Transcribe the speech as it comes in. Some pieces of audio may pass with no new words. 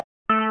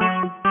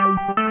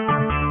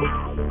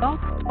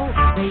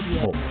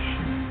Radio.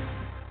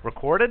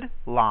 Recorded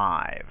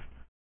live.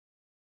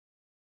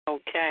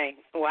 Okay.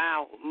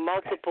 Wow.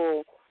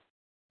 Multiple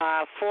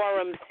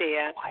forums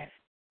here.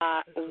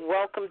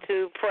 Welcome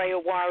to Prayer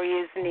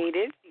Warriors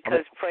Needed,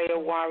 because prayer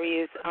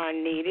warriors are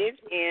needed.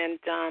 And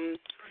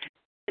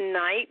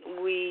tonight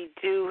we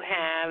do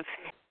have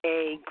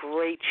a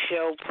great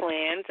show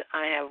planned.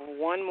 I have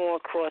one more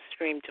cross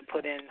stream to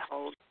put in.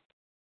 Hold.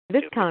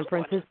 This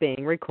conference is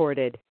being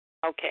recorded.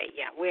 Okay,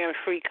 yeah. We're on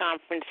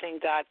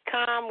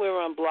freeconferencing.com. We're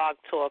on Blog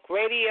Talk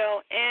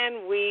Radio,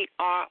 and we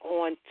are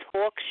on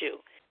TalkShoe.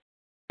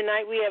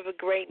 Tonight we have a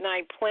great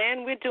night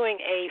planned. We're doing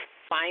a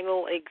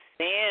final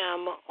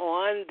exam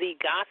on the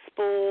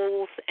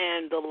Gospels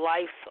and the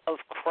life of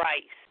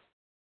Christ.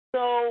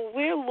 So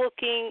we're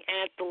looking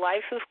at the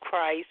life of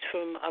Christ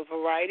from a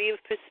variety of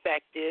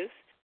perspectives.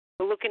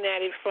 We're looking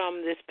at it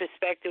from this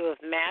perspective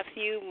of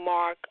Matthew,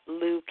 Mark,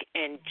 Luke,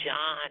 and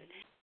John.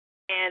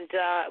 And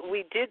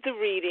we did the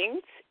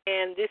readings,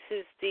 and this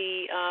is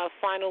the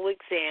final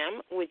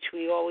exam, which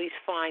we always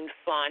find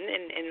fun,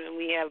 and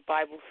we have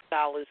Bible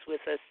scholars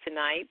with us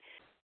tonight,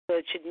 so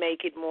it should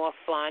make it more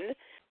fun.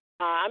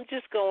 I'm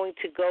just going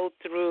to go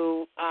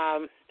through,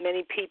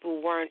 many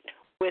people weren't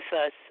with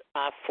us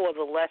for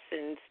the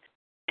lessons,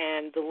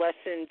 and the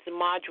lessons, the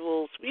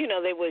modules, you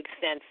know, they were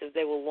extensive,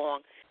 they were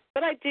long.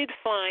 But I did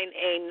find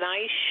a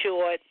nice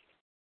short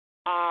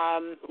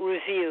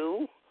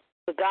review,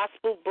 The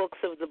Gospel Books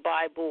of the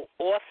Bible,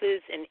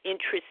 Authors and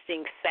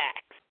Interesting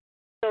Facts.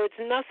 So it's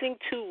nothing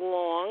too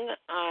long.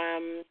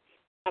 I'm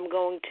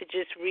going to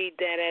just read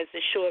that as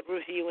a short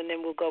review, and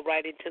then we'll go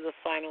right into the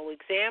final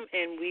exam,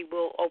 and we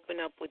will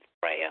open up with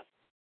prayer.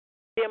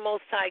 Dear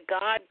Most High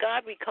God,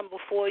 we come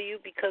before you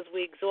because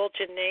we exalt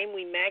your name.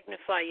 We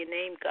magnify your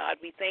name, God.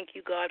 We thank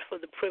you, God, for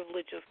the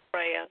privilege of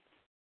prayer.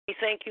 We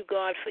thank you,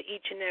 God, for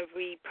each and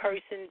every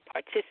person,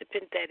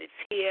 participant that is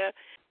here,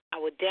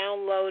 our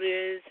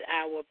downloaders,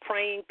 our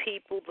praying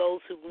people,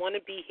 those who want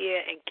to be here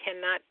and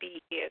cannot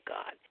be here,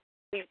 God.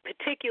 We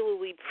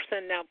particularly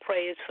send out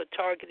prayers for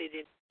targeted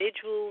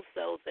individuals.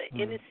 Those are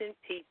innocent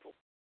people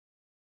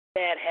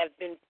that have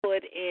been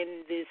put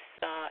in this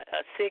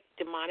sick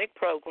demonic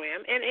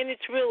program. And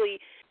it's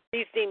really,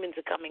 these demons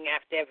are coming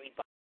after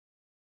everybody.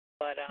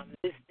 But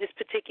this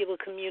particular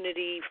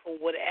community, for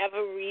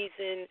whatever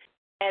reason,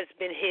 has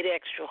been hit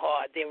extra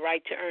hard. Their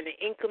right to earn an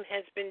income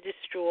has been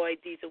destroyed.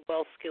 These are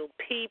well-skilled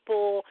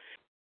people.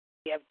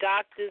 We have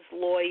doctors,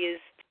 lawyers,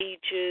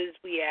 teachers.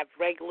 We have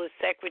regular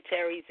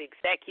secretaries,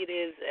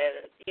 executives,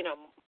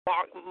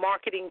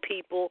 marketing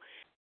people.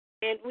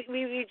 And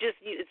we just,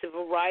 it's a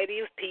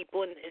variety of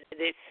people, and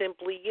they're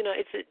simply,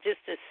 it's just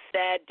a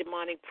sad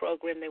demonic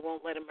program. They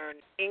won't let them earn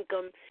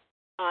income.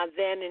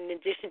 Then in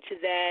addition to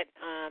that,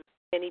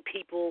 many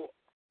people,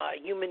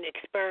 human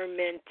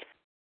experimented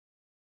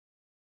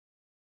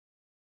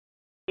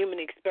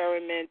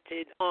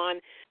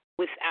on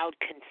without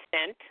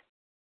consent.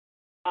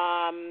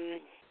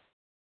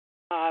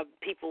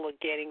 People are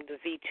getting the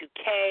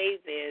V2K.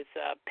 There's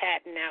a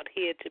patent out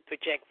here to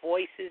project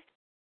voices.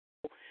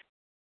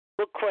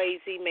 Look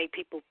crazy, make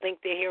people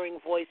think they're hearing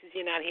voices.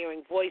 You're not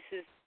hearing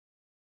voices.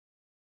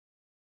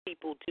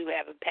 People do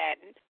have a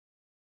patent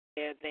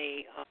where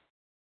they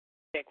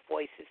project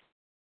voices.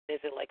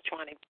 There's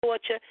electronic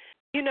torture.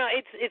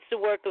 It's the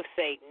work of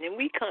Satan, and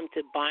we come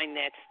to bind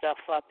that stuff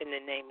up in the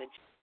name of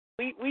Jesus.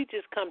 We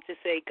just come to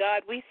say,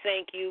 God, we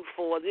thank you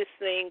for this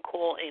thing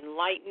called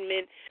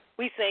enlightenment.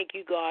 We thank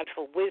you, God,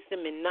 for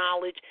wisdom and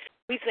knowledge.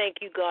 We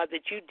thank you, God,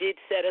 that you did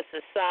set us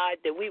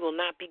aside, that we will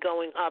not be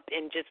going up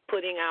and just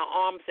putting our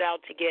arms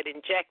out to get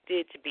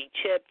injected, to be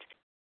chipped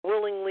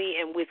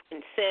willingly and with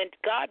consent.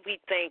 God,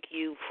 we thank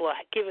you for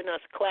giving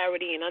us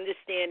clarity and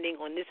understanding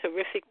on this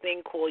horrific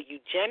thing called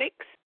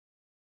eugenics.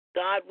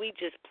 God, we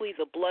just plead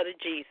the blood of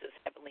Jesus,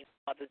 Heavenly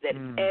Father, that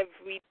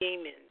every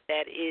demon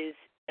that is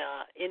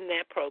in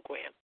that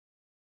program,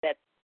 that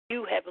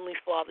you, Heavenly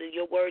Father,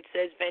 your word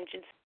says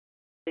vengeance,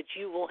 that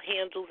you will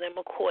handle them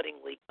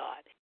accordingly, God,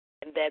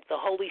 and that the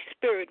Holy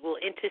Spirit will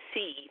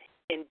intercede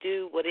and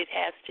do what it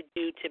has to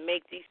do to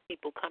make these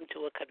people come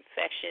to a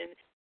confession,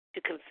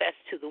 to confess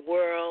to the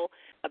world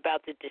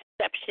about the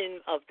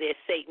deception of their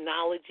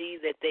Satanology,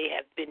 that they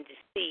have been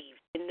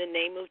deceived. In the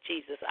name of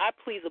Jesus, I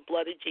plead the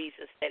blood of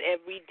Jesus that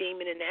every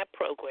demon in that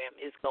program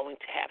is going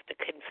to have to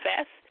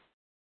confess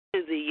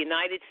to the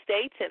United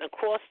States and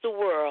across the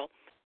world,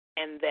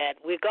 and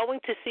that we're going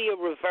to see a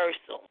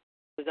reversal.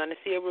 We're going to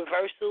see a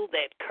reversal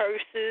that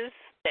curses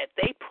that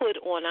they put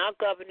on our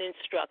governance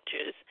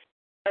structures,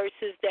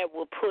 curses that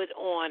were put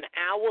on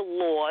our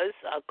laws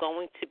are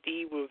going to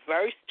be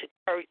reversed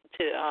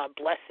to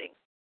blessing.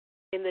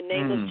 In the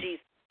name of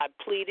Jesus, I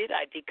plead it,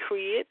 I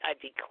decree it, I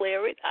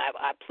declare it,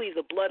 I plead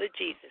the blood of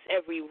Jesus.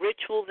 Every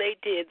ritual they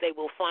did, they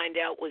will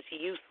find out was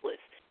useless.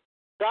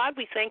 God,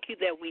 we thank you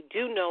that we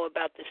do know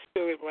about the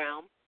spirit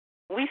realm.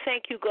 We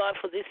thank you, God,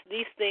 for these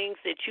things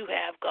that you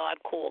have,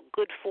 God, called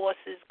good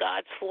forces,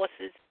 God's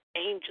forces,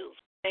 angels.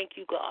 Thank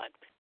you, God,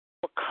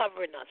 for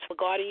covering us, for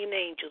guardian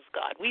angels,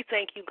 God. We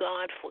thank you,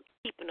 God, for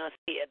keeping us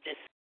here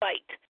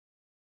despite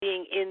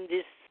being in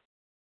this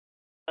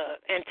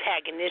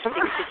antagonistic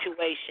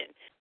situation.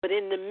 But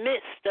in the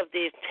midst of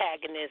the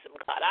antagonism,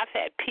 God, I've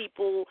had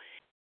people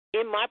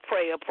in my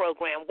prayer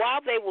program,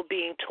 while they were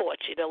being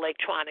tortured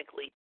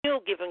electronically, still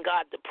giving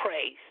God the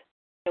praise.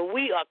 And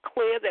we are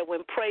clear that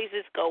when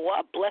praises go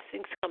up,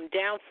 blessings come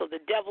down, so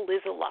the devil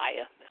is a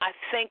liar. I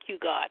thank you,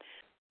 God,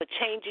 for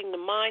changing the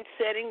mind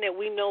setting that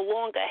we no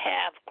longer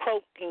have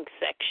croaking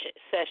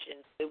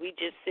sessions, that we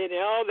just sit and,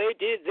 oh, they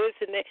did this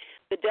and that.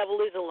 The devil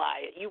is a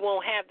liar. You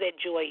won't have that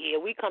joy here.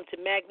 We come to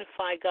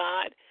magnify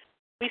God.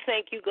 We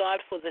thank you, God,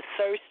 for the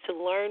thirst to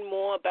learn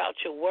more about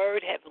your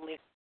word, Heavenly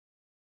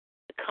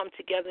Father, to come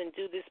together and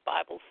do this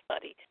Bible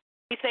study.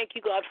 We thank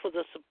you, God, for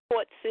the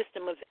support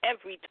system of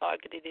every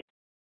targeted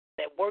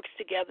that works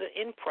together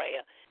in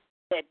prayer,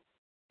 that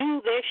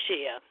do their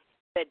share,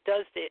 that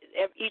does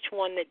each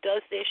one that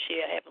does their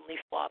share, Heavenly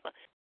Father,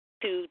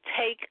 to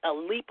take a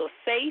leap of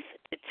faith,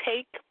 to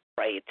take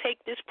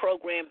this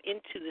program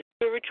into the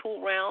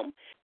spiritual realm,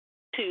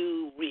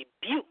 to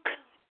rebuke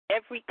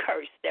every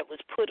curse that was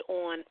put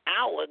on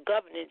our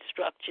governance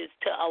structures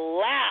to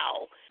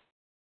allow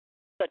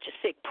such a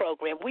sick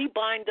program. We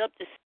bind up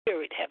the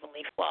spirit,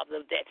 Heavenly Father,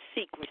 of that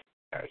secret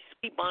curse.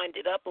 We bind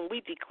it up and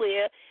we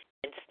declare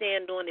and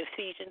stand on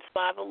Ephesians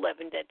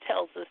 5:11 that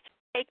tells us to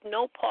take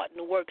no part in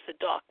the works of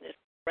darkness,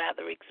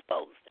 rather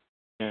expose them.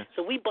 Yeah.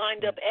 So we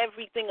bind up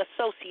everything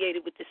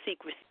associated with the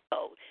secrecy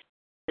code.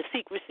 The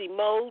secrecy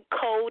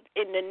code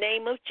in the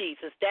name of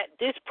Jesus. That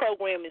this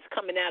program is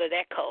coming out of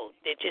that code.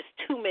 There are just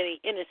too many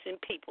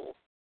innocent people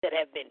that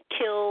have been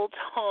killed,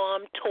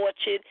 harmed,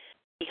 tortured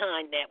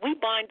behind that. We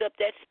bind up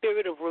that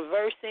spirit of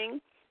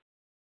reversing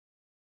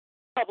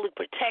public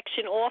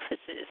protection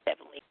officers,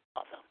 Heavenly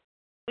Father.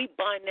 We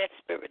bind that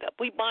spirit up.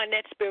 We bind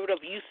that spirit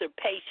of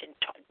usurpation,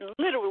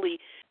 literally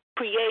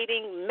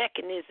creating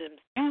mechanisms,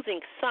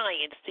 using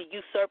science to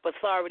usurp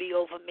authority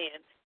over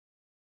men.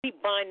 We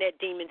bind that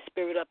demon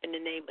spirit up in the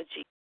name of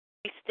Jesus.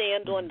 We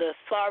stand on the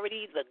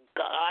authority that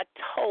God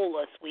told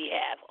us we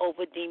have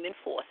over demon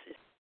forces.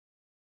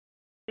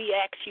 We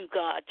ask you,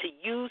 God, to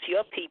use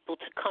your people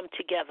to come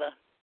together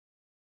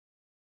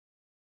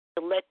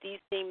to let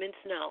these demons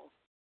know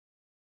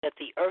that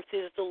the earth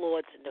is the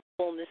Lord's and the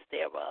fullness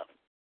thereof.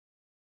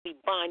 We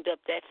bind up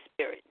that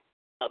spirit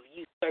of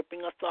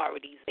usurping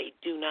authorities they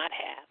do not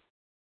have.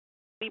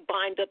 We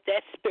bind up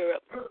that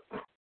spirit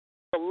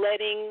for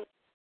letting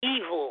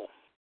evil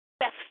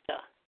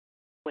fester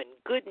when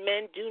good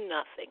men do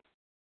nothing.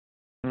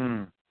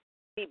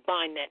 We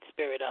bind that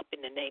spirit up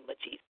in the name of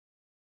Jesus.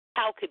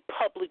 How could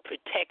public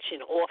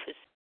protection office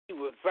be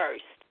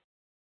reversed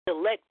to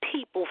let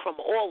people from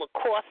all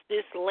across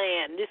this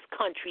land, this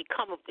country,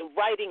 come up and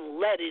writing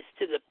letters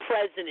to the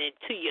president,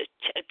 to your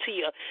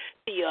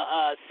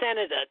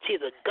senator, to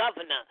the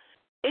governor?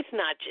 It's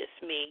not just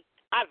me.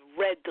 I've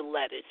read the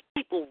letters.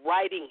 People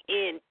writing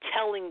in,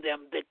 telling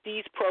them that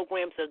these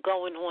programs are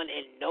going on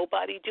and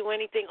nobody do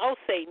anything. Oh,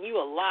 Satan, you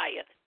a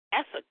liar.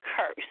 That's a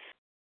curse.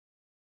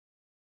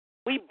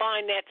 We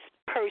bind that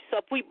curse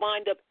up. We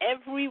bind up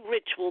every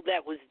ritual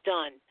that was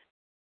done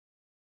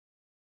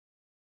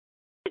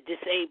to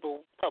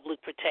disable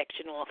public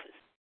protection office.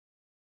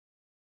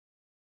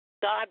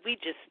 God, we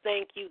just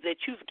thank you that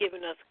you've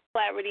given us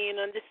clarity and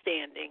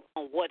understanding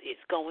on what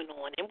is going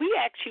on. And we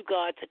ask you,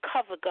 God, to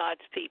cover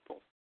God's people,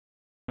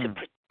 to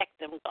protect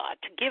them, God,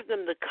 to give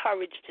them the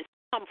courage to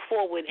come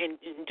forward and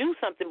do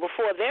something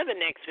before they're the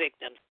next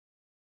victims.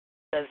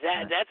 Because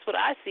that's what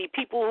I see.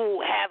 People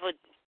who have an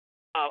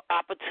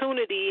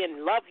opportunity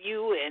and love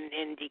you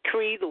and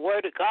decree the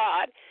word of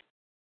God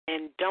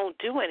and don't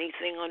do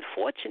anything,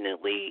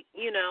 unfortunately,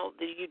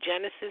 the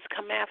eugenicists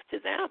come after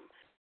them.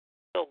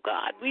 So,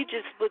 God,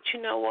 but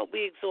you know what?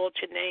 We exalt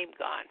your name,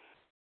 God.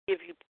 We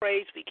give you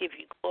praise. We give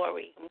you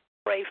glory. We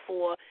pray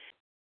for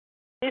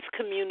this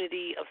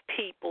community of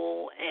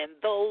people and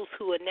those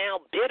who are now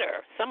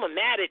bitter. Some are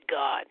mad at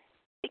God.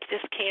 They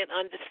just can't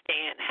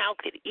understand how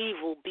could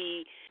evil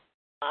be,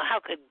 how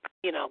could,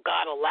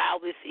 God allow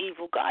this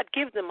evil. God,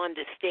 give them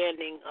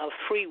understanding of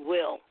free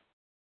will.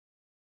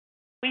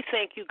 We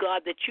thank you,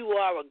 God, that you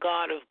are a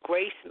God of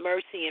grace,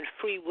 mercy, and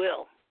free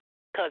will.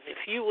 Because if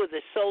you were the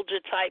soldier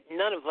type,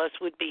 none of us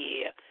would be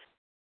here.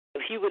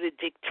 If you were the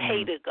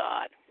dictator,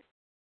 God.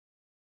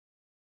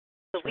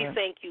 So we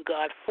thank you,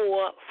 God,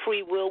 for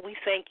free will. We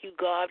thank you,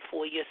 God,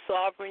 for your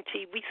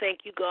sovereignty. We thank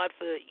you, God,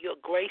 for your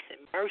grace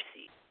and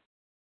mercy.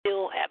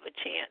 Still have a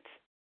chance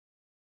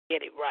to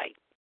get it right.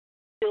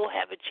 Still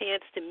have a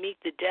chance to meet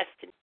the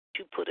destiny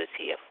you put us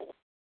here for.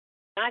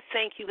 I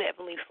thank you,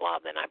 Heavenly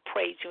Father, and I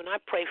praise you, and I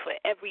pray for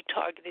every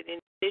targeted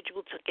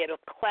individual to get a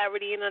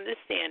clarity and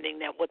understanding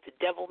that what the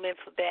devil meant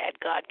for bad,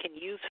 God can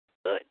use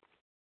for good.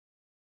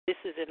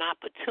 This is an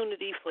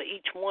opportunity for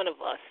each one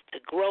of us to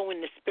grow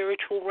in the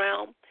spiritual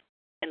realm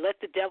and let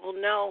the devil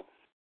know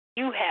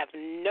you have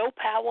no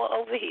power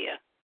over here.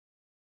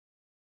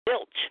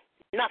 Zilch,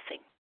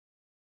 nothing,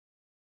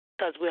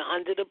 because we're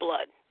under the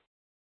blood.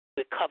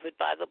 We're covered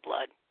by the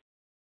blood.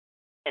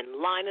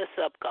 And line us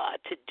up, God,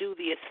 to do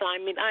the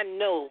assignment. I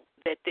know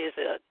that there's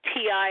a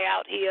TI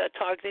out here, a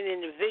targeted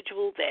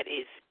individual that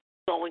is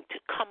going to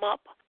come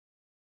up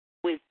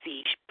with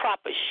the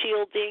proper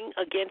shielding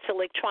against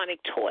electronic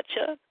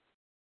torture.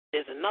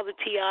 There's another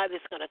TI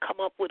that's going to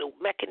come up with a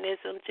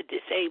mechanism to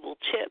disable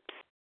chips.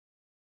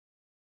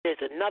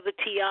 There's another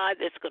TI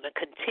that's going to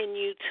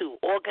continue to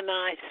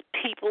organize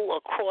people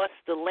across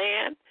the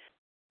land.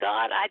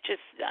 God,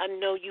 I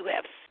know you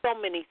have so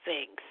many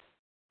things.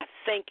 I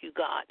thank you,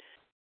 God,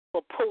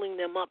 for pulling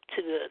them up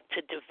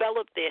to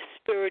develop their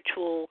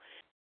spiritual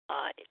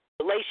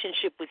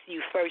relationship with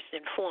you first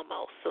and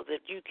foremost, so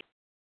that you can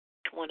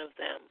each one of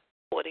them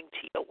according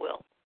to your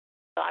will.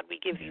 God, we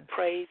give you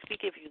praise. We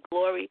give you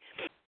glory.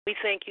 We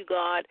thank you,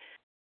 God,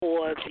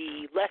 for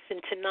the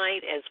lesson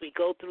tonight as we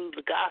go through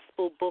the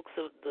gospel books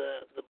of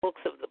the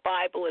books of the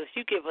Bible, as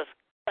you give us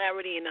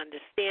clarity and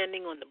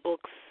understanding on the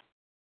books,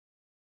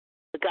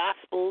 the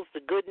gospels,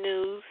 the good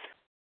news,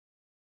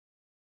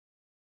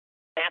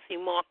 Matthew,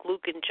 Mark,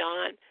 Luke, and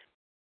John.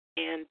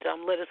 And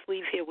let us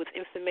leave here with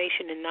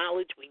information and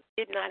knowledge we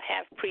did not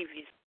have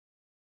previously.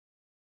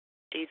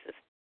 Jesus.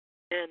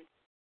 And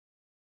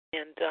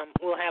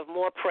we'll have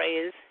more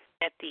prayers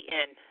at the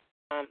end.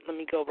 Let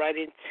me go right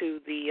into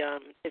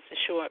it's a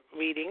short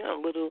reading, a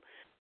little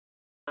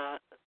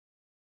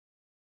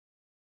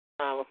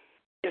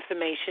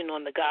information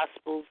on the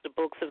Gospels, the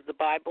books of the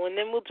Bible, and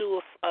then we'll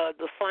do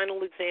the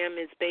final exam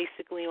is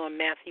basically on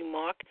Matthew,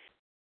 Mark,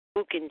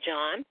 Luke, and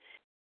John.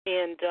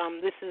 And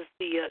this is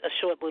a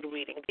short little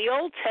reading. The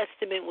Old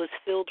Testament was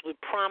filled with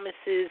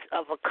promises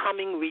of a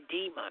coming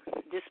Redeemer.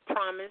 This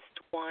promised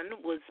one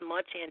was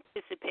much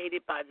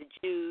anticipated by the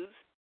Jews,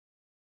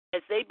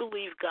 as they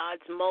believe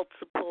God's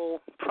multiple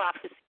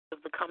prophecies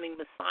of the coming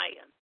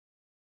Messiah.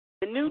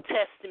 The New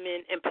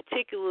Testament, and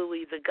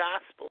particularly the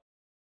Gospel,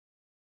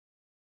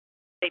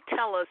 they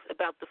tell us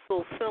about the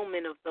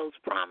fulfillment of those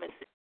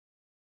promises.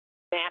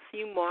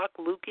 Matthew, Mark,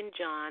 Luke, and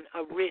John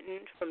are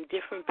written from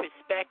different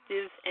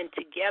perspectives and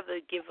together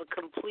give a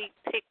complete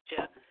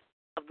picture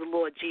of the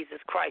Lord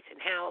Jesus Christ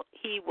and how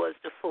he was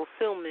the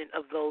fulfillment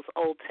of those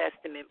Old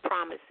Testament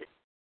promises.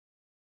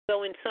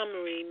 So in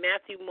summary,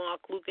 Matthew,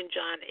 Mark, Luke, and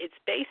John, it's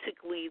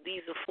basically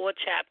these are 4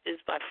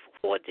 chapters by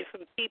 4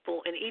 different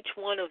people, and each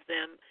one of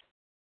them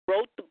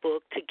wrote the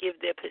book to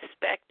give their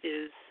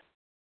perspectives,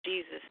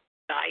 Jesus'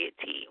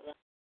 deity,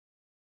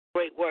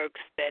 great works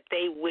that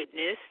they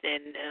witnessed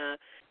and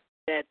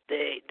that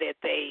they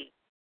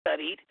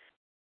studied.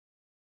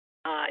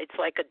 It's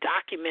like a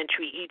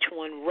documentary each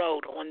one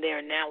wrote on their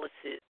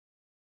analysis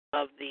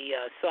of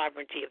the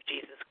sovereignty of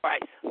Jesus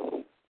Christ.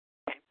 Okay.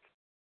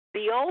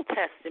 The Old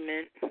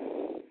Testament,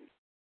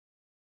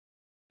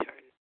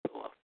 turn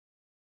off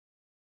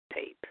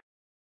tape.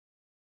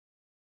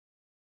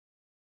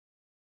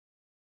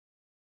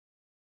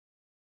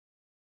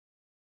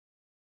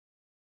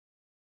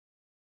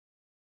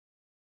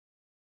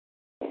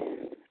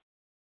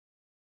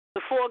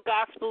 The 4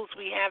 Gospels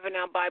we have in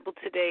our Bible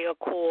today are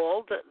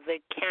called the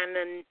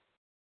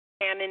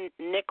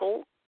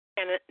canonical.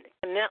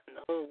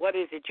 What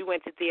is it? You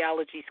went to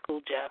theology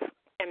school, Jeff.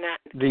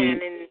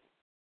 Canonical.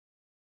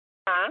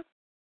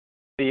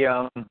 The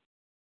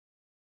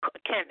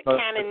canon.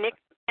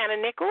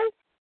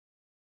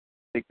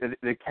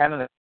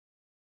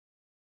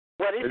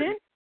 What is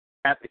it?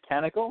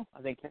 Canonical.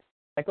 I think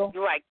canonical.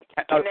 You're right.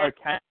 Canonical.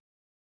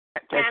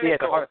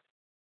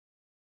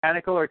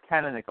 Canonical or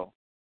canonical.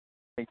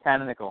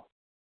 Canonical.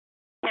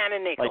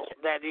 Canonical.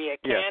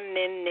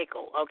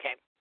 Canonical. Okay.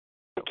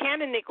 The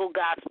canonical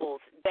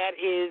Gospels, that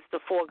is the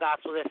 4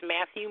 Gospels. That's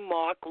Matthew,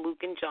 Mark,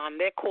 Luke, and John.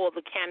 They're called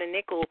the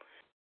canonical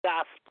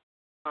Gospels.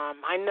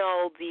 I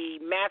know the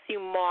Matthew,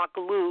 Mark,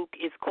 Luke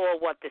is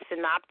called what? The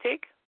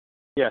synoptic?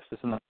 Yes, the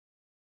synoptic.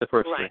 The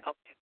first 3. Right.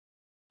 Okay.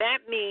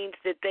 That means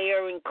that they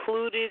are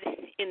included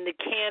in the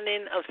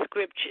canon of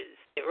Scriptures.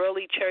 The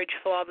early church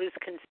fathers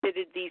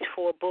considered these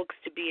 4 books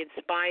to be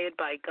inspired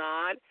by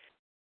God.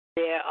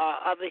 There are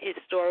other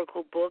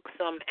historical books,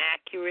 some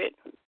accurate,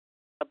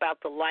 about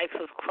the life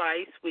of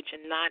Christ, which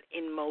are not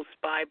in most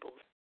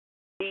Bibles.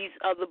 These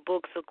other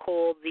books are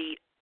called the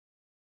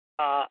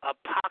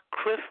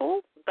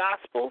apocryphal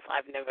Gospels.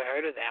 I've never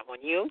heard of that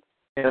one. You?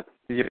 Yeah.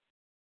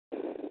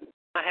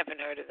 I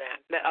haven't heard of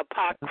that. The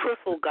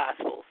apocryphal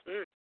Gospels.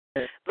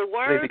 The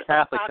word the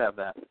Catholics have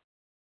that.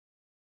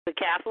 The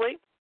Catholic?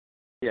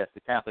 Yes,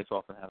 the Catholics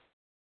often have,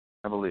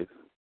 I believe.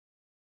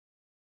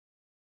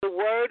 The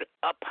word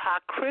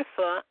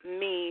apocrypha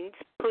means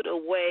put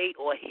away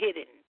or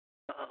hidden.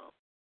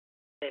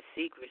 That's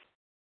secret.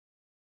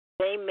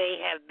 They may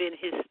have been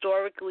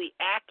historically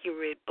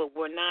accurate, but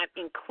were not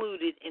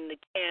included in the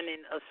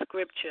canon of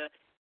Scripture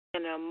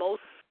and are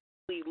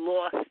mostly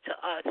lost to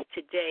us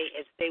today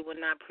as they were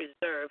not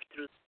preserved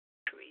through the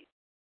centuries.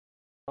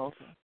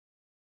 Okay.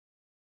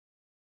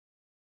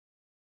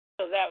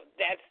 So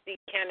that's the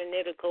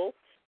canonical.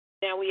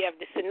 Now we have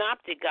the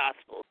synoptic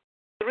Gospels.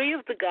 3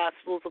 of the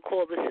Gospels are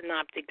called the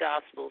synoptic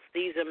Gospels.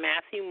 These are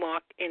Matthew,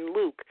 Mark, and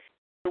Luke.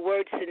 The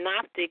word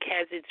synoptic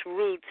has its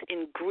roots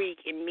in Greek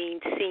and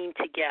means seen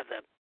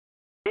together.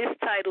 This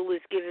title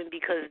is given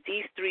because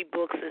these 3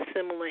 books are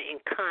similar in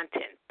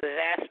content. The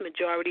vast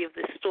majority of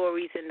the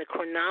stories and the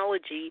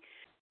chronology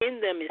in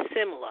them is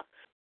similar.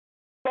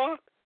 Mark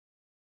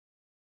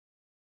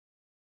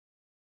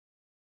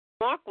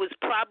was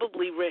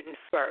probably written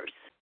first.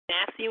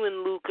 Matthew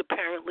and Luke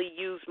apparently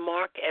used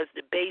Mark as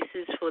the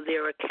basis for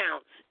their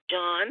accounts.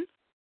 John is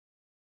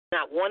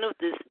not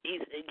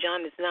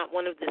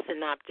one of the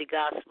synoptic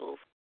gospels.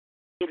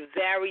 It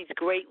varies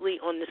greatly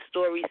on the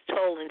stories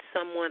told and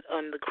somewhat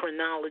on the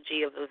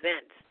chronology of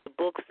events. The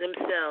books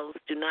themselves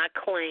do not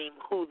claim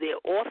who their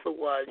author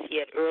was,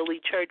 yet early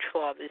church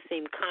fathers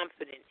seem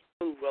confident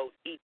who wrote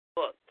each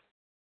book.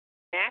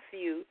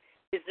 Matthew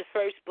is the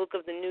first book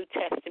of the New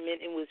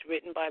Testament and was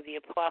written by the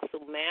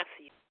Apostle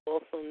Matthew,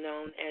 also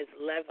known as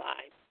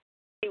Levi.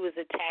 He was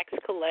a tax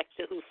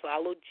collector who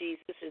followed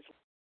Jesus as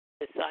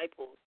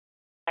disciples.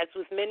 As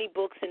with many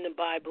books in the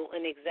Bible,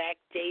 an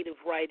exact date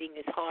of writing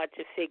is hard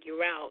to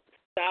figure out.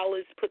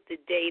 Scholars put the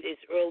date as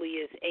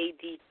early as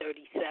AD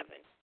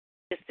 37,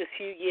 just a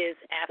few years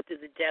after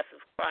the death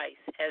of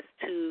Christ, as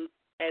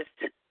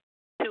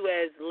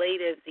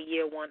late as the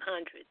year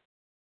 100.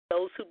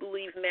 Those who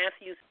believe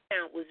Matthew's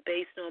account was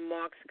based on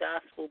Mark's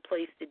gospel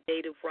place the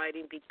date of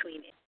writing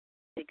between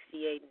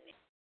 68 and 80.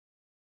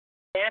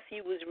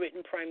 Matthew was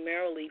written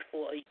primarily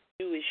for a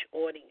Jewish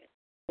audience.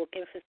 The book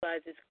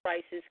emphasizes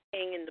Christ as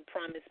king and the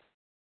promise.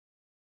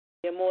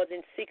 There are more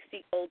than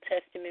 60 Old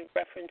Testament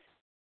references in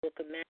the book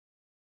of Matthew.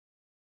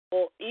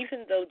 Well,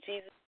 even though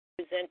Jesus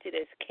is presented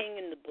as king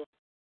in the book,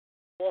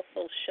 it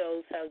also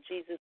shows how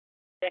Jesus was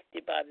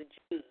rejected by the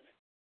Jews.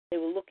 They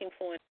were looking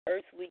for an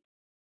earthly king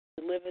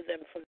to deliver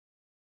them from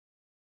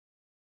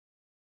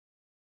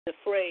the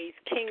phrase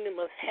kingdom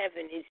of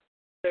heaven is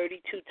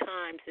 32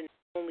 times and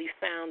only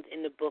found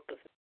in the book of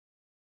Matthew.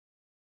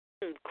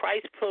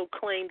 Christ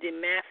proclaimed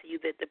in Matthew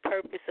that the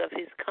purpose of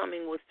his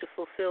coming was to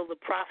fulfill the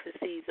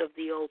prophecies of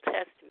the Old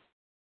Testament,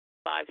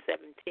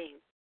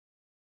 5:17.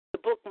 The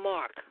book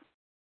Mark.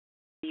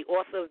 The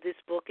author of this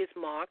book is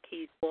Mark.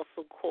 He's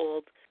also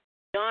called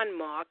John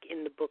Mark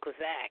in the book of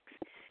Acts.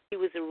 He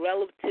was a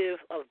relative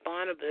of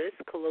Barnabas,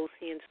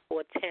 Colossians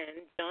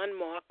 4:10. John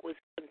Mark was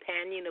a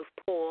companion of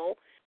Paul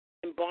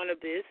and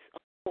Barnabas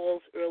on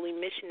Paul's early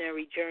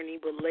missionary journey,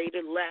 but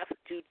later left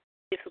due to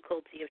the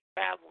difficulty of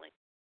traveling.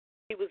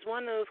 He was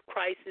one of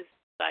Christ's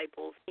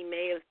disciples. He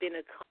may have been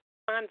a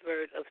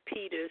convert of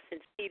Peter,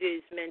 since Peter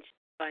is mentioned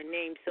by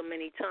name so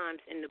many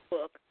times in the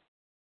book.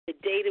 The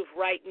date of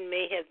writing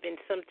may have been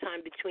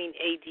sometime between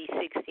AD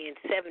 60 and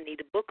 70.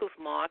 The book of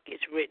Mark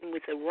is written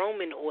with a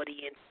Roman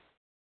audience.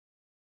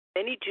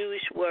 Many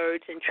Jewish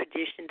words and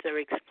traditions are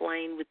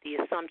explained with the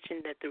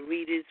assumption that the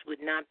readers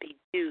would not be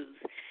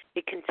Jews.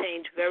 It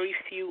contains very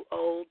few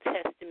Old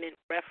Testament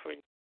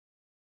references.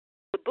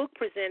 The book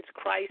presents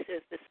Christ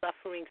as the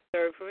suffering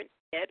servant,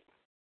 yet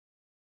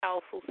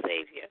powerful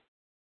Savior.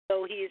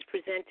 Though he is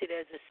presented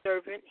as a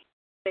servant,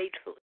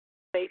 faithful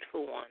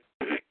one.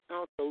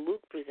 Also,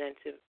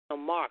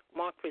 Mark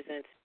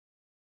presents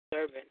a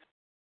servant.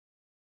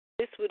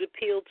 This would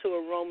appeal to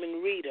a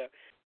Roman reader.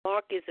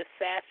 Mark is a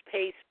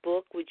fast-paced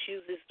book which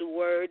uses the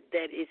word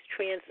that is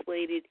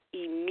translated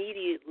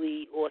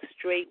immediately or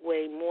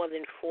straightway more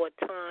than 40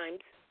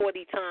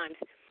 times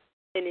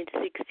in its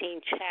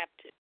 16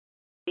 chapters.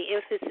 The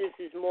emphasis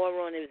is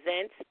more on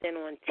events than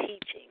on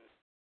teaching.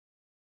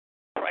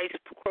 Christ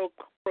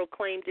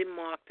proclaimed in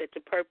Mark that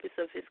the purpose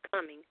of his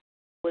coming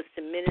was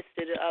to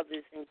minister to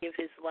others and give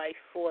his life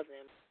for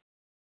them.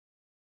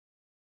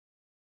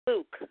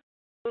 Luke,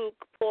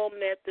 Paul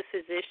met the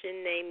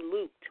physician named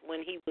Luke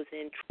when he was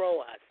in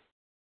Troas.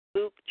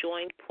 Luke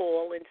joined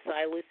Paul and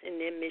Silas in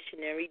their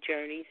missionary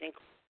journeys and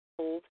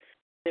chronicled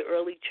the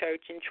early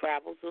church and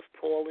travels of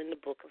Paul in the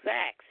book of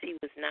Acts. He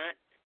was not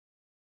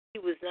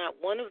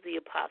one of the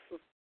apostles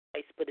of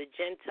Christ, but a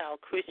Gentile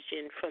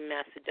Christian from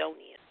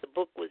Macedonia. The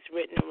book was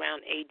written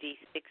around AD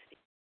 60.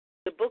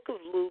 The book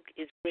of Luke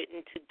is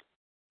written to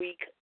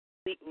Greek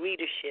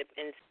readership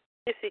and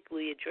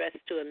specifically addressed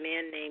to a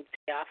man named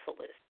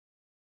Theophilus.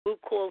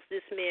 Luke calls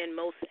this man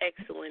most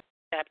excellent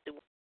in chapter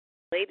 1.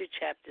 Later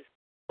chapters of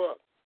the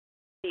book,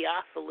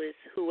 Theophilus,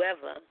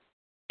 whoever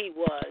he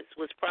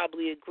was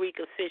probably a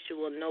Greek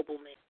official or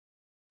nobleman.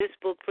 This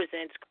book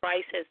presents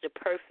Christ as the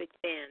perfect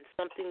man,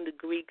 something the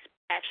Greeks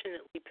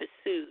passionately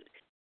pursued.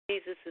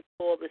 Jesus is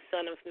called the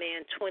Son of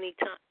Man 26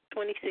 times in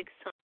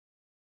the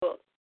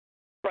book.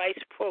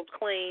 Christ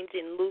proclaimed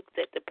in Luke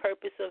that the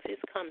purpose of his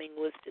coming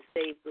was to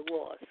save the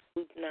lost.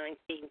 Luke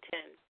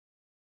 19:10.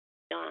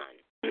 John.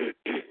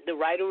 The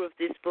writer of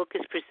this book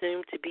is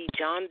presumed to be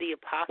John the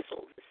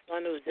Apostle, the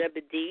son of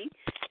Zebedee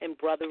and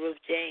brother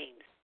of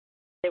James.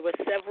 There were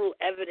several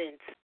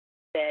evidence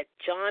that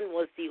John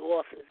was the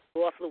author.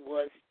 The author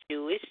was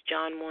Jewish,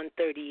 John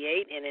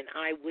 1:38, and an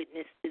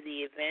eyewitness to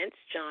the events,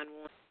 John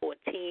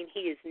 1:14.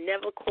 He is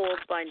never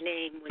called by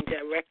name when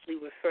directly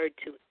referred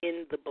to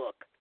in the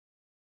book.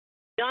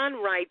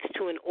 John writes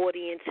to an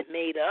audience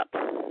made up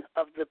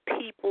of the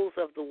peoples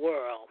of the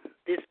world.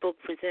 This book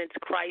presents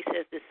Christ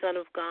as the Son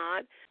of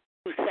God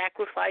who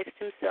sacrificed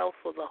himself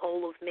for the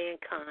whole of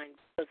mankind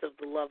because of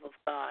the love of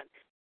God.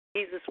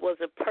 Jesus was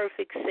a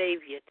perfect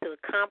Savior. To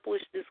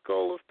accomplish this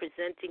goal of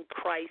presenting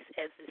Christ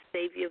as the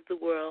Savior of the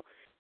world,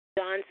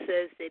 John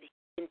says that he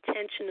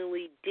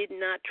intentionally did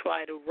not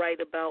try to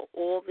write about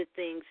all the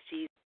things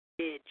Jesus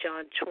did,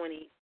 John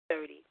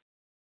 20:30.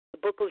 The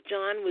book of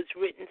John was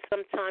written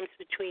sometimes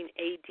between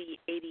AD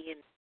 80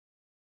 and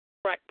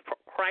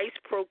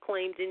Christ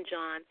proclaimed in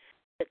John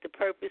that the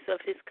purpose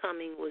of his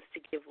coming was to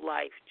give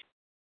life.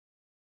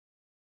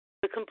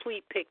 The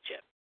complete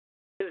picture.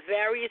 The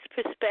various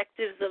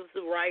perspectives of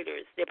the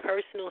writers, their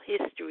personal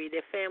history,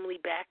 their family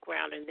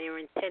background, and their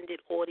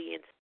intended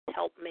audience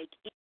help make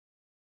each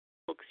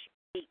book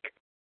unique,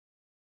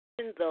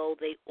 even though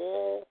they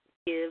all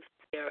give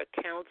their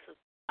accounts of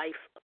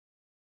life.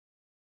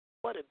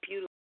 What a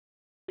beautiful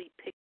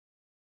picture,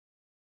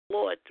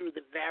 explored through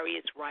the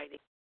various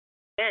writings.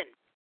 Then,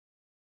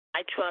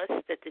 I trust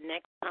that the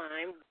next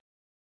time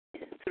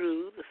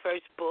through the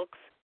first books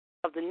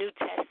of the New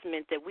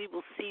Testament that we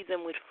will see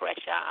them with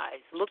fresh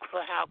eyes. Look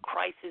for how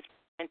Christ is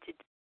presented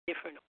to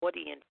different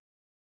audiences in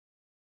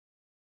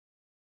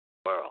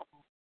the world.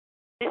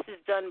 This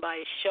is done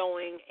by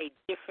showing a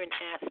different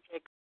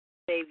aspect of the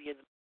Savior,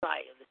 the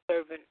Messiah, the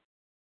servant,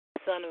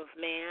 the Son of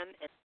Man,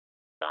 and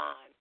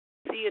God.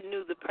 See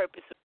anew the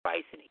purpose of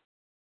Christ in each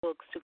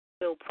book to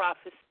fulfill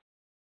prophecy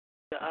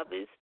to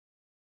others,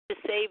 to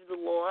save the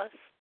lost,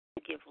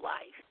 to give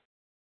life.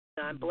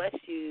 God bless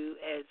you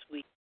as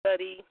we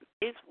study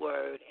His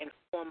Word and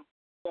form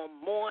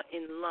more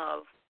in love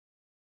with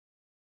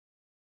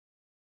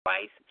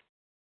Christ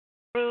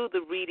through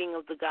the reading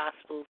of the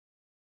Gospel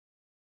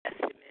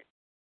Testament.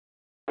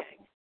 Okay.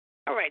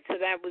 All right, so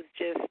that was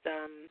just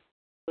a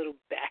little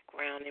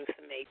background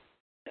information.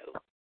 So,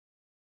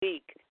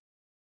 speak.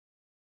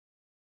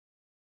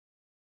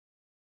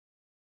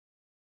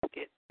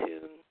 Get to,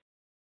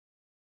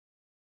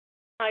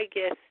 I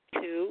guess,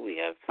 2. We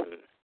have some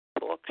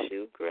talk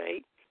shoe.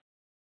 Great.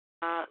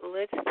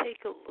 Let's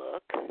take a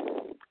look.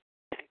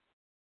 Okay.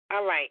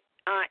 All right.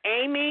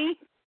 Amy,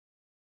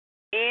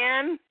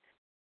 Ann,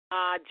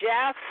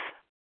 Jeff,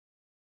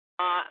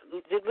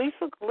 did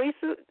Lisa,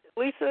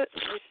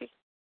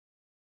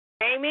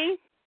 Amy?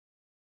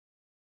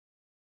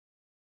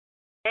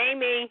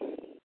 Amy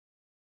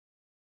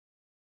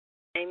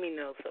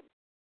knows something.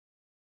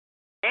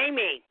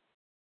 Amy.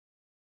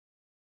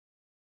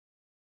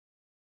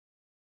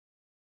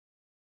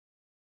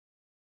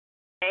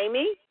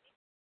 Amy?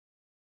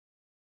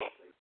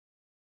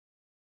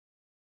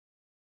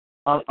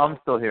 I'm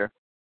still here.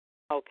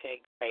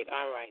 Okay, great.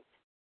 All right.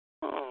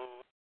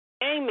 Oh,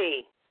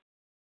 Amy.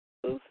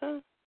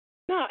 Lisa?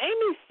 No,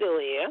 Amy's still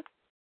here.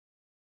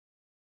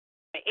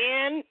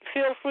 Ann,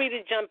 feel free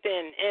to jump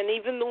in. And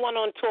even the one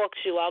on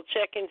TalkShoe, I'll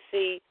check and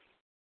see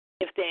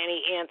if there are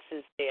any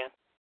answers there.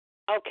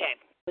 Okay,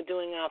 we're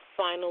doing our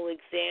final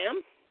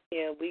exam.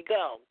 Here we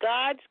go.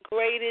 God's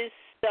greatest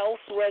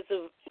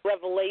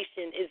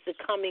self-revelation is the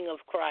coming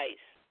of Christ.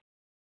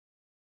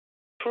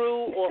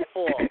 True or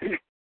false?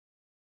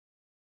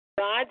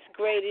 God's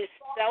greatest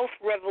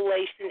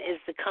self-revelation is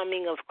the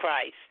coming of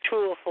Christ.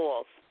 True or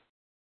false?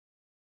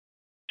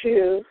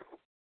 True.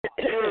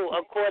 True,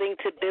 according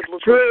to biblical.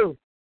 True.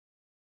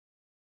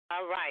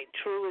 All right,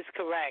 true is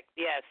correct.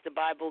 Yes, the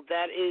Bible.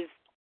 That is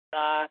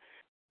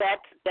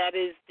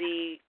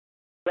the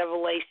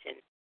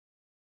revelation.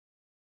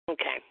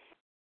 Okay.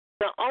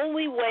 The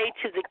only way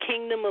to the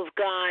kingdom of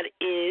God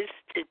is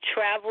to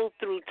travel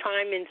through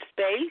time and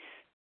space,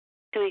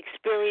 to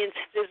experience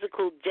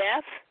physical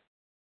death,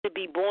 to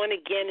be born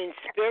again in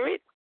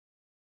spirit,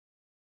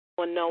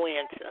 or no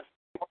answer?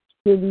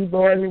 To be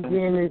born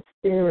again in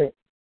spirit.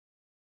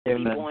 To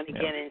be born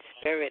again in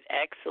spirit.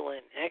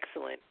 Excellent,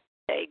 excellent.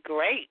 Okay,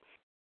 great.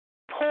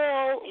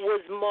 Paul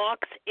was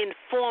Mark's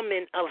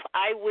informant of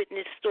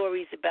eyewitness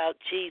stories about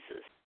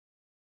Jesus.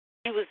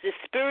 He was the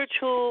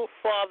spiritual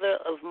father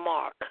of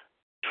Mark.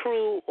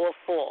 True or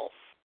false?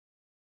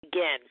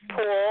 Again,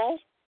 Paul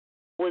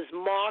was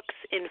Mark's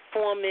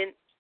informant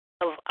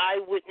of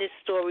eyewitness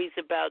stories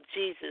about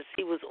Jesus.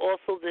 He was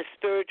also the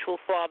spiritual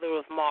father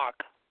of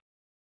Mark.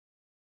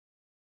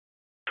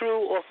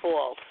 True or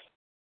false?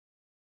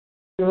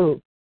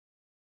 True.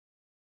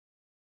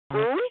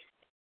 True?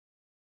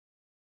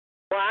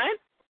 What?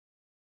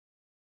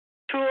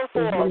 True or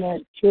false? Isn't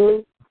that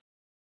true?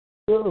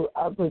 True.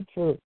 I put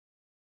true.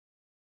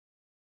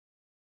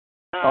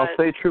 I'll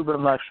say true, but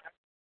I'm not sure.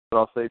 But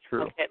I'll say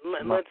true. Okay,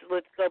 let's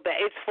go back.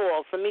 It's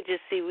false. Let me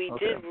just see. We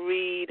did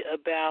read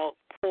about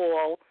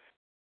Paul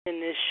in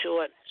this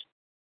short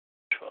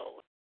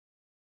intro.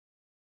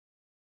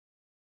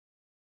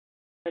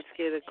 Let's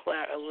get a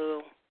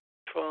little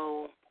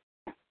intro.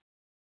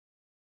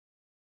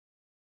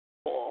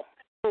 Paul.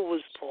 Who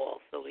was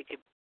Paul? So we could.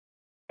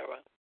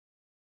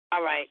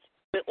 All right.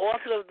 The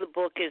author of the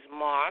book is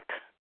Mark.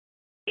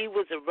 He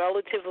was a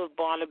relative of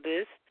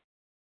Barnabas.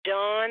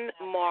 John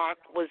Mark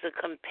was a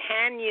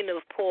companion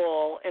of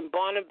Paul and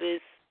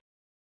Barnabas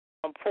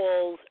on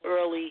Paul's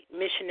early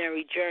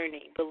missionary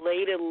journey, but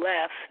later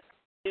left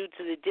due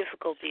to the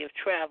difficulty of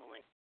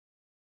traveling.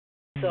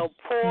 So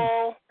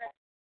Paul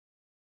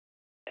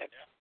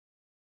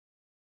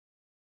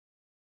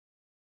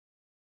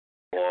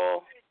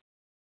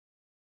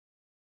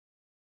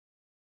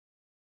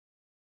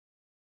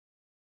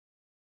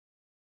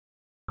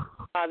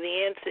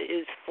The answer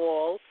is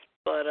false,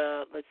 but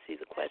let's see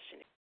the question.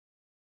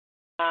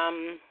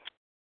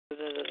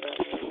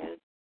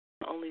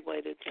 The only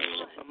way to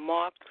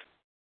Mark.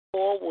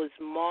 Paul was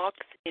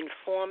Mark's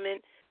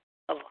informant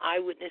of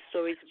eyewitness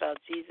stories about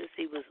Jesus.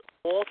 He was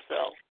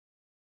also,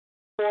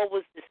 Paul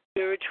was the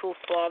spiritual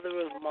father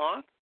of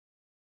Mark.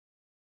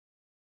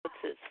 That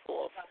says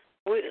false.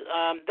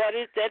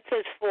 That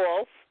says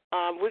false.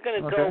 We're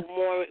going to go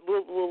more.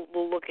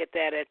 We'll look at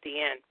that at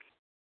the end,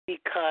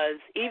 because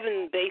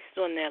even based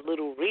on that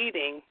little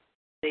reading,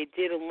 they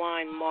did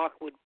align Mark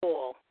with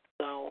Paul.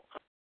 So,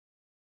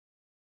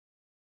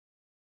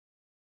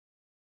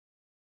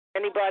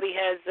 anybody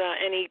has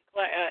any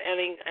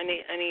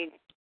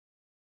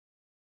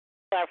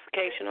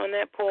clarification on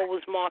that? Paul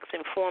was Mark's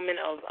informant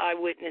of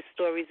eyewitness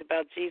stories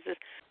about Jesus.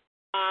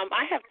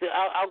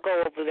 I'll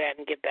go over that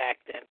and get back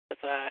then,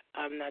 because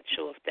I'm not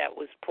sure if that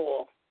was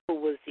Paul who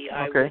was the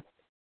eyewitness.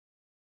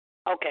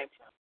 Okay.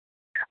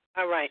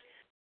 All right.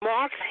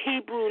 Mark's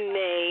Hebrew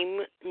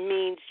name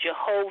means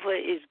Jehovah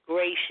is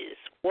gracious.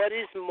 What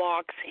is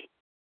Mark's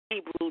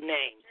Hebrew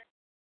name?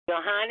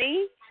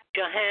 Johanni,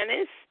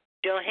 Johannes,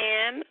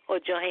 Johan, or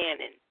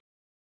Johanan?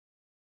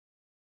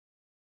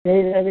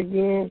 Say that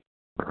again.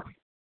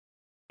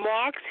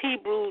 Mark's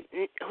Hebrew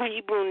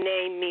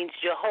name means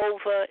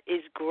Jehovah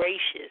is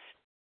gracious.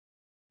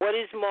 What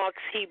is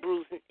Mark's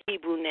Hebrew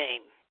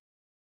name?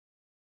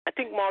 I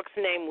think Mark's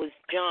name was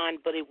John,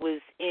 but it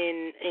was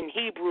in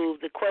Hebrew.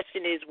 The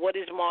question is, what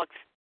is Mark's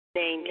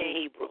name in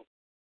Hebrew?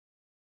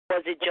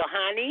 Was it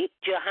Johanni,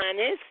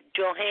 Johannes,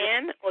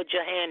 Johan, or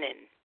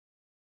Johanan?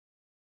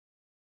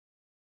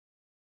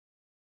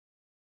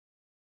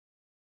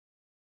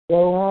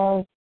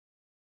 Johan.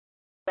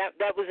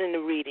 That was in the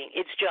reading.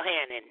 It's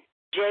Johanan.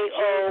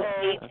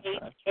 Johannan.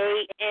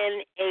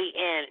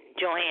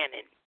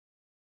 Johanan.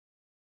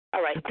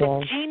 All right. Okay.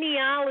 The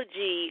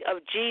genealogy of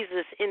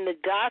Jesus in the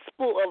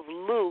Gospel of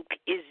Luke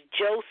is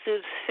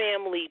Joseph's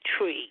family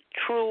tree.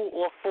 True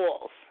or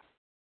false?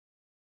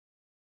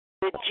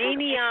 The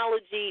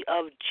genealogy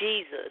of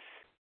Jesus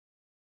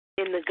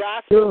in the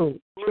Gospel of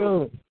Luke.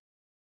 True.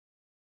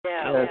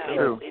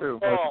 True.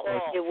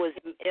 It was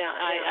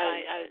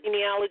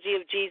genealogy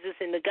of Jesus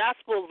in the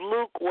Gospel of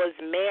Luke was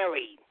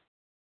Mary.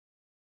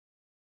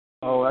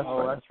 Oh,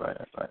 that's right.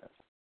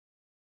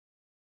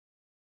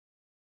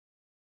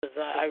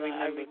 I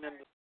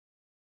remember.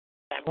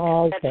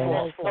 Okay.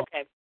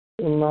 Okay.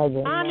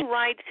 John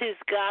writes his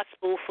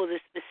gospel for the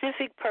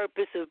specific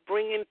purpose of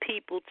bringing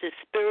people to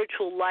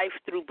spiritual life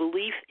through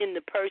belief in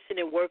the person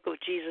and work of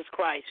Jesus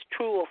Christ.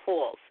 True or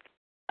false?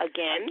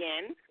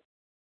 Again.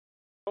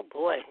 Oh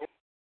boy.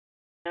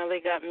 Now they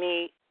got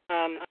me.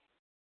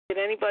 Did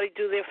anybody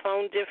do their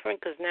phone different?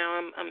 Because now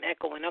I'm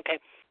echoing. Okay.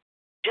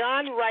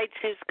 John writes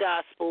his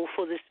gospel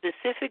for the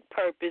specific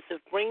purpose of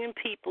bringing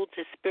people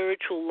to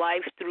spiritual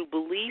life through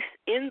belief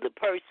in the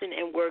person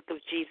and work of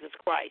Jesus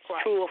Christ.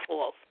 True or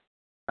false?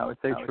 I would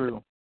say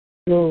true.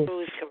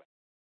 True is correct.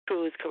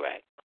 True is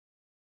correct.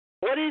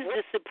 What is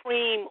the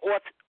supreme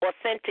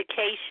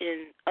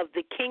authentication of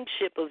the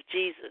kingship of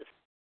Jesus?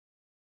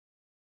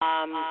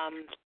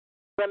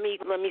 Let me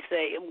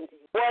say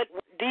what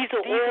these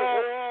are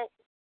all.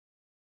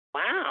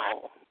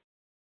 Wow.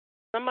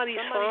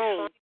 Somebody's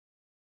phone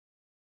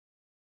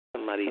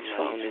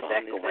is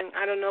echoing.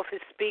 I don't know if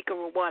it's speaker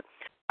or what.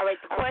 All right,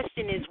 the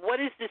question is, what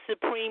is the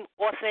supreme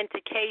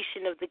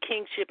authentication of the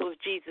kingship of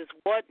Jesus?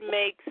 What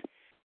makes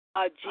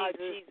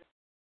Jesus,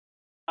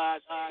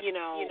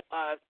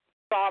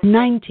 sovereign?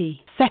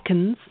 90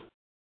 seconds.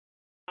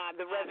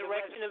 The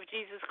resurrection of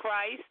Jesus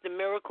Christ, the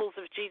miracles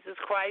of Jesus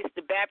Christ,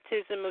 the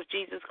baptism of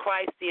Jesus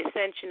Christ, the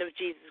ascension of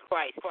Jesus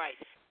Christ.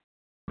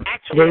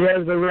 Actually, The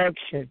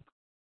resurrection.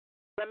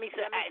 let me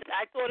say,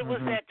 I thought it was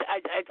that.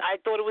 I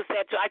thought it was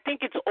that too. I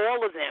think it's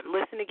all of them.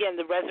 Listen again: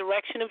 the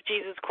resurrection of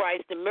Jesus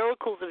Christ, the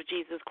miracles of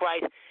Jesus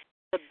Christ,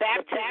 the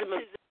baptism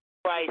of Jesus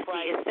Christ,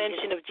 the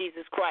ascension of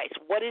Jesus Christ.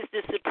 What is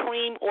the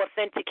supreme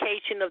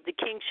authentication of the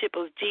kingship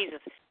of Jesus?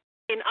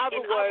 In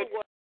other words,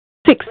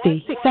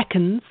 60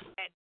 seconds.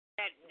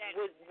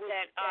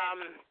 That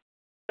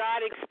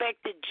God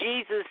expected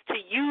Jesus to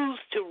use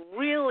to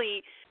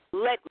really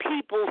let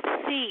people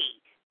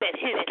see that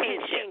his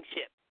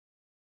kingship.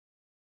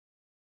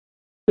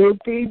 Two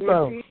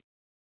people.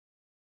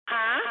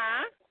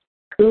 Huh?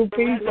 Two The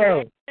people.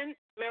 resurrection,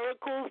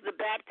 miracles, the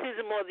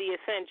baptism, or the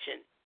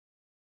ascension?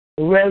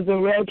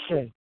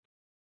 Resurrection.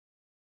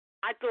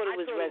 I thought it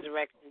was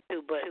resurrection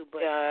too, but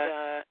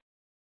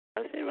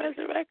was it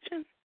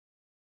resurrection?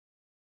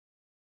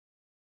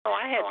 Oh,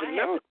 I had the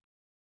miracle.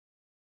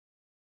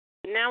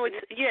 Now it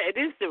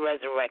is the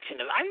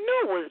resurrection. I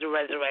knew it was the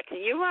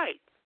resurrection. You're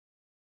right.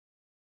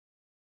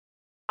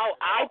 Oh,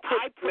 I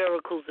put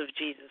miracles of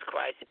Jesus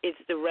Christ. It's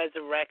the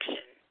resurrection.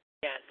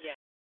 Yes.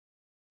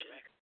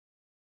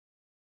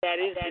 That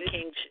is the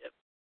kingship.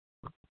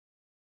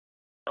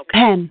 Okay.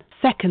 10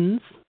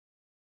 seconds.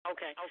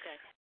 Okay.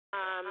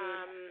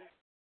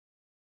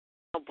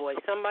 Oh boy,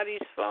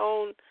 somebody's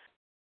phone.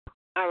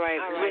 All right.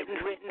 Written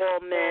for all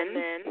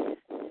men.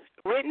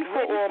 Written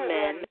for all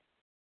men.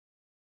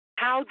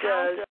 How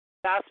does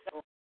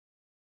gospel?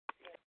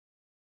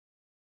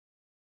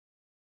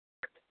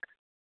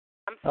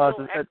 I'm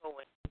still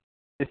echoing.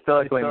 It's still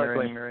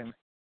echoing, Miriam.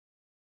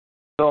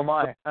 So am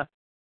I.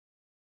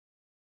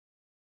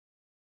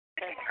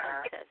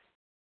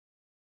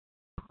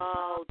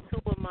 Oh, two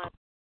of my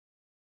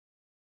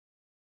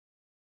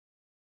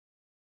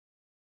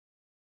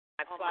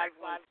 5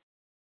 1.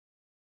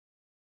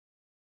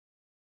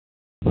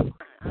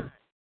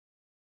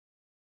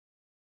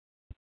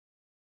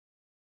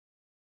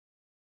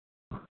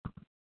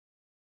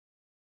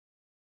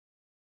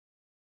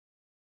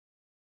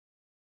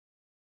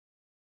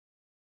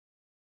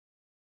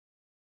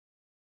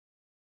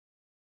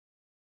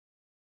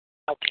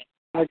 Okay,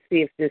 let's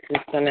see if this is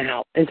going to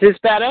help. Is this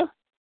better?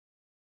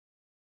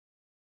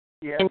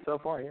 Yeah, so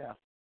far, yeah.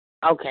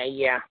 Okay,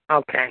 yeah,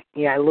 okay.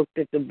 Yeah, I looked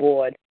at the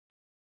board.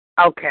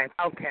 Okay.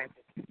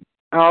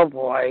 Oh,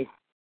 boy.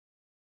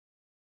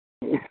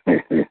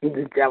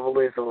 The devil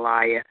is a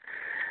liar.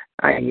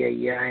 Ay.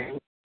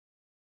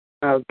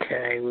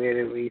 Okay, where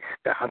do we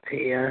stop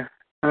here?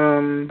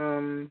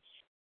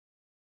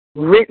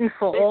 Written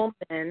for all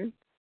men.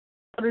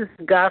 What is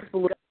the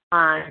gospel of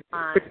God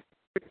for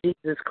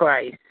Jesus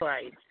Christ?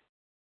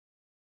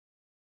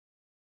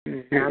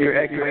 You're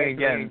echoing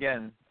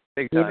again.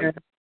 Big time.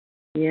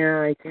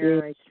 Yeah, I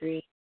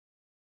see.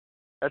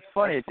 That's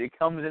funny. It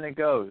comes and it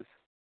goes.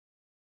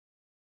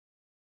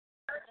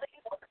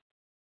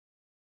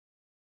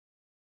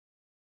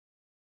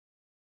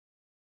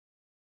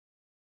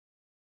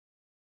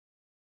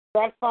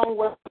 That phone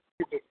was.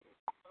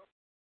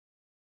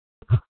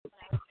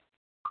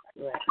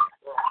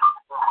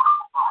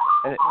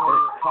 And it's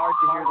hard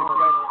to hear the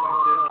question.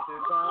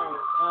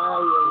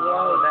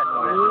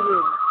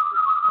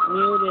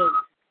 Muted.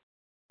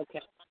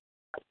 Okay.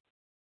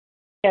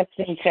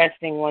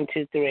 Testing, 1,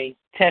 2, 3.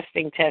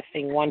 Testing,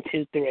 1,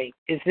 2, 3.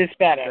 Is this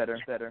better?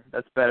 Better.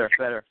 That's better.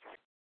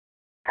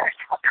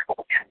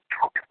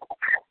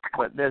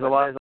 But there's a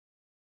lot of...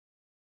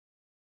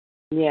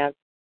 Yeah,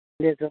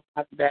 there's a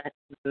lot of that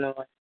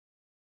noise.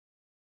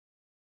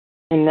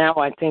 And now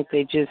I think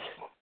they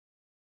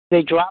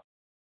drop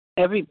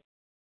every...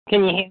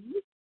 Can you hear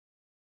me?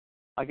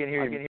 I can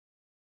hear you.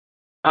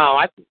 Oh,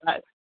 I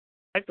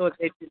thought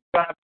they just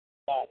dropped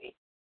everybody.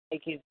 They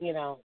could,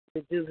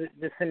 to do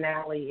the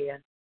finale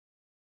here.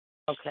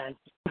 Okay.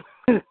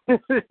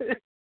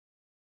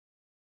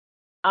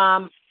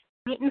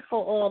 Written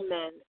for all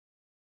men.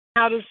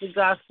 How does the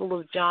Gospel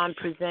of John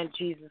present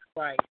Jesus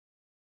Christ?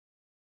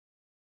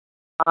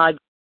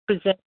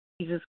 Present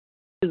Jesus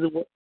to the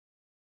world.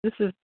 This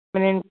is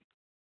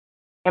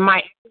am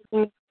I?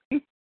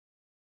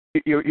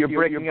 You're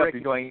breaking up.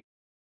 You're going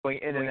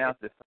in and out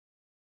this time.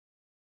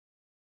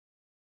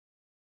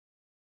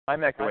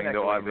 I'm echoing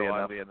though,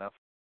 oddly enough.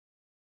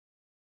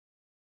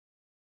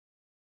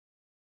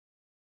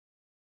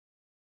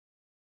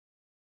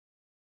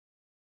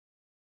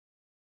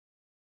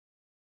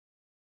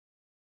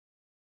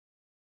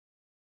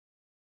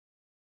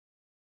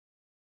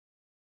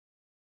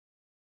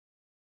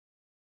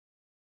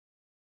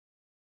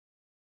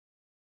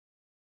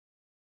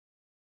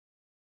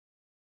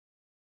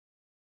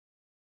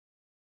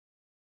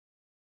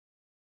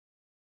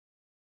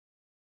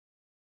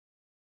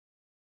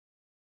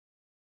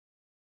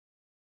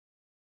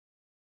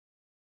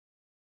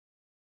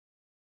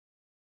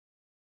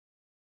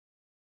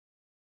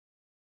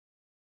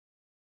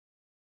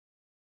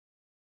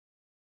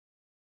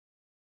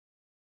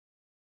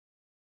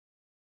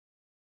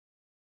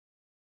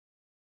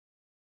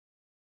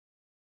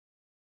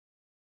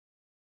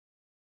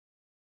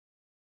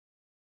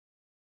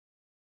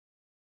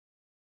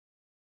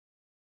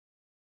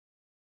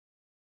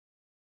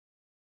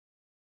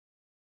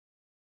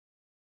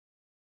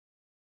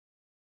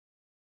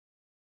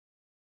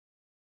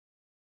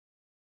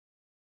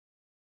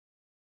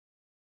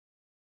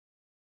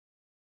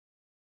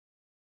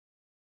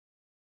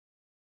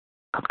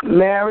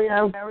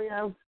 Mario.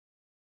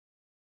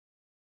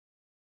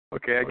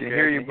 Okay, I can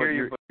hear you,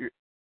 but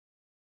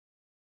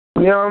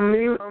You're on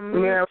mute.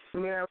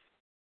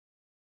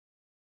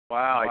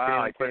 Wow,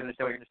 I can't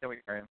understand what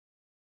you're saying.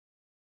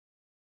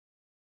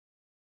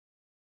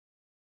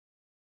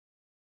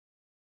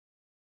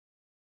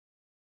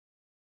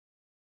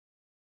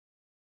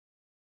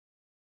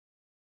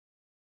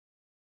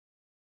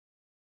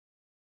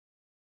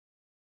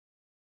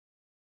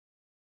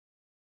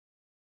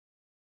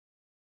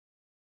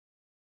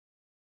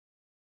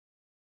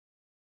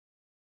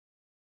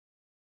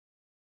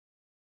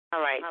 All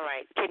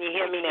right. Can you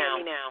hear me now?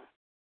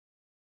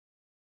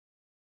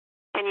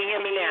 Can you hear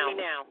me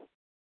now?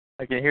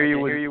 I can hear you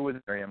with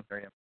Miriam.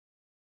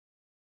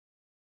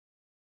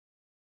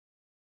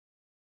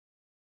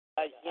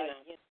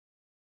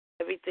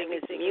 Everything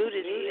is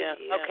muted here.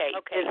 Okay.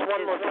 There's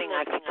one more thing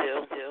I can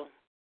do.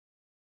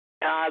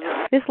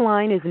 This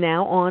line is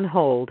now on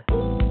hold.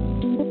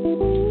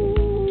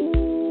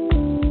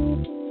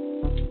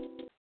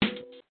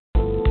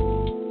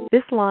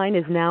 This line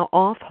is now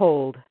off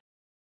hold.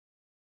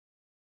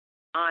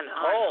 On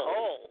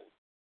hold.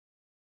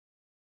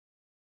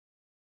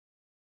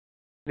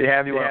 They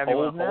have you on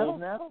hold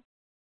now?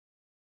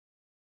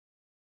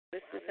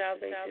 This is how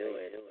they do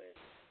it.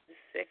 It's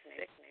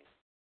sickening.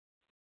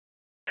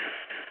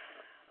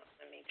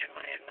 Let me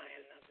try another.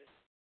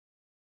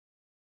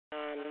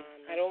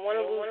 I don't want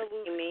to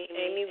lose Amy.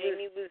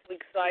 Amy was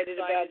excited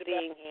about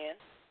being here.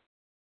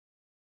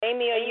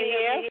 Amy, are you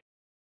here?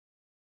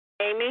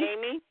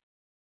 Amy?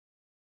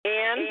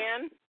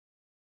 Ann?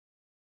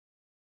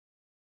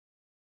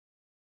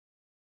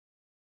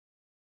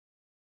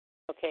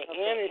 Okay,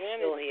 Ann is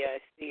still here. I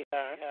see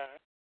her.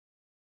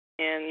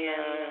 And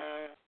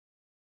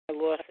I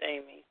lost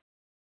Amy.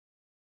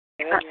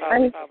 I'm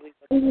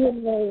here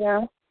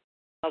now.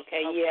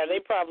 Okay, yeah, they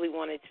probably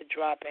wanted to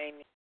drop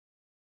Amy.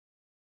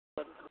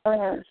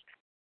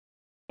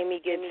 Amy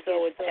gets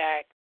so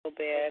attacked so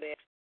bad,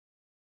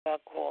 I'll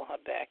call her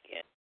back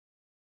in.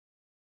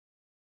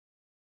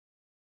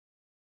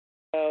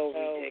 So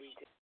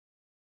ridiculous.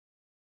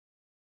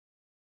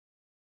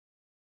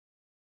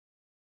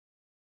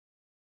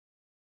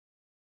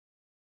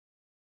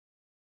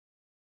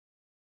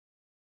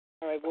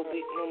 All right, we'll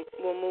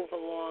move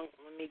along.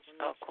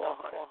 I'll call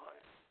her.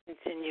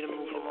 Continue to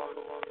move along.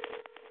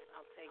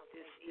 I'll take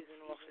this even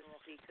off the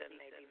speaker.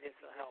 Maybe this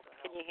will help.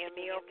 Can you hear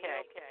me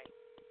okay?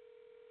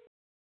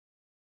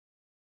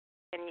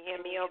 Can you hear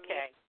me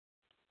okay?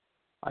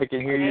 I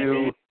can hear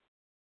you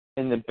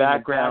in the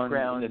background,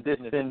 in the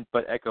distance,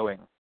 but echoing.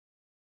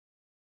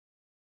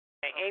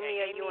 Okay, Amy,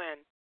 are you in?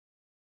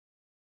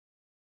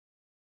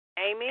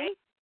 Amy?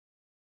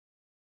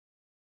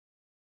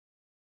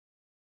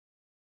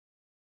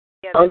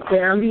 Yeah,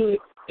 Okay, I'm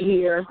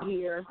here.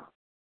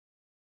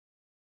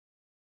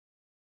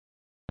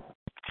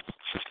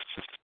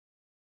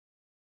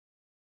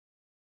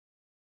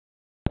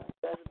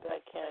 I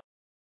can.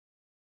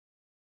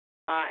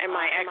 Am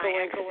I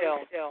echoing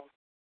still?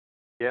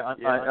 Yeah,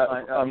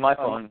 on my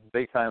phone,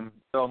 big time.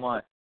 So am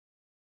I.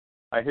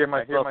 I hear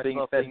myself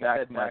being fed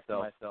back to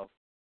myself.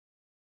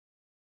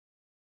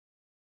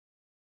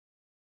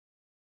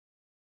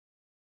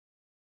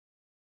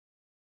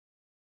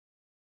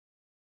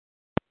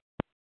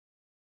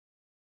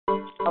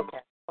 Okay.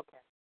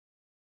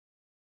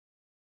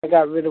 I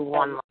got rid of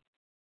one line.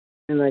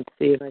 And let's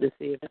see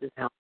if this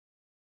helps.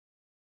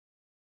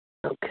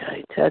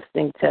 Okay,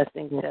 testing.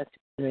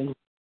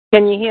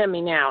 Can you hear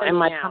me now?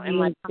 Am I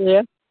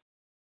clear?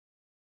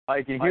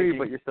 I can hear you,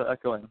 but you're still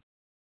echoing.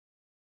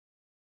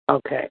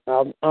 Okay,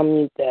 I'll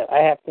mute that. I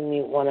have to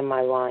mute one of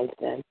my lines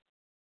then.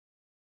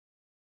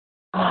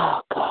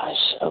 Oh,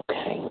 gosh.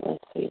 Okay,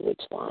 let's see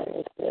which line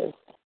is this.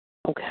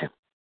 Okay.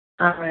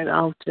 All right,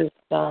 I'll just,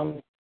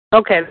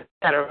 okay, that's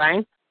better,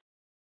 right?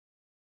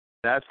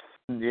 That's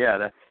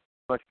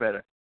much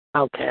better.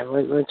 Okay,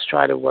 let's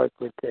try to work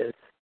with this.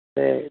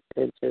 It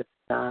just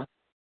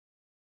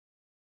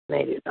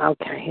made it.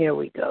 Okay, here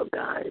we go,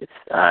 guys.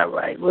 All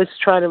right, let's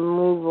try to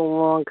move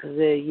along because,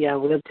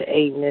 we're up to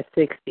 8 and they're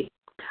 60.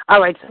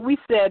 All right, so we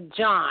said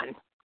John,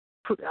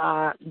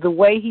 the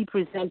way he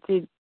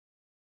presented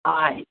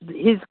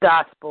his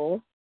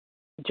gospel,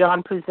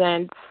 John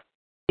presents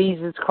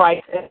Jesus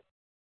Christ as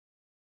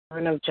the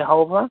Son of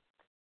Jehovah.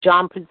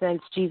 John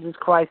presents Jesus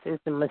Christ as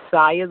the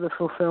Messiah, the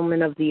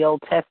fulfillment of the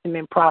Old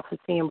Testament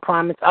prophecy and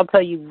promise. I'll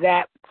tell you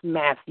that's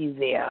Matthew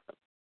there.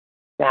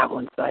 That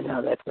one, so I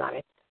know that's not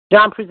it.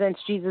 John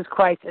presents Jesus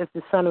Christ as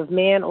the Son of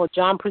Man, or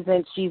John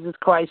presents Jesus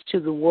Christ to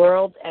the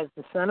world as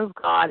the Son of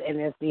God and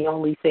as the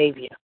only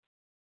Savior.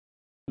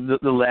 The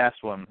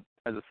last one,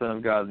 as the Son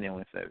of God and the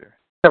only Savior.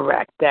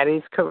 Correct. That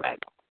is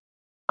correct.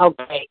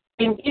 Okay.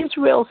 In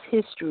Israel's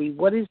history,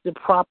 what is the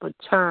proper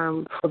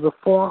term for the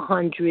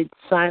 400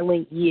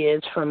 silent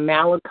years from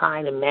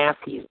Malachi to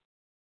Matthew?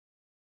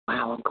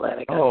 Wow, I'm glad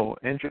I got Oh,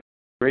 interesting.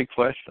 Great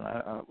question.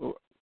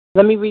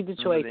 Let me read the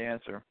choices. The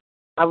answer.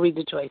 I'll read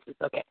the choices.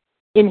 Okay.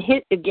 In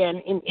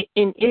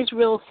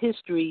Israel's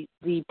history,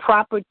 the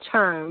proper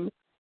term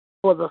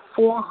for the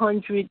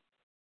 400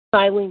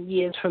 silent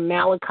years from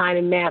Malachi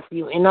to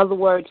Matthew, in other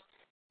words,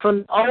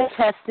 from the Old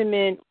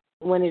Testament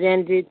when it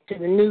ended to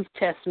the New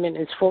Testament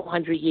is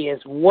 400 years.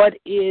 What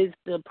is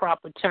the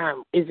proper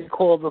term? Is it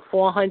called the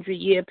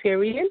 400-year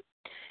period?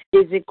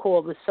 Is it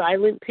called the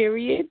silent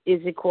period?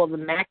 Is it called the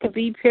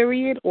Maccabee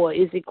period? Or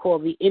is it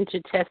called the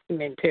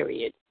Intertestament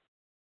period?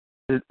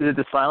 Is it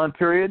the silent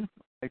period?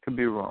 I could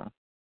be wrong.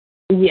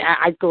 Yeah,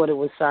 I thought it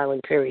was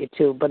silent period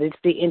too, but it's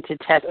the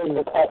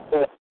Intertestament.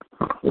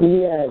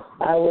 Yes,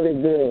 I would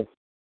agree.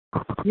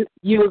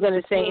 You were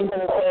going to say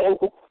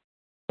Intertestament?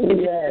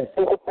 Yes.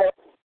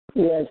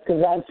 Yes,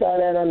 because I saw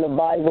that on the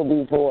Bible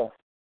before.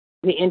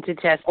 The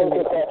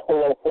Intertestament.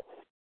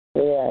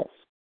 Yes.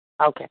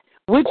 Okay.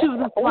 Which of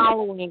the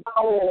following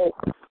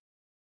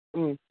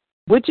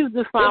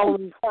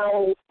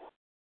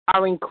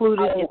are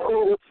included in...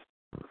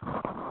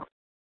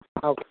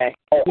 Okay.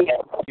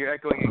 You're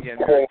echoing again.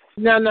 Mary.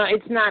 No,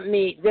 it's not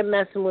me. They're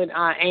messing with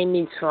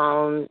Amy's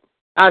phone.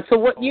 So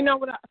what? You know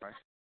what?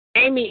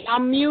 Amy, I'll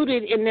mute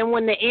it, and then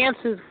when the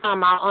answers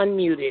come, I'll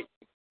unmute it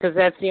because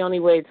that's the only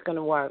way it's going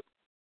to work.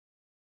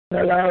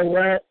 Hello,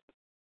 what?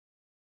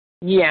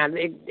 Yeah,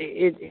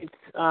 it's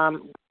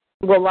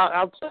Well,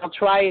 I'll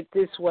try it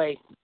this way.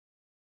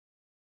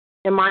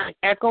 Am I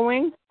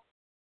echoing?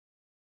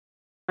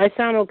 I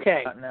sound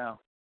okay. Not now.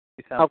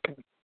 You sound okay.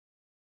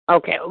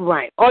 Okay,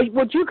 right. Or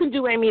what you can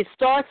do, Amy, is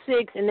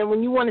 *6, and then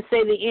when you want to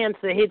say the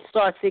answer, hit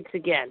 *6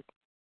 again.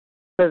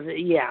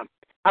 Yeah.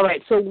 All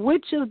right. So,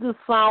 which of the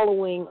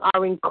following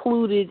are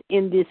included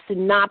in the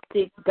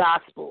Synoptic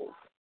Gospels?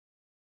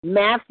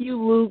 Matthew,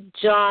 Luke,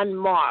 John,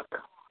 Mark.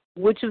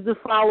 Which of the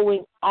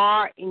following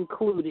are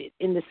included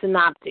in the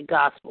Synoptic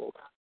Gospels?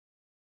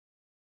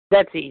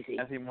 That's easy.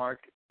 Matthew, Mark,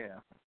 yeah.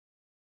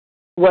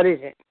 What is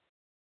it?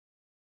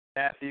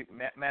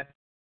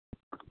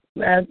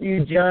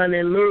 Matthew, John,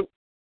 and Luke.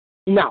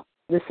 No,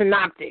 the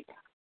Synoptic.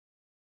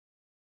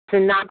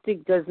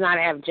 Synoptic does not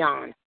have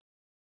John.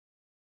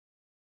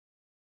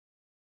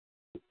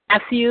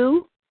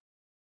 Matthew,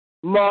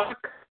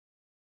 Mark,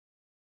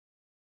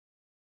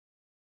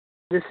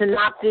 the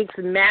Synoptics,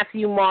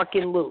 Matthew, Mark,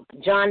 and Luke.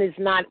 John is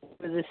not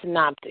the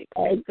Synoptic.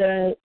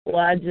 Okay. Well,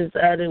 I just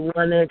added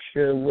one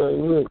extra with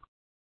Luke.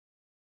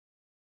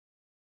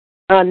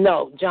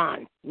 No,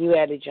 John. You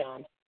added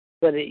John.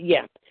 But,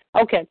 yeah.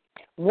 Okay.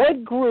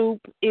 What group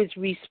is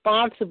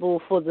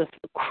responsible for the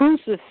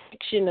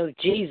crucifixion of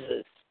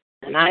Jesus?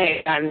 And I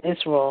ain't gotten this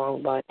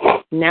wrong, but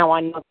now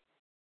I know.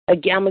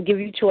 Again, I'm going to give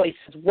you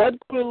choices. What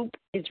group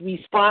is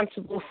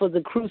responsible for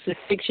the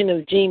crucifixion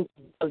of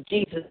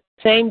Jesus?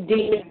 Same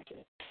demon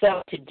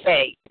itself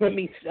today. Let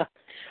me.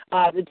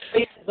 The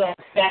choices are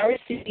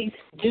Pharisees,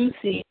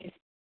 Sadducees,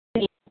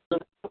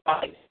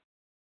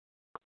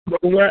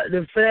 What?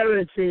 The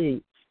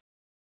Pharisees.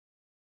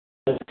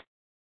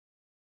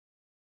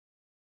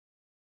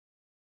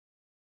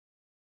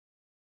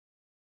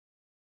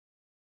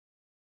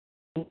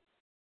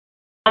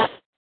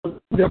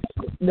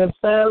 The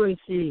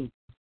Pharisees.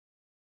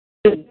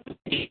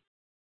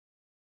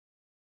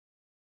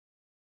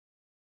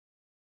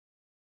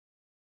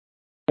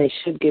 They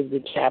should give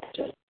the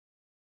chapter.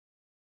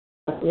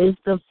 It's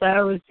the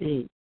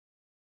Pharisees.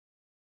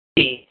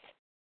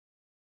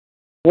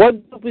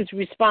 What group is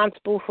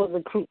responsible for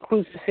the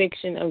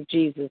crucifixion of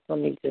Jesus? Let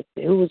me just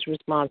see. Who was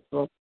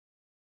responsible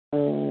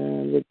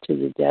to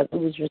the death? Who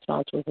was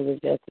responsible for the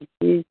death of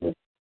Jesus?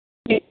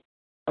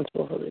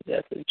 Responsible for the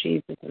death of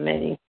Jesus.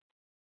 Many.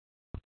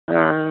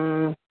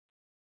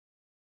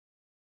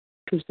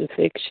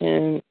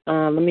 Crucifixion.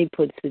 Let me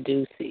put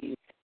Sadducees.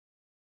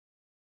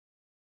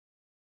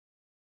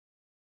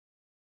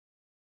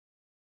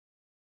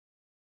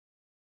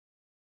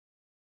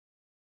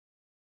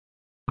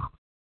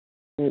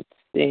 Let's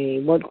see.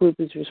 What group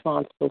is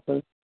responsible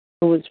for?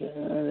 Who is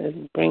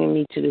bringing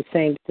me to the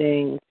same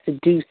thing?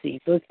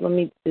 Sadducees. Let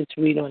me just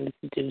read on the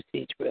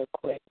Sadducees real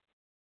quick.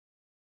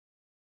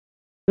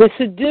 The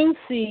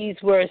Sadducees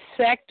were a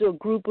sect or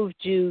group of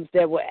Jews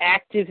that were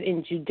active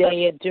in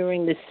Judea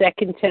during the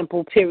Second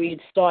Temple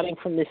period, starting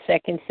from the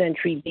 2nd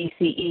century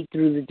BCE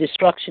through the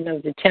destruction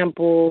of the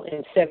temple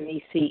in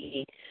 70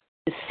 CE.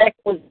 The sect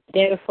was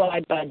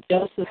identified by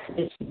Josephus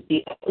as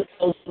the upper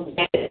social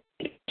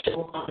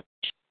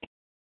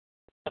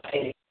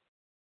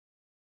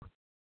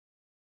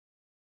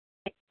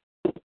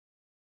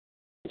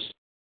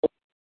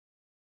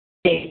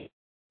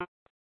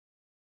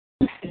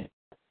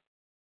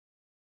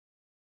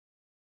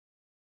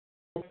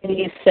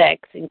many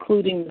sects,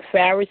 including the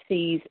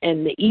Pharisees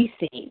and the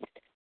Essenes.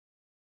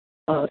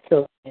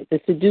 So the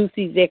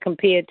Sadducees, they're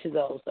compared to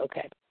those.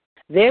 Okay.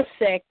 Their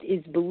sect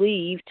is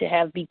believed to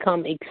have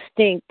become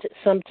extinct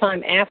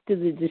sometime after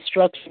the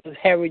destruction of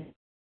Herod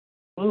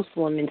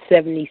Jerusalem in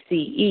 70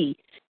 CE,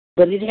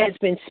 but it has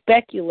been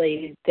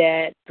speculated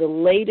that the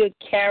later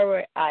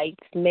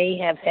Karaites may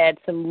have had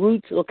some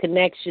roots or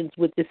connections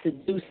with the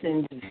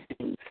Sadducean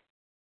views.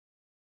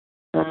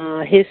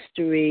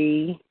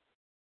 History.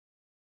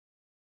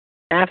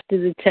 After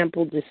the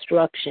temple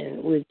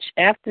destruction,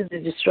 after the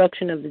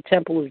destruction of the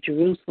temple of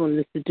Jerusalem,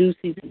 the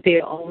Sadducees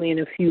appear only in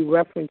a few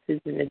references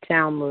in the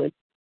Talmud,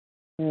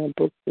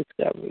 book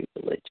discovery,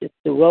 religious.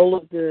 The role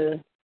of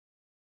the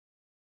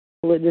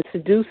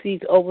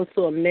Sadducees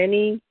oversaw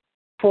many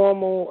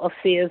formal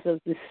affairs of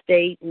the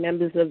state.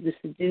 Members of the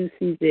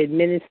Sadducees, they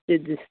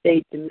administered the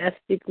state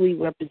domestically,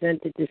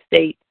 represented the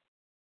state.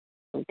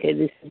 Okay,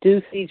 the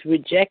Sadducees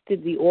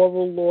rejected the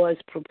oral laws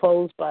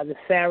proposed by the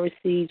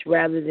Pharisees.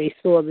 Rather, they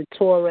saw the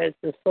Torah as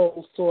the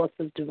sole source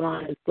of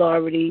divine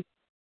authority.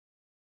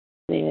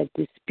 They had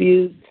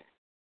disputes.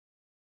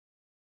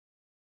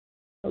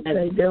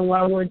 Okay, then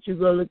why wouldn't you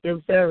go look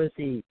at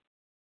Pharisees?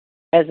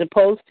 As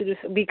opposed to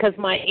because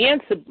my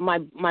answer, my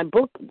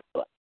book,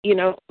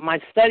 my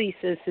study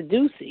says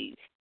Sadducees.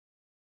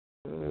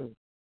 So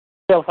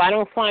if I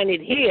don't find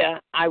it here,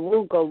 I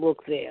will go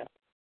look there.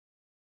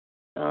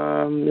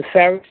 The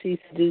Pharisees,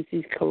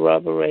 Sadducees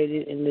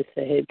corroborated in the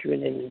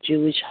Sanhedrin in the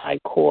Jewish High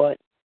Court.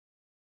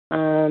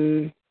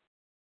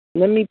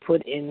 Let me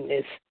put in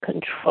this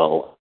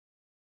control.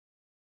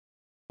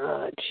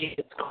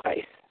 Jesus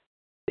Christ.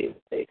 See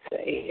what they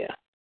say here.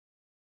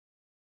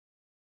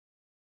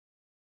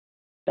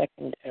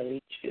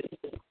 Secondary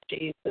Jews.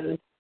 Jesus.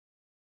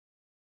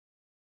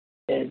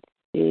 Dead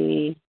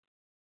Sea.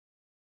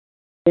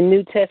 The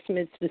New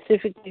Testament,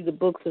 specifically the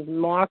books of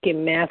Mark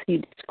and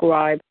Matthew,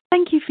 describe.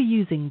 Thank you for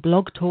using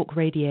Blog Talk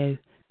Radio.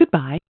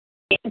 Goodbye.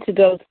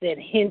 Antidotes that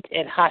hint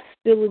at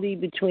hostility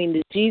between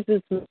the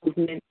Jesus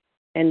movement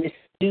and the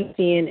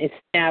Sadducean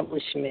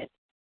establishment.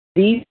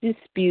 These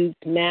disputes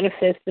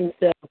manifest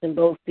themselves in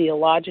both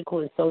theological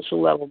and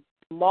social levels.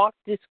 Mark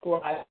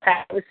describes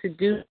how the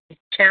Sadduceans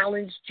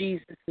challenged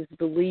Jesus'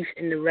 belief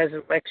in the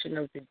resurrection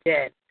of the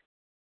dead.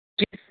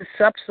 Jesus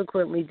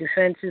subsequently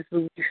defends his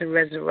belief in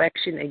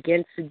resurrection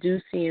against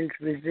Sadduceans'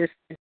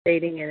 resistance,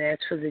 stating, "And as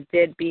for the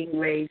dead being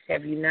raised,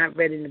 have you not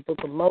read in the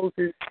book of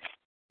Moses,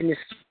 in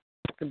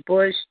the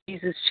bush,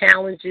 Jesus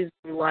challenges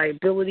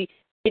reliability."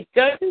 It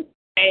doesn't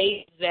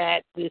say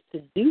that the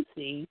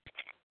Sadducees,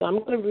 so I'm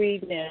going to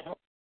read now.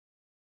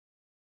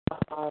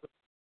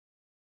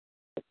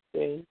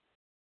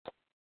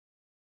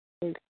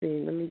 Let's see,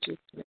 let me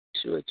just make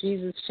sure.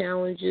 Jesus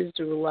challenges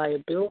the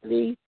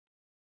reliability.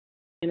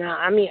 And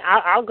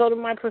I'll go to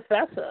my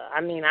professor.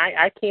 I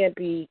can't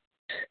be,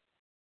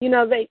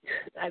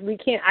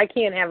 I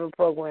can't have a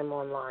program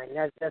online.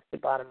 That's the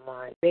bottom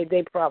line.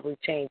 They probably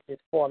changed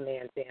this poor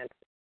man's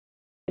answer.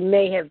 It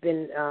may have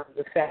been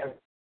the fact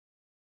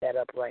set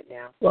up right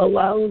now. Well,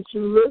 why don't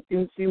you look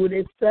and see what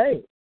it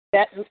says?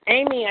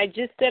 Amy, I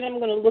just said I'm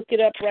going to look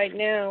it up right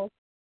now.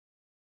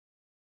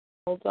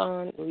 Hold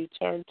on.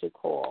 Return to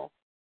call.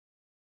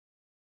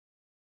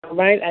 All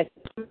right.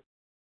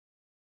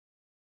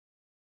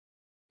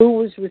 Who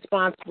was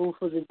responsible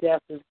for the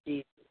death of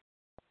Jesus?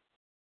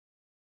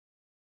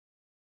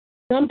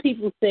 Some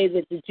people say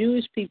that the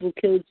Jewish people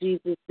killed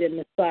Jesus, their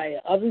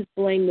Messiah. Others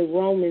blame the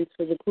Romans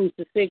for the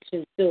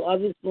crucifixion. Still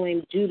others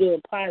blame Judah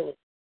or Pilate.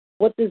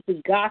 What does the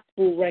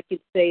gospel record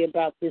say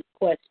about this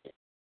question?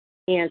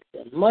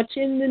 Answer. Much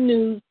in the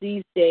news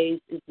these days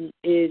is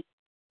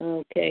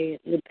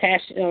the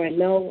Passion. All right,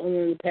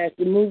 the Passion.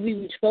 The movie,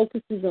 which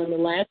focuses on the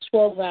last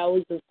 12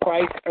 hours of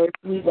Christ's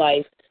earthly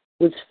life,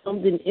 was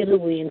filmed in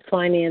Italy and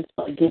financed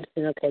by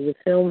Gibson. Okay, the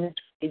film has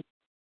raised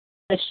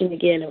the question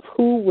again of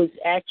who was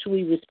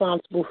actually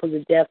responsible for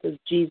the death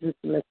of Jesus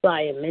the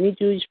Messiah. Many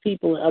Jewish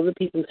people and other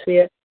people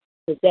fear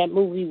that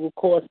movie will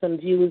cause some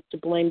viewers to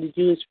blame the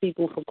Jewish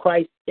people for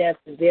Christ's death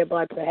and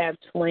thereby perhaps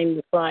blame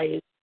the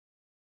Messiah.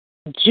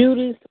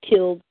 Judas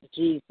killed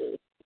Jesus.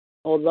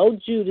 Although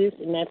Judas,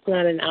 and that's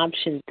not an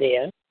option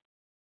there,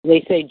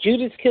 they say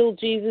Judas killed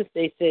Jesus,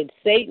 they said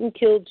Satan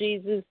killed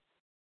Jesus,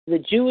 the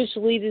Jewish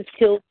leaders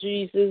killed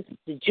Jesus,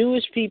 the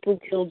Jewish people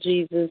killed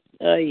Jesus,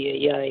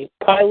 Pilate,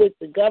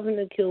 the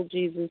governor, killed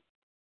Jesus.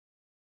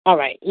 All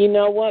right, you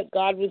know what?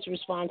 God was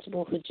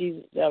responsible for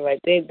Jesus. All right,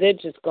 they're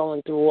just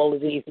going through all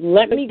of these.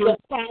 Let me go.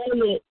 I'm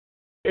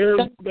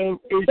going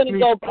to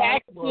go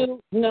back to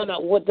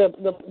what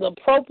the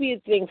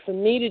appropriate thing for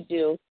me to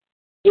do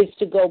is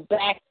to go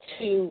back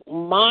to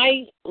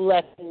my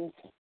lessons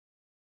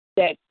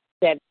that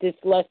this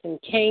lesson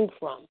came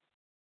from,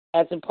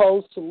 as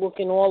opposed to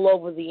looking all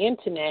over the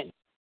internet.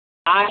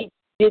 I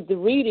did the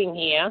reading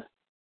here,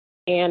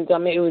 and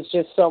it was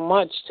just so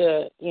much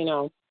to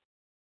remember.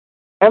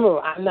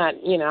 I'm not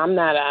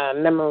a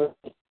memory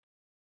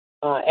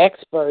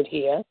expert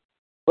here,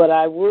 but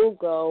I will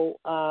go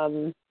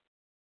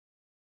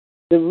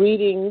the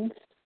readings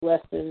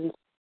lessons.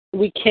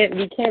 We can't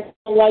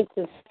like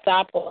to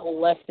stop a whole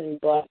lesson,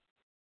 but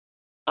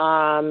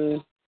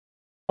final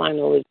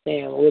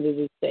exam. What did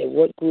it say?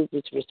 What group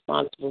is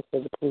responsible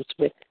for the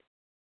crucifixion?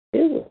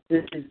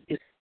 This is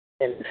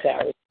the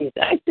Pharisees.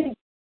 I think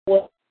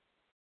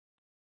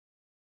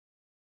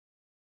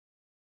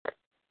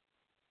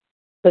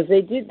because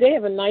they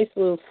have a nice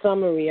little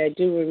summary. I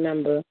do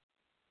remember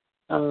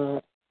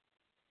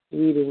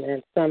reading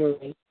that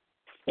summary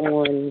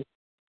on.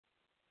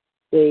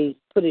 They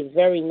put it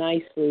very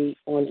nicely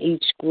on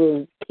each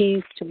group.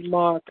 Keys to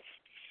Mark,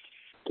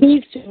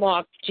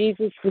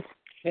 Jesus the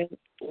servant.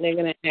 They're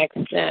going to ask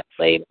that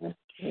later.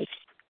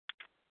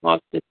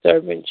 Mark the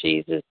servant,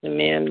 Jesus the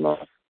man,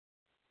 Mark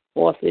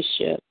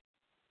authorship,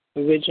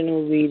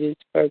 original readers,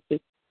 purpose.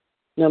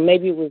 No,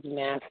 maybe it was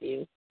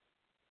Matthew.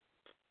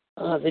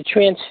 The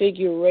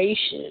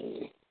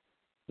Transfiguration,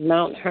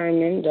 Mount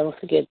Hermon. Don't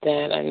forget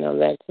that. I know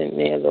that's in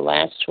there. The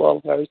last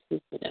 12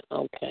 verses.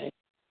 Okay.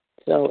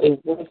 So it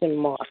wasn't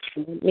Mark.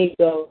 Let me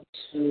go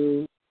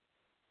to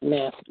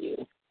Matthew.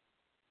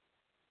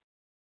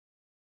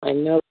 I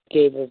know it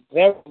gave a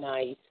very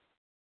nice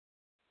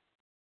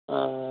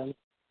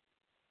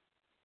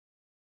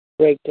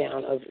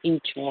breakdown of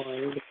each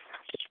one.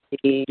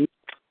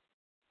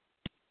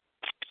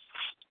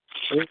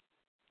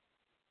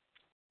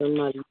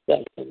 Somebody's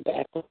got some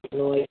background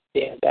noise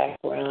there,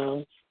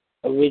 background,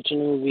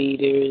 original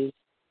readers,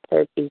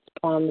 purpose,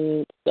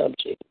 prominent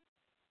subject.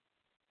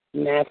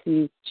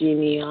 Matthew's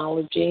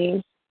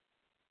genealogy,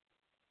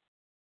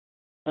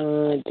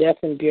 death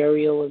and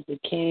burial of the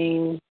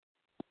king.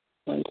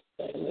 One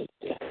second,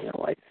 I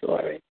know I saw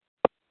it.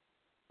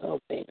 Oh,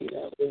 maybe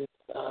that was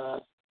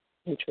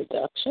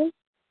introduction.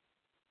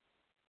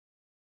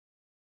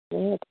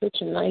 Yeah,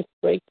 such a nice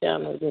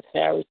breakdown of the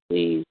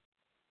Pharisees.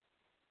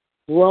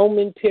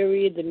 Roman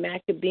period, the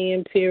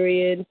Maccabean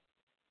period.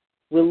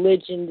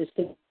 religion,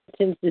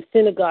 the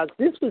synagogues.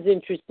 This was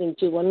interesting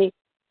too.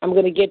 I'm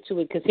going to get to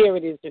it because here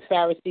it is: the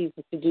Pharisees,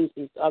 the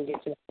Sadducees. I'll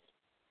get to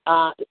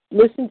that.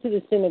 Listen to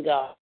the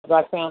synagogue.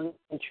 I found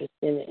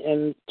interesting,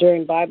 and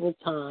during Bible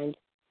times,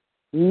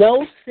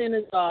 no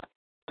synagogue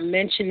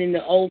mentioned in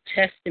the Old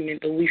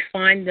Testament, but we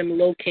find them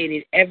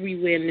located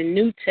everywhere in the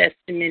New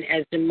Testament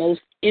as the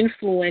most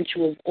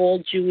influential of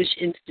all Jewish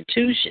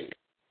institutions.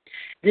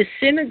 The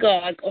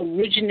synagogue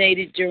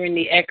originated during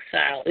the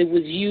exile. It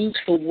was used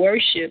for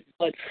worship,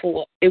 but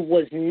it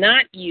was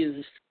not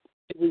used.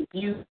 It was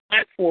used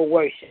not for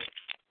worship.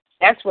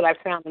 That's what I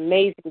found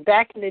amazing.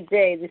 Back in the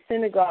day, the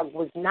synagogue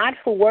was not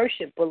for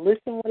worship, but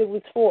listen what it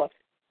was for.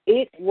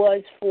 It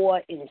was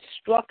for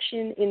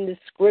instruction in the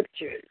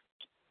scriptures,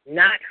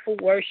 not for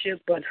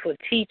worship, but for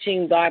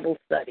teaching Bible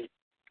study.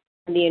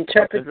 And the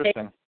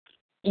interpretation.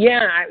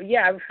 Yeah,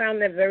 I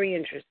found that very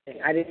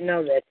interesting. I didn't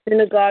know that.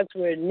 Synagogues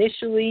were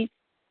initially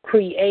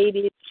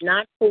created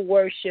not for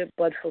worship,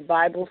 but for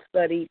Bible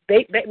study,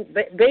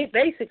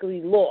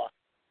 basically law.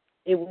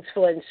 It was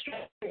for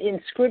instruction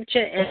in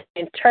Scripture and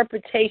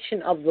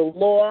interpretation of the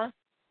law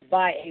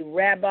by a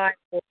rabbi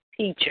or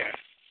teacher.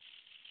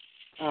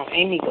 Oh,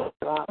 Amy goes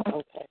off.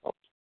 Okay. All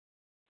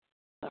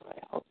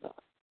right, hold on.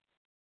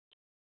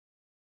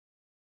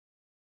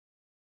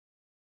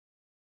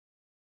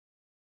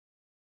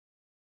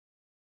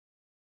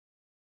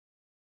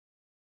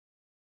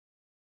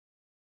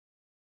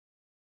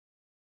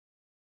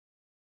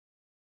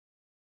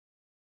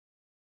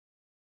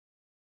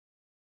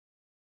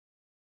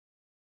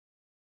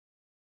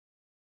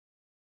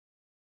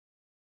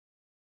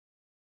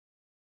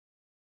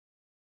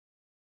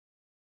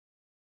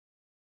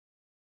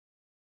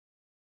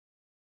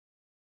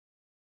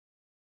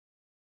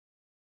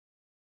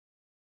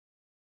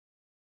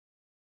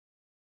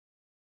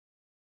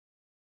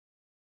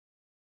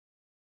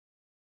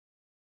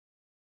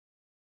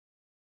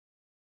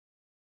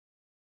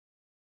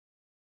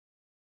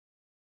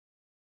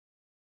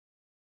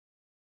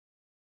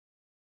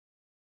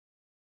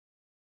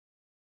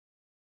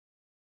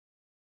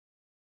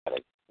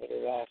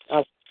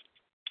 Oh,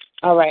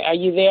 all right, are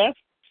you there?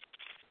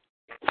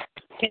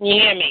 Can you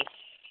hear me?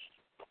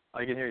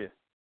 I can hear you.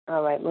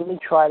 All right, let me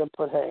try to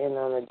put her in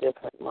on a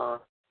different line.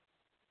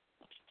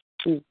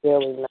 She's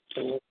barely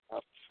messing this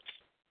up.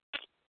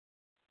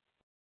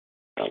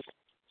 Okay.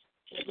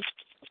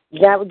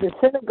 The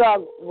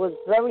synagogue was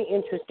very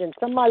interesting.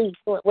 Somebody's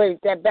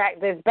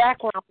there's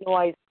background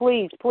noise.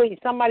 Please,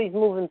 somebody's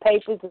moving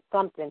papers or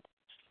something.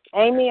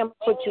 Amy, I'm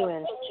gonna put you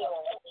in.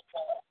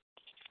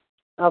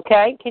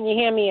 Okay, can you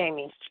hear me,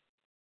 Amy?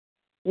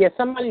 Yeah,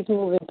 somebody's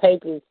moving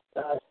papers.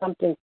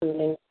 Something's in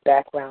the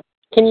background.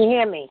 Can you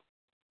hear me?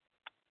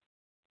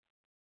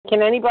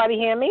 Can anybody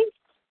hear me?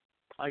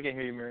 I can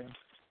hear you, Miriam.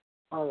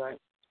 All right.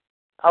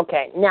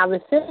 Okay. Now,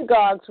 the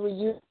synagogues were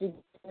used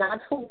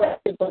not for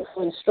worship, but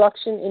for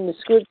instruction in the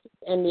scriptures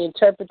and the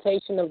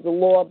interpretation of the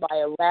law by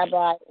a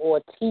rabbi or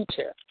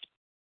teacher.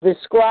 The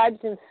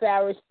scribes and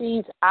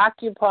Pharisees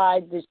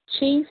occupied the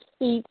chief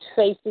seats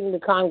facing the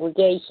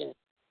congregation.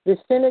 The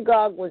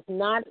synagogue was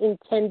not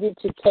intended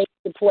to take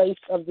the place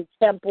of the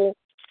temple,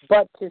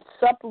 but to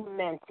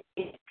supplement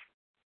it.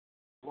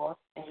 Lost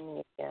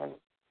Amy again.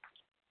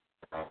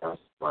 I don't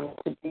want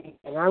it to be,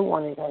 and I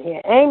wanted her here.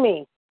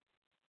 Amy.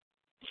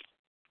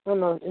 Oh,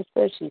 no, it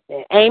says she's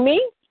there. Amy?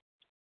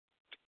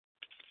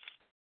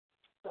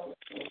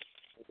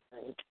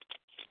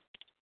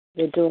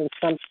 They're doing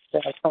something to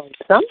their phone.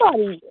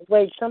 Somebody,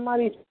 they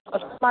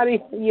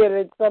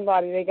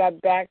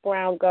got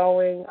background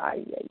going.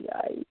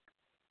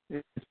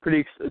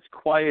 It's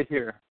quiet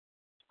here.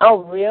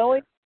 Oh,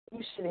 really?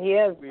 You should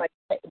hear like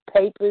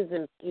papers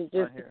and you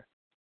just. Here.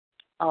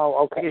 Oh,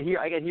 okay.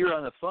 I can hear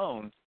on the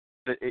phone,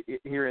 but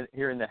here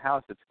in the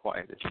house it's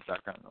quiet. It's just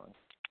background noise.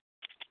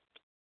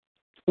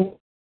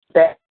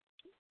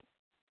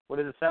 What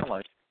does it sound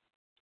like?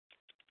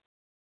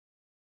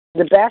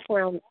 The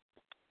background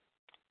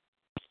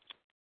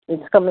is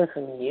coming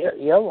from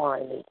your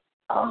line.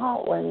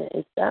 Oh, wait a minute.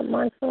 Is that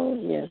my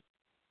phone? Yeah.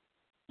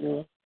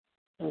 Yeah.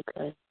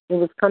 Okay. It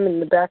was coming.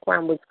 The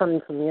background was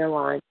coming from your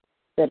line.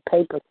 That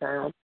paper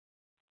sound.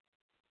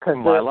 From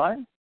my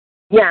line?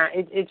 Yeah,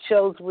 it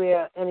shows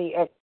where any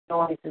extra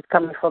noise is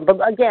coming from.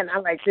 But again,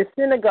 I'm like the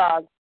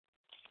synagogue.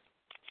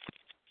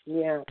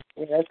 Yeah,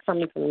 that's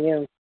coming from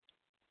you.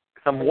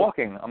 Because I'm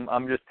walking.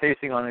 I'm just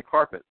pacing on the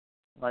carpet.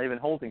 I'm not even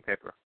holding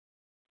paper.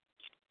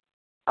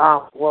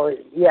 Oh, well,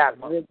 yeah.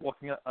 I'm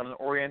walking on an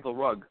oriental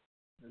rug.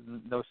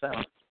 There's no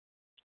sound.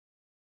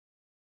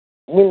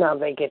 You know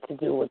they get to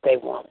do what they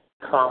want.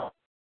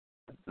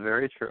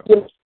 Very true.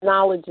 Your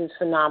knowledge is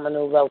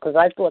phenomenal, though, because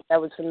I thought that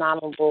was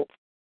phenomenal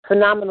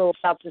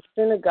about the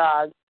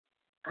synagogue.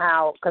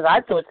 Because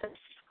I thought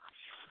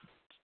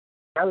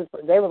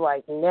they were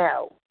like,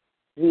 no.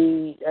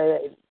 The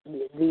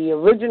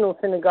original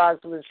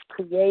synagogues were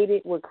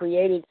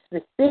created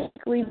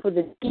specifically for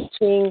the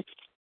teaching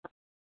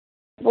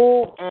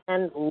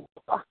and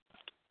law.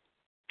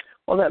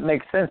 Well, that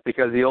makes sense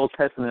because the Old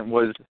Testament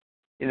was,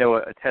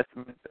 a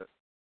testament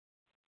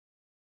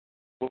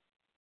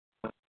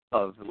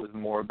love. It was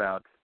more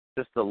about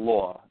just the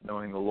law,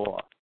 knowing the law.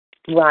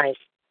 Right.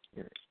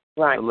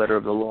 Right. The letter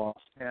of the law.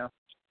 Yeah.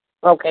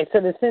 Okay, so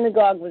the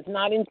synagogue was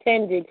not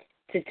intended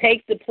to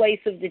take the place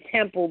of the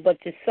temple, but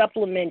to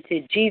supplement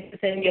it. Jesus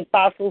and the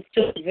apostles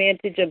took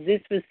advantage of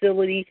this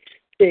facility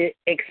to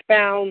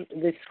expound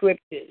the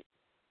scriptures.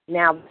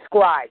 Now, the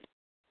scribes.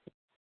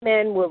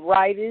 Men were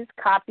writers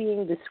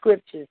copying the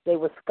scriptures. They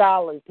were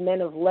scholars,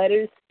 men of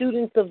letters,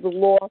 students of the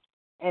law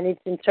and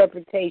its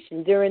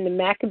interpretation. During the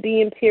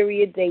Maccabean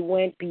period, they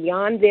went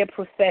beyond their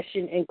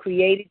profession and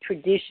created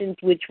traditions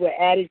which were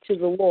added to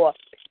the law.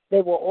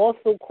 They were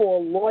also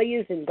called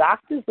lawyers and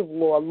doctors of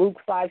law,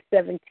 Luke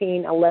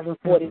 5:17,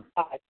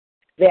 11:45.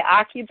 Their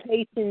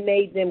occupation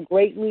made them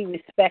greatly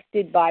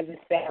respected by the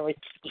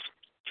Pharisees.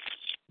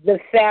 The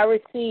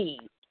Pharisees,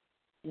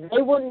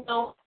 they were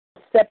known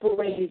as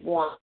separated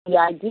ones. The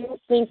ideal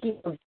thinking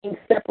of being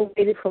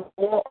separated from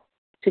law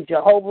to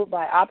Jehovah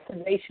by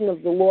observation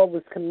of the law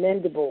was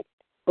commendable,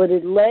 but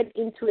it led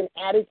into an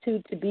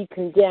attitude to be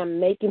condemned,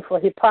 making for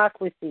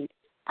hypocrisy,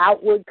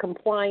 outward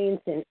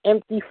compliance, and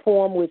empty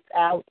form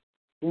without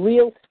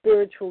real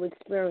spiritual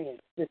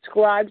experience. The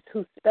scribes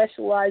who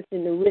specialized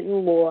in the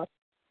written law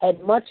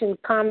had much in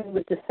common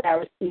with the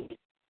Pharisees.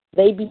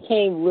 They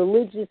became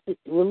religionists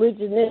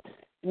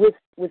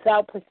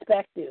without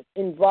perspective,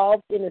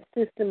 involved in a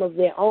system of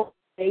their own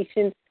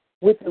nation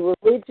with a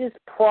religious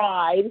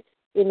pride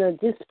in a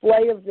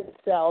display of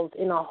themselves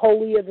in a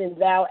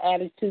holier-than-thou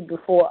attitude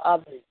before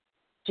others.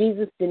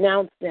 Jesus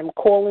denounced them,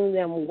 calling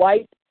them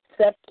white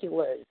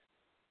sepulchres,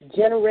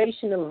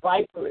 generation of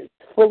vipers,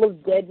 full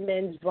of dead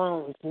men's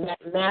bones.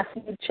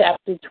 Matthew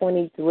chapter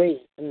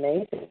 23.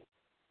 Amazing.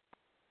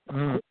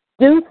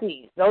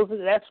 Doocies.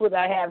 That's what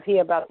I have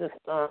here about this.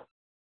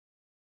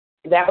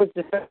 That was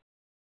the first.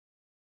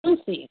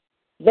 Doocies.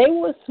 They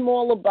were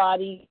smaller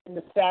bodies than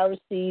the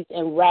Pharisees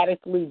and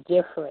radically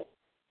different.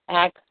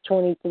 Acts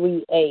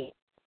 23:8.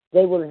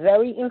 They were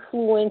very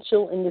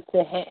influential in the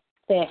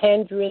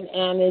Sanhedrin,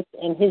 Annas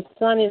and his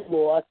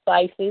son-in-law,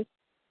 Cephas,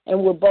 and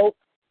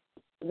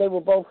they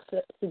were both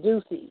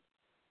Sadducees.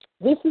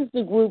 This is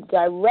the group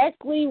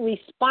directly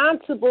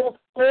responsible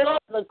for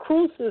the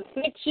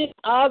crucifixion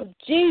of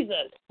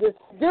Jesus, the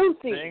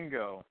Sadducees.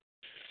 Bingo.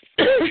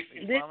 You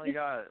finally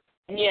got it.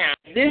 Yeah,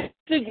 this is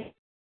the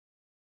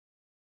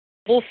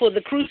group for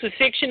the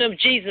crucifixion of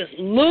Jesus.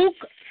 Luke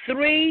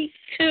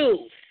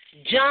 3:2,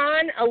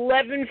 John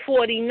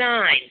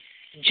 11:49,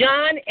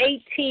 John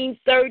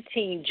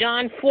 18:13,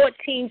 John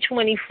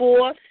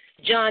 14:24,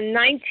 John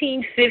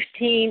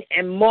 19:15,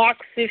 and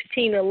Mark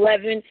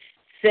 15:11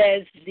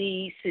 says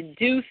the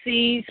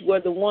Sadducees were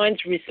the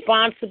ones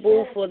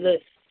responsible for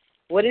the,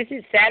 what is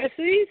it,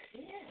 Sadducees?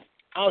 Yeah.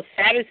 Oh,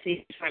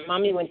 Sadducees. My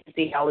mommy went to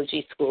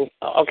theology school.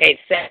 Oh, okay,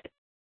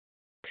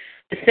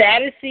 the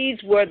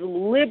Sadducees were the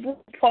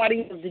liberal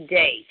party of the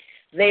day.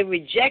 They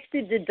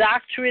rejected the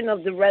doctrine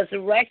of the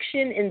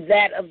resurrection and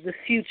that of the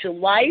future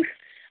life,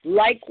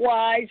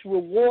 likewise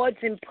rewards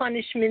and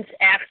punishments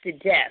after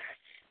death.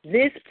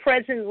 This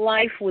present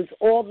life was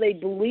all they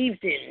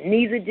believed in.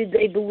 Neither did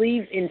they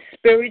believe in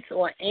spirits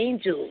or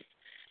angels.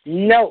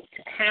 Note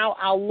how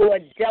our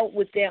Lord dealt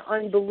with their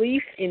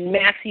unbelief in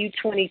Matthew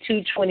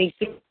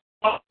 22:23,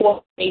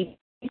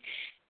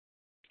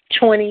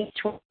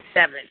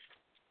 20:27.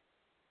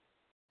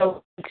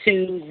 So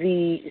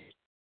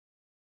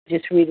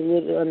just read a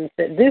little on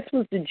this. This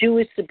was the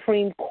Jewish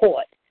Supreme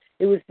Court.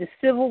 It was the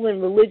civil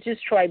and religious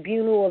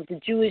tribunal of the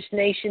Jewish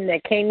nation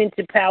that came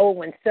into power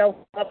when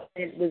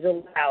self-government was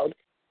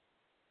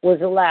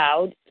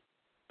allowed.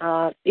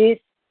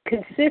 It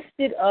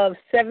consisted of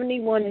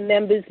 71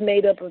 members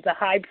made up of the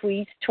high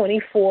priest,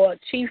 24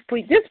 chief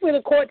priests. This is where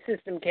the court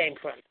system came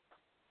from,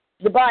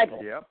 the Bible.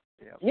 Yep.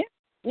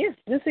 Yeah,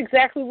 this is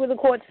exactly where the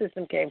court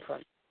system came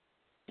from.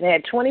 They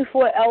had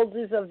 24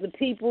 elders of the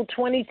people,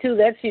 22,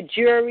 that's your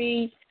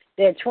jury.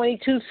 There are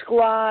 22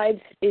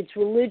 scribes. Its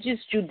religious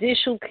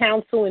judicial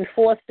council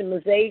enforced the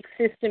Mosaic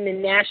system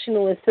in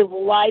national and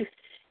civil life.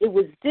 It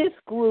was this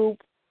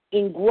group,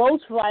 in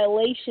gross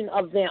violation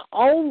of their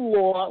own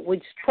law,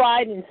 which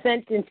tried and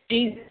sentenced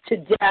Jesus to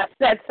death.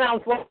 That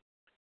sounds like,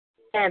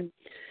 and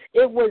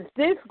it was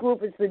this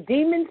group, it's the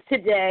demons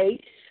today,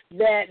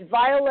 that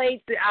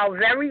violate our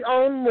very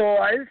own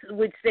laws,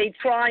 which they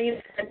try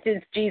and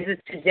sentence Jesus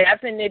to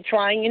death, and they're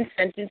trying and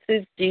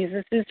sentences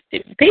Jesus'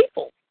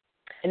 people.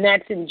 And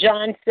that's in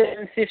John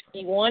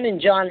 7:51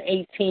 and John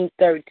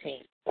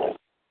 18:13.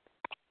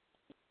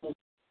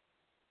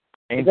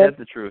 Ain't that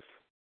the truth?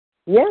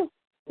 Yeah.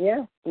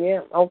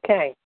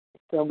 Okay.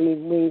 So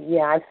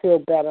I feel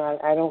better.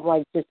 I don't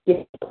like just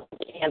getting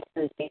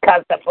answers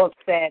because the book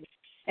said,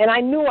 and I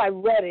knew I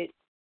read it,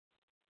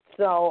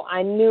 so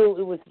I knew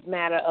it was a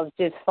matter of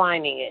just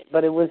finding it,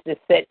 but it was the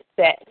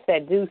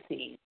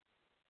Sadducees.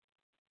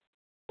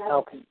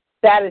 Okay.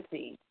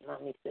 Sadducees.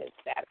 Mommy said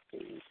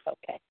Sadducees.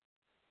 Okay.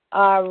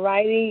 All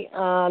righty.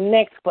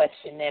 Next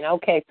question then.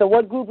 Okay, so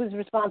what group is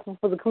responsible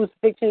for the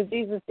crucifixion of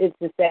Jesus? It's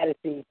the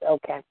Sadducees.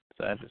 Okay.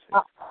 Sadducees.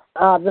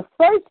 The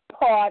first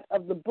part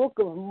of the book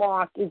of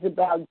Mark is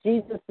about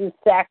Jesus'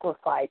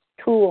 sacrifice,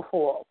 true or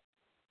false.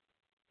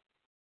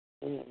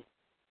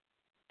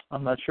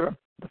 I'm not sure.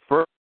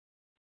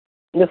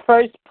 The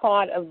first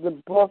part of the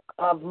book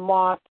of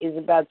Mark is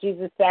about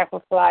Jesus'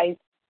 sacrifice.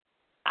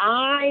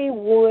 I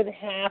would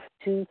have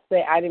to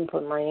say, I didn't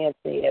put my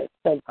answer yet.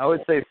 So I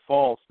would say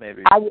false,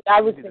 maybe. I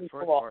would say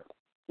false.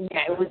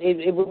 Yeah,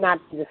 it would not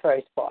be the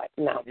first part,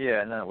 no.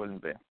 Yeah, no, it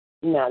wouldn't be.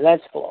 No,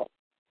 that's false.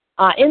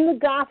 In the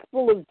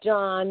Gospel of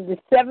John, the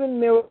 7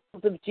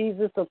 miracles of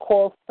Jesus are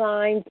called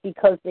signs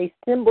because they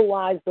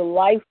symbolize the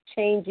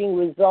life-changing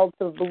results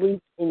of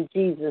belief in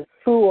Jesus.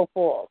 True or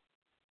false?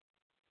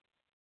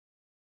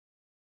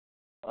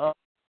 I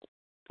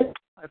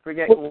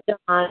forget.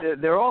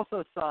 They're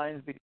also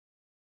signs because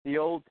the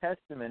Old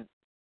Testament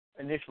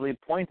initially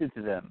pointed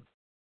to them.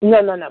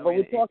 No. But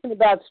we're talking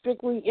about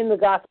strictly in the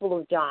Gospel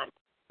of John.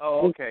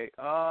 Oh, okay.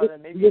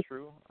 That may be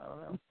true. I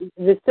don't know.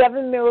 The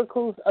 7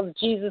 miracles of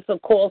Jesus are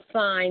called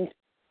signs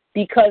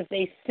because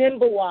they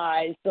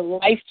symbolize the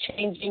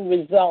life-changing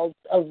results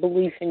of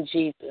belief in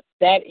Jesus.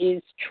 That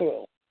is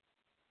true.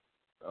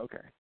 Okay.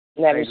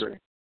 I agree.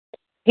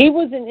 He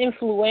was an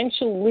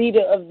influential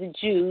leader of the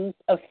Jews,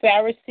 a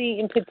Pharisee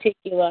in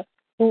particular,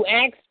 who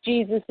asked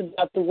Jesus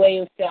about the way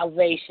of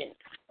salvation.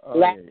 Oh,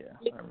 yeah.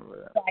 I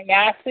remember that.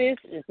 Caiaphas,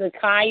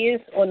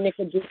 Zacchaeus, or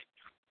Nicodemus?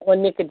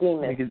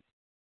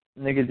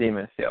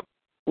 Nicodemus, yep.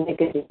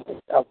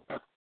 Nicodemus, okay.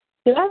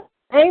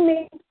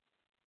 Amy.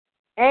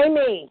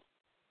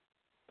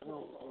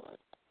 Oh, Lord.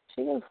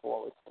 She didn't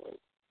fall asleep.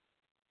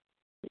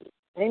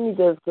 Amy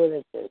does good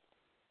at this.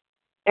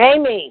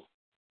 Amy,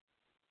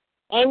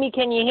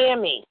 can you hear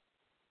me?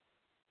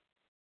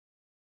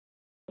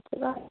 What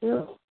did I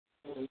do?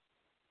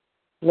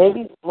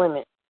 Maybe, wait a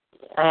minute.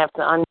 I have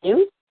to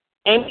unmute.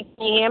 Amy,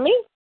 can you hear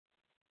me?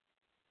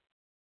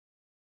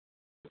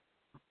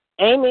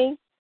 Amy?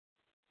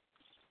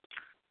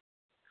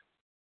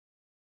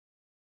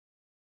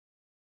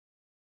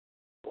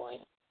 Boy,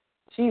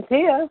 she's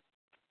here.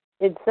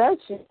 It says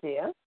she's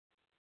here.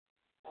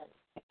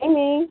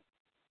 Amy?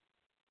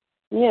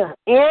 Yeah.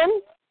 Ann?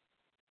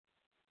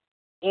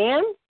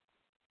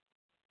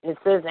 It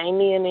says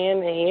Amy and Ann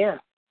are here.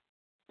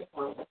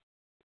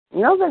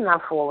 No, they're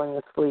not falling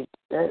asleep.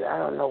 I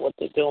don't know what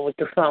they're doing with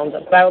the phones,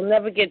 but I'll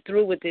never get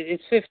through with it.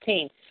 It's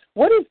 15.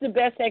 What is the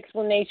best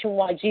explanation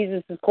why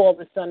Jesus is called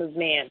the Son of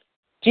Man?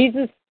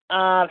 Jesus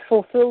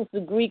fulfills the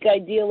Greek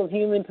ideal of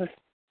human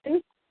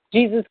perfection.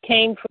 Jesus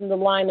came from the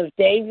line of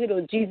David,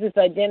 or Jesus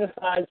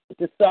identifies with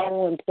the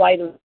sorrow and plight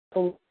of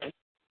man.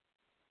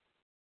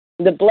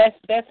 The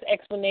best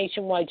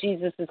explanation why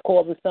Jesus is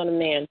called the Son of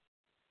Man.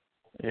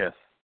 Yes.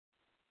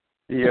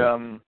 He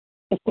came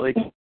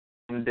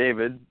from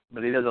David,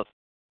 but he does also.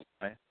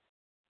 I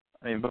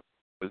mean, both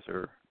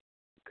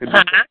could be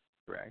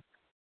correct.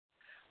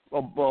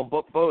 Well,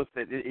 both.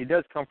 He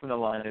does come from the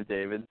line of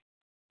David,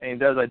 and he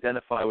does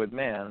identify with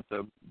man,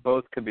 so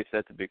both could be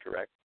said to be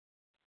correct.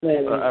 But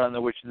I don't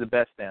know which is the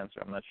best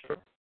answer. I'm not sure.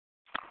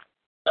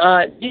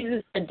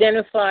 Jesus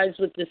identifies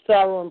with the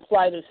sorrow and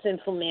plight of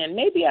sinful man.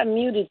 Maybe I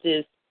muted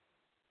this.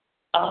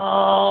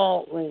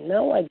 Oh, wait,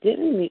 no, I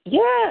didn't mute. Yeah,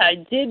 I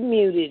did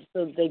mute it,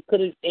 so they could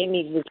have.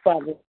 Amy was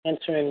probably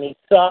answering me.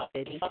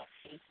 Sorry.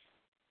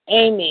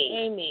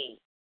 Amy.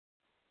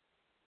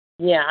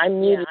 Yeah, I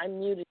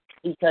muted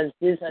because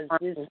this.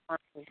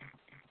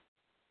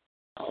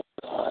 Oh,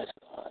 God.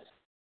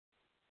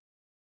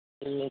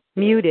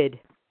 Muted.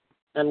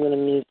 I'm going to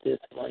mute this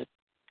one.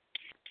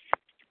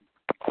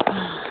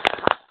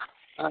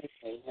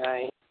 Okay.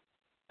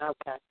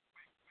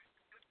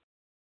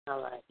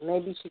 All right.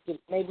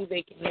 Maybe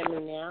they can hear me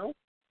now.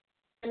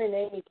 Ann and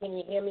Amy, can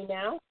you hear me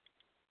now?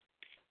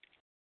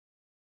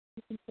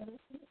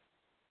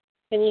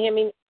 Can you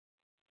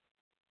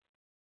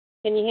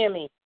hear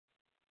me?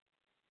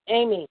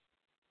 Amy?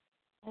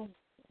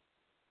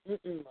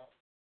 Mm-mm.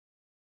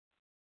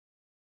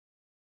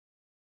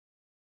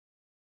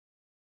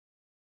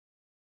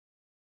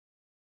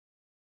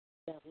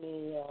 Got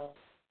me,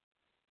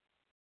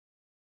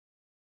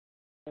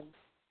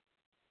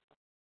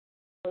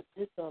 put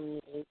this on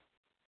me.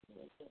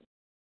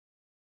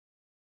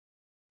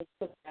 Let's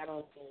put that on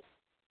me.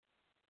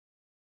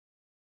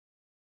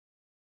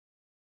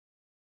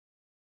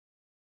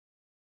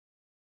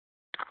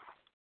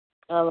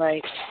 All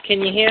right. Can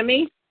you hear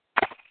me?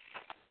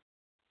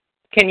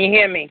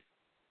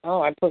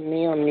 Oh, I put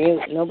me on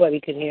mute. Nobody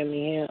could hear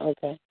me here.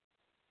 Okay.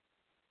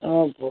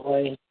 Oh,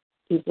 boy.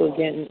 People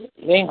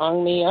they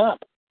hung me up.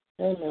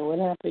 I don't know what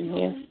happened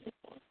here.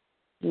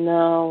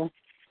 No.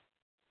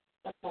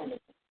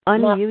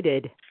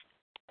 Unmuted.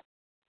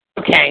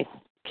 Okay.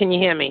 Can you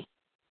hear me?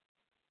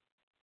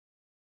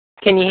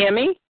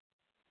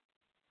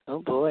 Oh,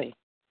 boy.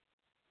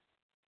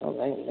 Oh,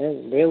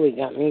 that really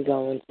got me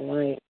going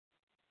tonight.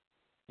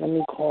 Let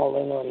me call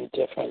in on a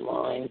different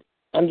line.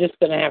 I'm just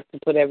going to have to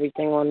put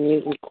everything on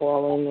mute and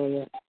call in on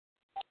it.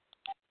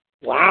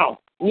 Wow.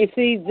 You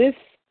see, this...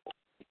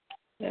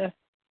 Yeah.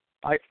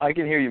 I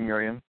can hear you,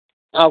 Miriam.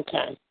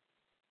 Okay.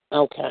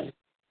 I'm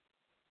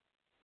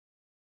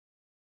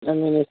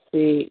going to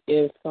see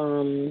if,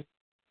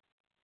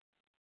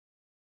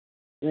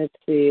 let's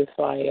see if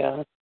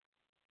I,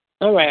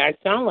 All right, I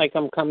sound like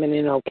I'm coming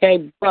in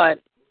okay, but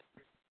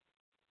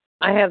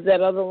I have that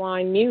other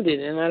line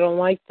muted, and I don't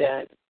like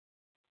that.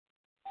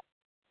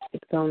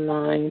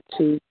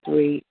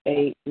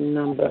 609-238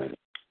 number,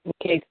 in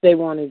case they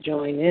want to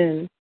join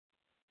in,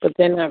 but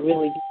they're not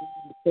really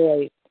giving me a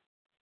choice.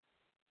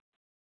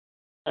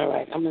 All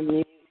right, I'm going to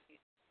mute.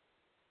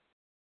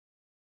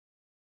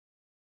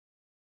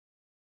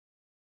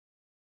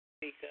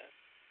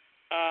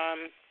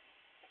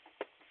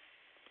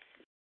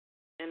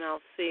 And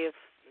I'll see if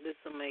this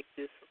will make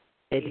this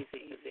easy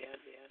there.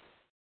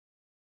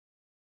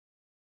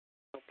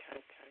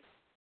 Okay.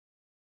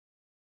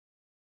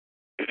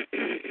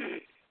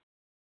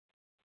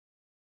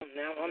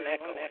 Now I'm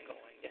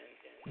echoing again.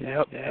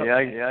 Yep.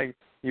 Yeah.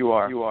 You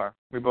are.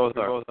 We both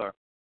are. Oh,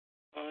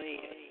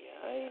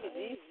 yeah.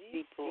 These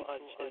people are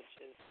just.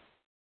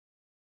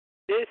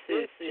 This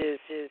is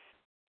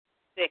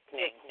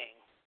sickening.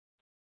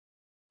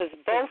 Because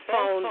both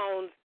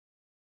phones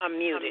are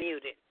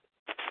muted.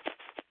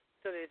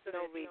 So there's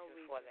no reason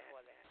for that.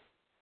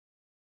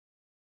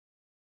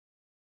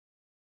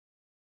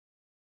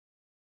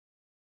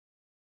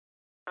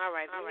 All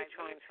right, let me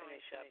try and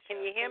finish up.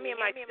 Can you hear me?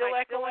 Am I still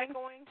echoing?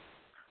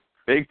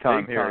 Big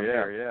time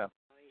here, yeah.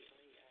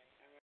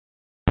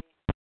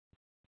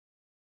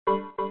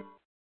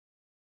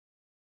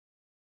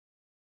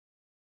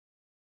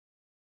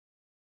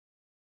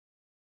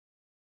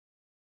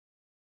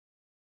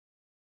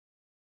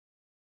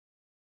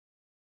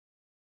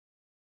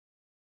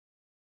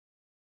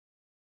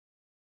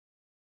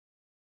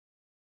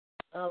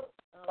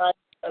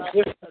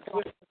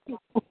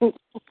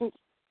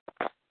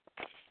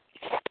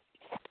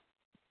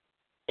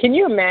 Can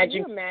you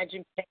imagine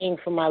paying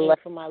for my life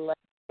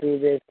through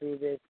this?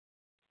 The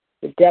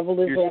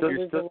devil is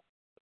over.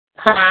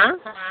 Huh?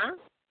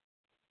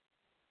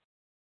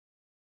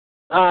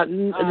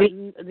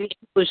 The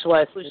English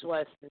lesson.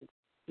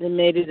 They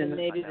made it in.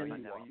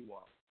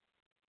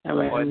 All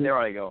right. There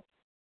I go.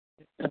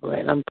 All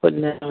right, I'm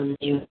putting that on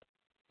mute.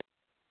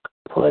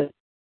 Put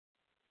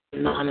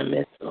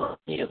anonymous on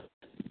mute.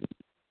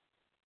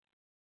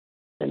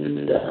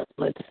 And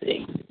let's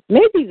see.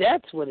 Maybe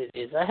that's what it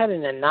is. I had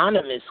an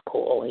anonymous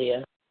call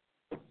here.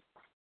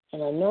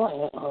 And I know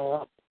I hung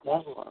up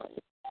that line.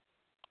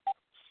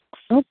 I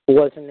hope it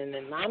wasn't an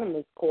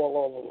anonymous call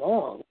all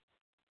along.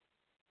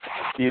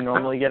 Do you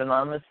normally get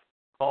anonymous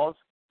calls?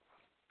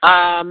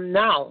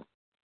 No.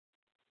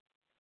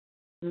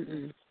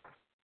 Mm-mm.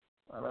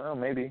 I don't know,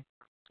 maybe.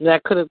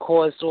 That could have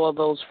caused all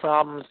those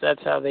problems.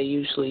 That's how they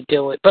usually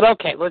do it. But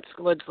okay, let's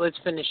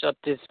finish up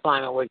this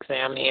final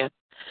exam here.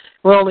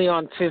 We're only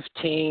on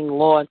 15,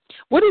 Lord.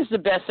 What is the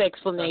best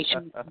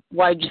explanation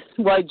why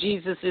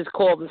Jesus is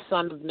called the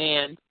Son of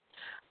Man?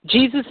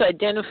 Jesus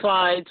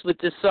identifies with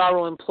the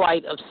sorrow and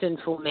plight of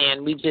sinful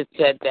man. We just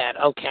said that.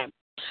 Okay.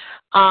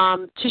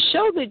 To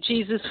show that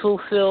Jesus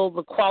fulfilled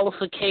the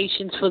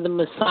qualifications for the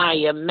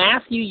Messiah,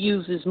 Matthew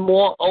uses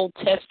more Old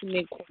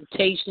Testament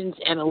quotations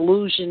and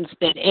allusions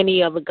than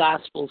any other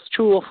Gospels.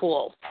 True or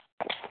false?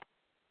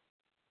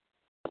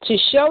 To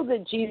show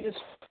that Jesus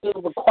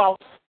fulfilled the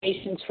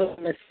qualifications for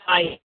the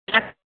Messiah,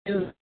 Matthew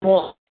uses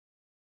more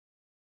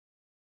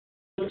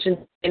allusions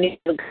than any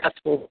other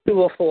Gospels.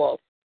 True or false?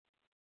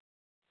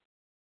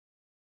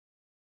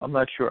 I'm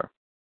not sure.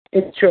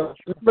 It's true.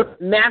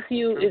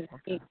 Matthew is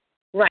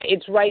right.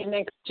 It's right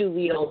next to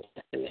the Old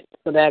Testament,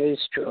 so that is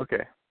true.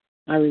 Okay.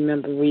 I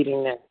remember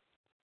reading that.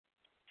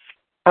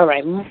 All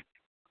right.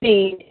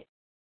 In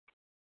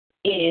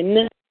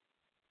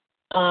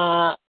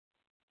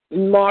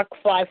Mark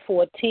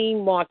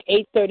 5:14, Mark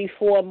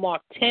 8:34,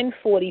 Mark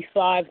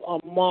 10:45,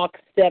 or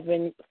Mark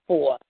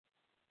 7:4.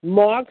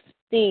 Mark's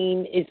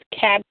theme is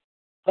captured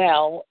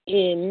well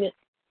in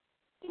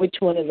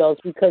which one of those?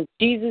 Because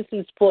Jesus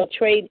is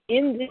portrayed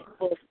in this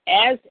book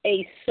as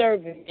a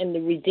servant and the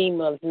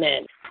redeemer of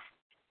men.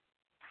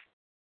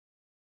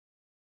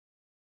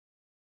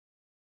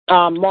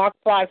 Mark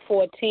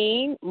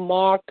 5:14,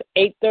 Mark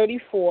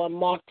 8:34,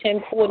 Mark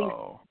 10:40,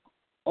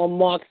 or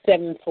Mark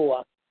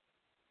 7:4.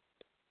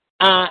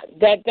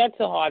 That's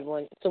a hard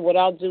one. So what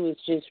I'll do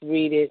is just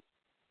read it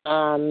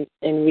and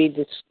read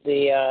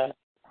the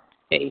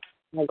page.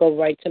 I'll go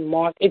right to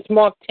Mark. It's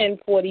Mark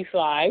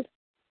 10:45.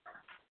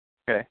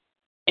 Okay.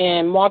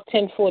 And Mark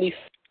 10:40.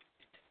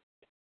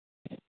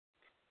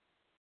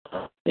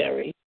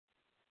 Sorry.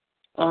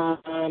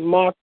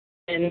 Mark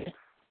 10.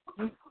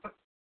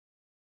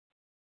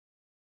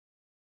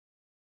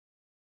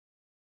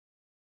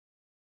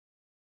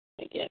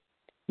 Again.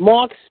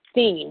 Mark's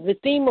theme, the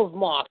theme of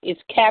Mark,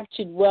 is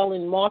captured well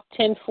in Mark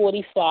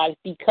 10:45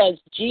 because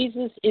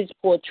Jesus is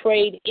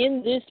portrayed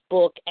in this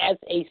book as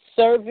a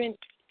servant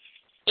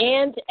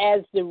and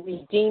as the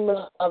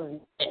redeemer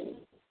of men.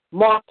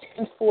 Mark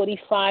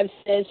 10:45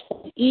 says,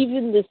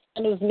 "Even the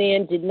Son of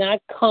Man did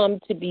not come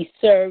to be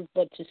served,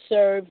 but to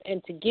serve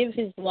and to give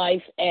his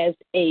life as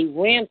a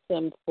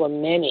ransom for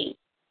many."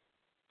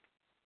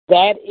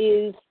 That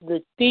is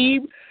the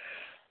theme.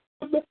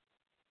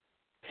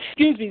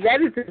 excuse me,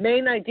 that is the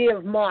main idea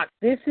of Mark.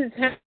 This is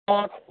how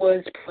Mark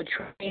was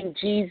portraying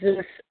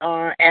Jesus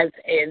as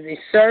the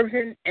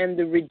servant and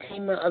the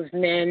redeemer of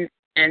men,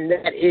 and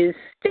that is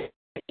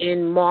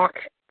in Mark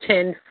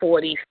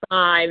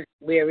 10:45,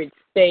 where it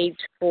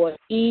states, "For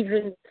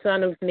even the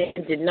Son of Man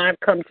did not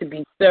come to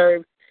be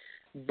served,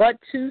 but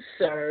to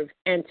serve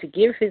and to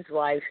give his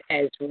life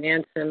as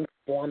ransom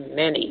for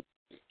many."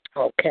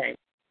 Okay.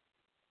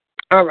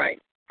 All right.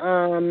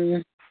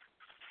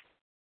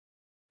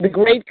 The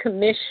Great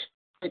Commission,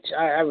 which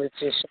I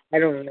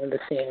don't remember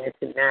seeing this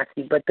in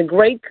Matthew, but the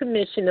Great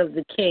Commission of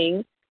the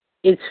King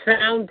is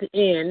found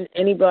in,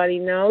 anybody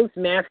knows,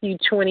 Matthew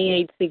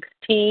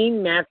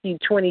 28:16, Matthew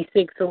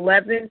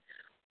 26:11,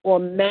 or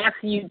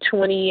Matthew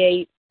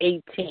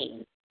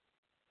 28:18.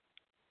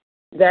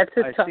 That's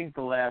I think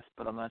the last,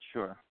 but I'm not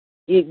sure.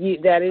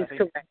 That is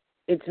correct.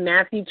 It's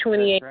Matthew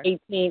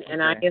 28:18,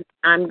 and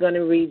I'm going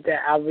to read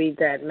that. I'll read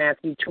that,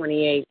 Matthew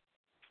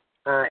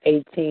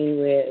 28:18,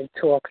 where it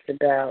talks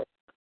about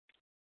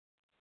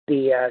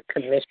the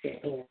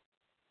commission,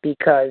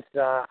 because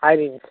I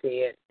didn't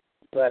see it,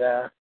 but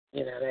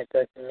that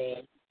doesn't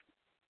mean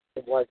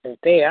it wasn't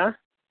there.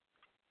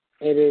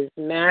 It is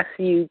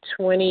Matthew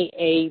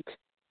 28,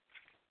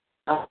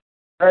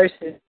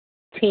 verses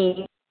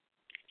 18.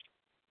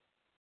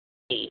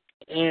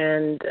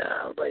 And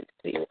let's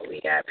see what we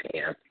have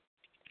here.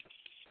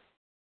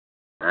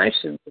 I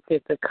should look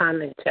at the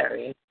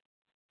commentary.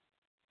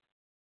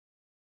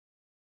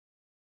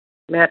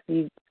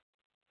 Matthew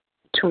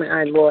 20,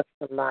 I lost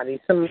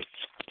somebody.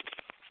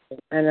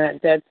 And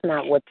that's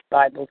not what the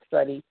Bible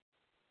study.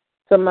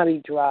 Somebody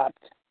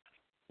dropped.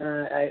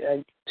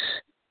 Ann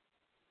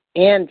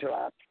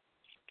dropped.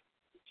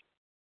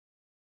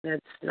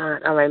 That's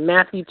not. All right,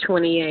 Matthew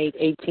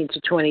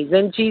 28:18-20.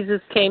 Then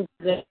Jesus came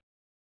to them.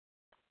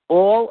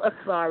 All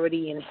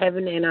authority in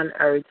heaven and on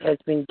earth has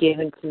been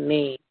given to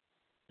me.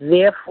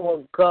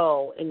 Therefore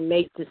go and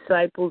make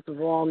disciples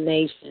of all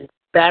nations,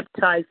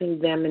 baptizing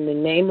them in the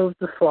name of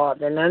the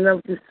Father, and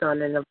of the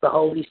Son, and of the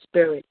Holy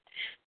Spirit,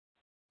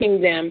 teaching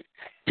them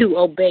to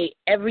obey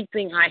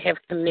everything I have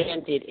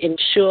commanded, and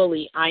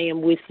surely I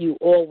am with you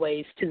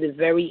always to the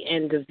very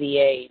end of the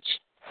age.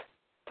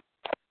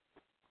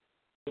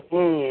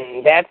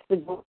 That's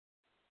the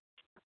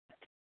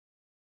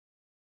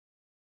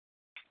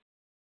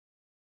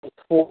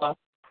for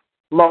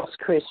most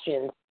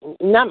Christians,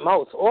 not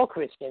most, all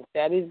Christians.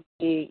 That is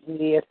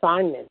the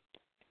assignment.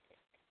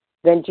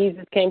 Then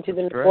Jesus came to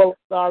them, all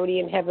authority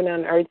in heaven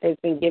and on earth has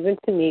been given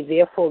to me.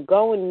 Therefore,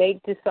 go and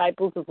make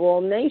disciples of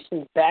all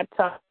nations,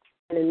 baptizing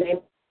in the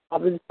name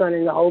of the Son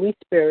and the Holy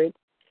Spirit,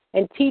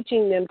 and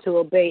teaching them to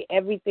obey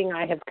everything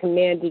I have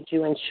commanded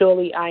you. And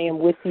surely I am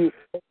with you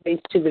always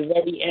to the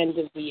very end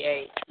of the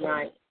age.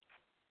 Right.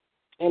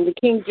 And the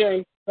King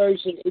James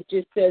Version, it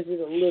just says it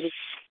a little.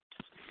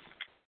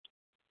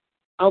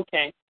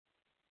 Okay.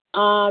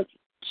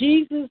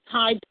 Jesus'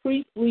 high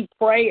priestly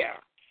prayer.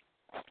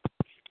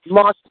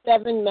 Mark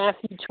 7,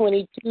 Matthew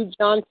 22,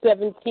 John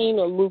 17,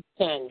 or Luke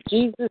 10.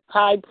 Jesus'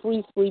 high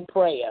priestly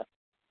prayer.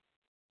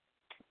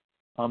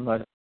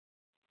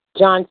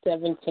 John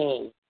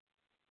 17.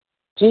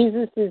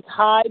 Jesus'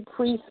 high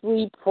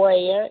priestly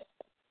prayer.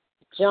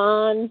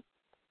 John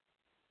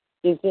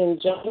is in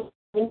John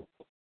 17.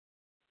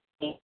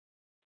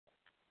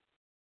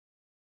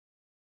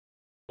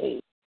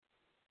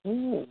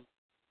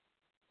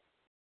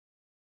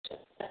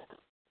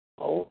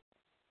 Oh.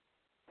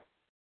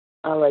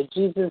 All right,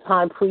 Jesus'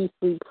 high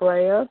priestly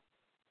prayer.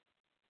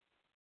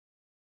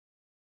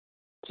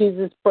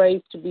 Jesus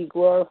prays to be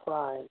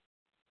glorified.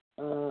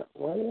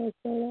 What did I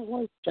say that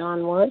was?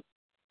 John what?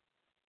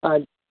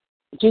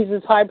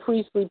 Jesus' high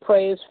priestly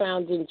prayer is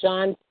found in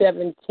John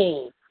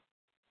 17.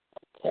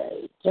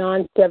 Okay,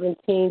 John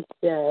 17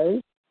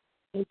 says,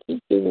 they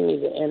keep giving me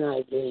the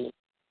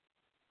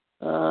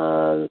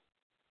NIV.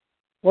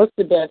 What's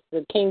the best?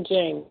 The King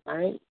James,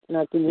 right?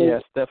 Not the New.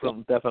 Yes,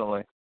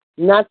 definitely.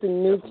 Not the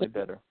New. Definitely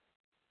better.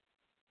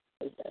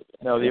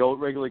 No, the old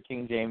regular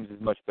King James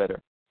is much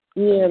better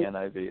than the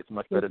NIV. It's a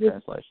much better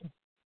translation.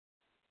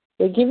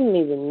 They're giving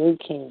me the New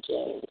King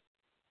James.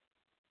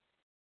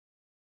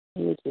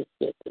 Let me just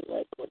get the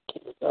right one.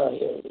 Oh,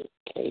 here it is,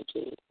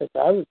 KG.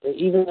 Because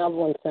even the other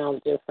ones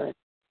sound different.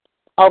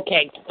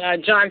 Okay,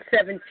 John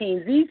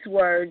 17. These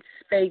words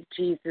spake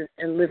Jesus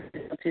and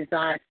lifted up his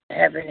eyes to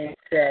heaven and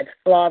said,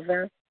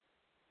 Father,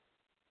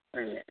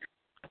 wait a minute.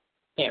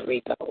 Can't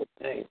read the whole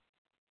thing.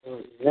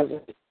 Never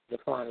read the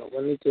final.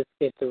 Let me just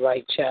get the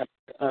right chapter.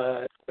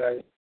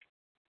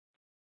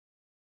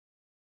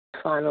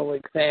 Final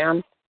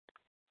exam.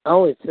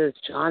 Oh, it says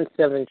John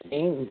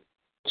 17.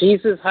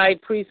 Jesus' high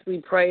priestly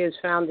prayer is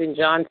found in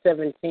John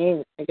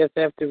 17. I guess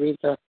I have to read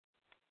the.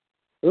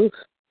 Oof.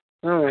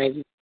 All right.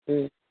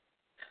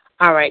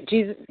 All right.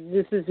 Jesus.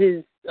 This is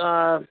his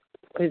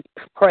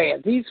prayer.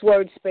 These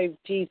words spake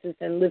Jesus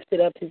and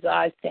lifted up his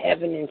eyes to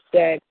heaven and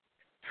said,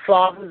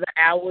 Father,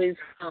 the hour is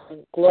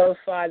come.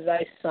 Glorify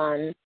thy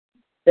Son,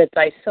 that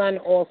thy Son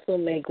also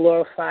may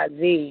glorify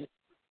thee,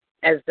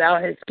 as thou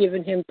hast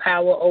given him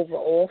power over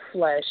all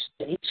flesh,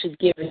 that he should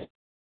give it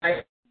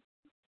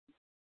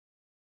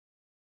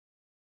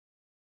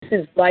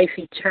is life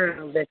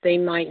eternal, that they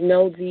might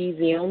know thee,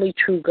 the only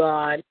true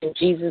God, and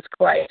Jesus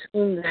Christ,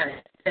 whom thou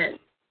hast sent.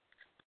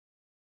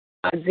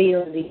 Thee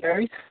on the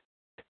earth.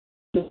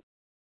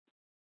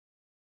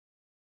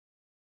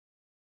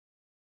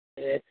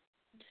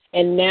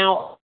 And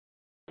now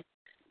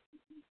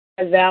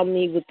thou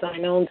me with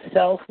thine own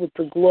self, with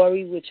the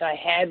glory which I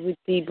had with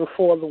thee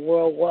before the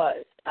world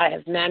was. I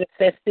have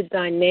manifested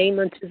thy name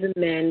unto the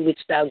men which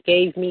thou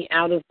gave me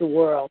out of the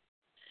world.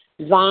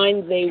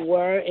 Thine they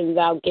were, and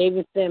thou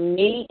gavest them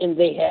me, and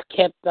they have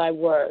kept thy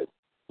word.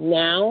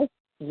 Now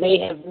they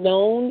have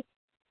known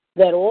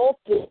that all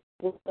things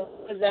were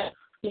thou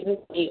given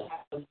me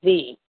of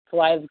thee.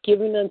 For I have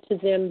given unto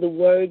them the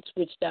words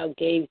which thou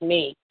gave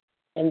me,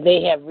 and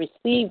they have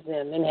received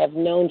them, and have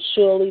known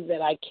surely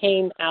that I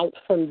came out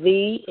from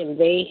thee, and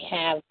they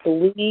have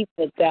believed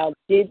that thou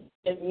didst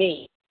send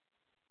me.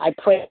 I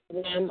pray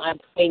for them, I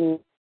pray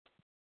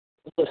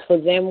for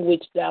them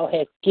which thou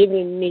hast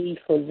given me,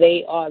 for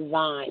they are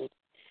thine,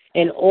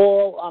 and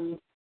all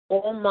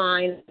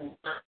mine,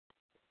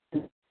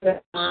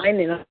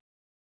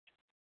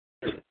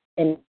 and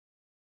no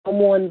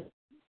one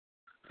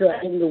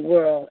in the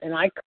world. And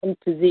I come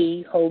to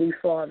thee, Holy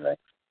Father,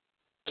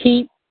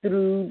 keep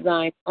through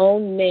thine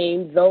own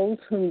name those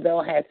whom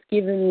thou hast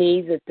given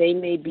me, that they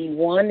may be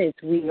one as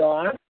we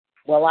are.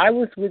 While I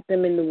was with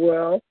them in the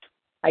world,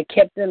 I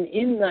kept them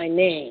in thy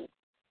name.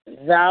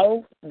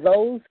 Those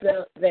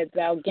that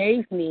thou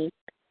gave me,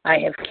 I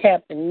have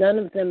kept, and none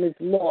of them is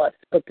lost,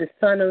 but the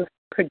son of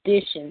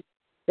perdition,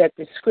 that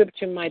the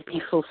scripture might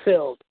be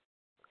fulfilled.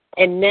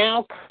 And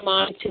now come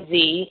I to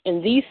thee,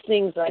 and these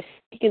things I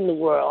speak in the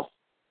world,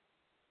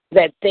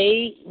 that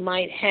they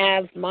might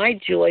have my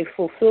joy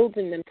fulfilled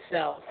in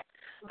themselves.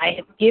 I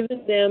have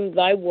given them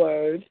thy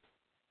word,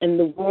 and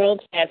the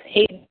world hath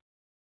hated.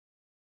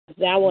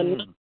 Thou art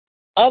not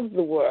of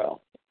the world,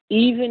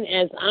 even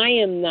as I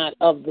am not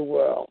of the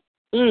world.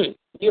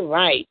 You're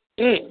right.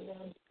 Yeah,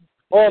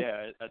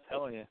 I'm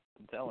telling you.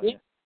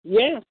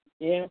 Yeah.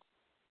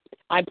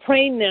 I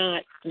pray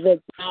not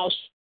that thou shalt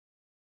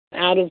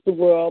out of the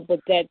world,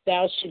 but that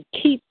thou should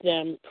keep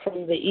them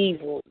from the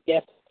evil.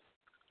 Yes.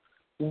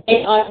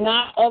 They are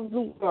not of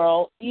the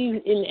world,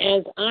 even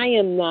as I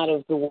am not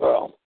of the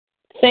world.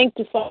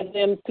 Sanctify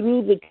them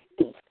through the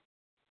truth.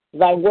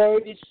 Thy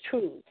word is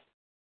truth.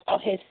 Thou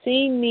hast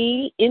sent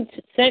me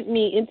into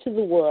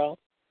the world.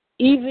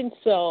 Even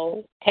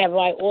so have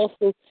I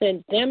also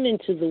sent them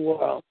into the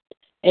world.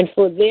 And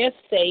for their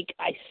sake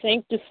I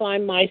sanctify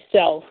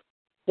myself,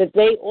 that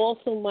they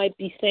also might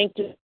be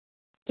sanctified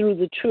through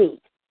the truth.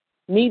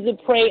 Neither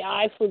pray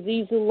I for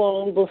these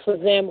alone, but for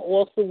them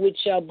also which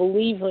shall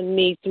believe on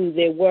me through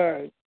their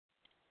word,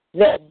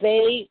 that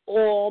they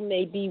all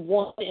may be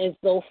one, as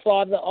though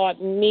Father art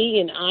in me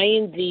and I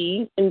in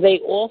thee, and they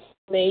also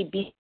may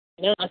be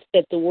in us,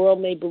 that the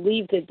world may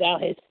believe that thou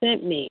hast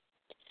sent me.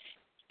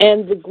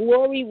 And the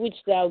glory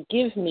which thou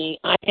give me,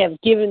 I have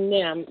given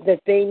them, that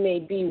they may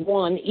be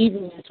one,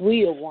 even as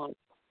we are one.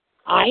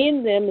 I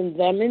in them, and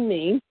them in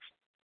me.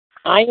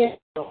 I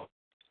am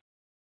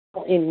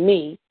in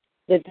me,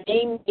 that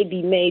they may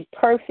be made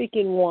perfect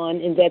in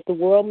one, and that the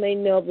world may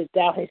know that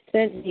thou hast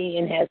sent me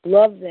and hast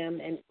loved them,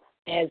 and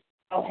as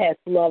thou hast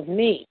loved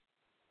me.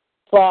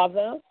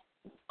 Father,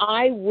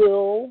 I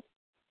will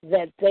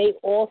that they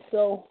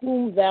also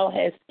whom thou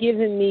hast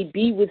given me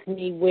be with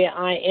me where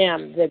I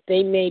am, that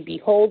they may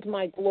behold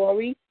my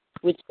glory,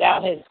 which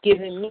thou hast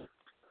given me,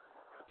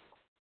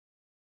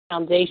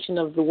 foundation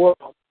of the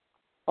world.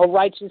 O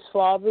righteous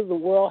Father, the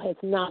world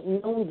hath not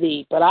known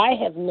thee, but I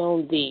have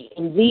known thee,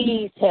 and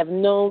these have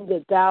known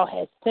that thou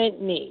hast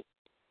sent me.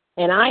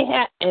 And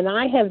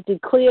I have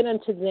declared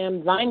unto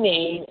them thy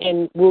name,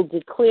 and will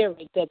declare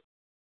it, that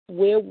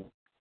where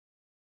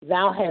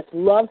thou hast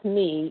loved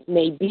me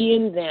may be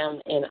in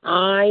them, and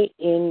I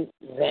in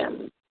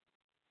them.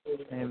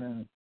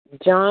 Amen.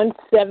 John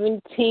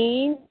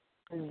 17,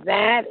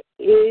 that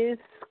is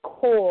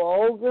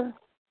called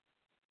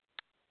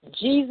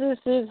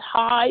Jesus'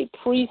 high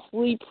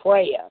priestly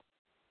prayer.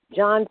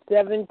 John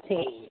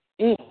 17.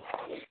 Interesting.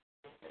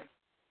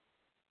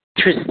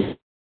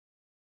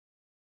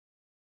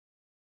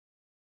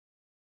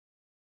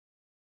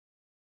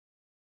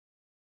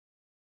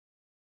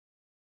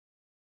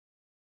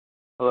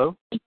 Hello?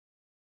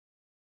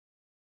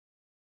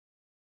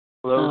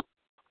 Hello?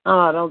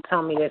 Oh, don't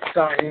tell me they're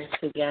starting this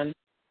again.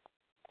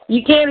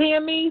 You can't hear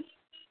me?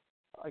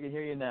 I can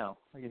hear you now.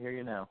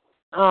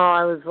 Oh,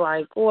 I was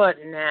like, what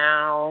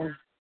now?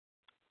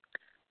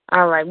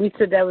 All right, we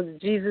said that was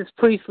Jesus'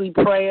 priestly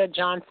prayer,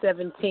 John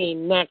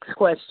 17. Next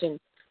question.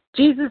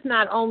 Jesus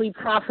not only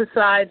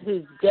prophesied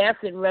his death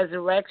and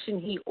resurrection,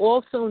 he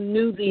also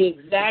knew the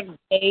exact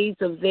days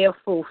of their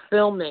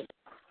fulfillment.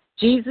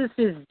 Jesus'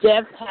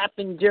 death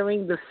happened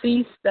during the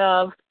feast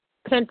of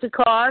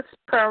Pentecost,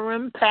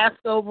 Purim,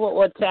 Passover,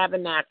 or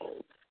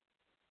Tabernacles.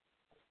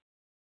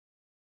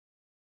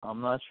 I'm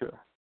not sure.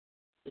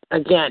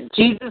 Again,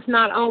 Jesus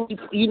not only,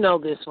 you know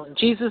this one,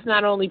 Jesus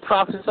not only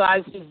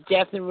prophesied his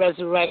death and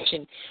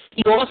resurrection,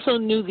 he also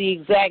knew the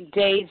exact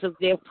days of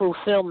their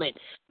fulfillment.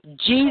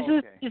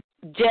 Jesus'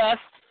 death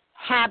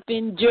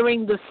happened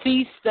during the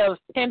feast of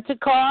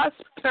Pentecost,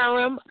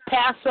 Purim,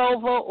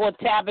 Passover, or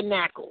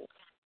Tabernacles.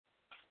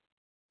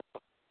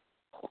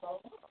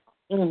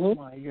 Oh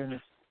my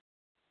goodness.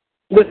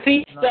 The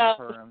feast Not of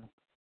Purim.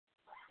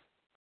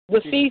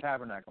 the feast.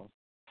 Tabernacles.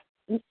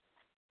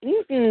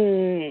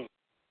 Mm-mm.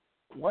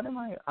 What am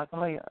I?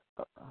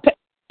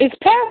 It's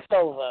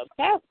Passover.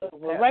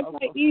 Right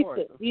by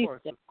Easter.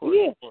 Of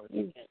course.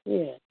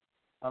 Yeah.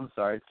 I'm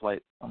sorry, it's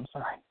late. I'm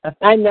sorry.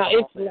 I know,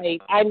 it's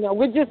late. I know.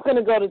 We're just going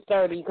to go to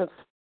 30 because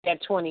we're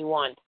at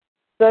 21.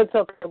 So it's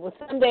okay. Well,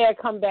 Sunday I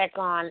come back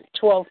on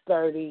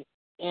 12:30,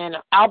 and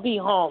I'll be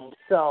home.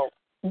 So,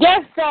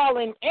 yes,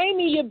 darling.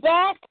 Amy, you're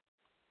back?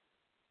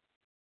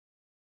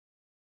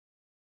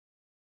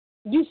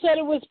 You said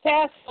it was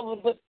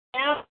Passover, but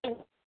now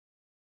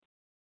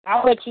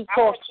I'll let you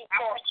talk.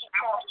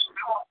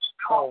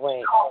 Oh,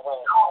 wait.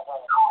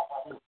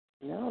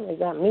 No, they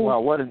got me.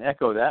 Wow, what an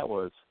echo that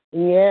was.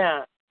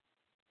 Yeah.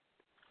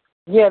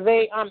 Yeah,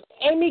 they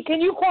Amy,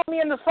 can you call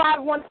me on the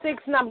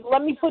 516 number?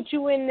 Let me put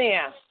you in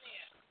there.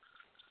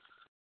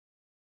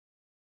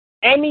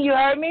 Amy, you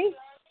heard me?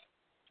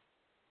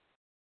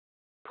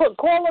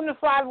 Call on the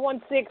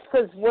 516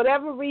 because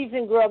whatever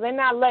reason, girl, they're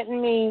not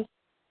letting me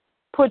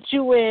put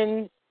you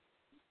in.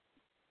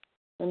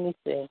 Let me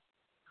see.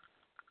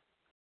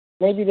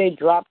 Maybe they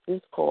dropped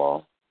this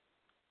call.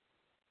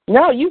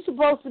 No, you're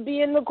supposed to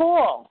be in the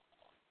call.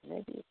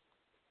 Maybe.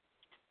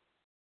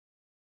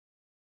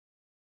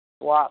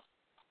 Swap.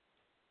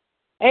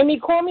 Amy,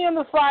 call me on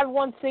the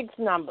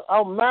 516 number.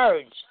 Oh,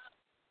 merge.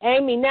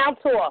 Amy, now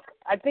talk.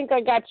 I think I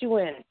got you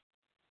in.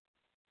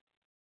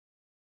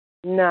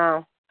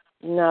 No,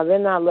 they're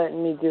not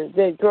letting me do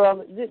it.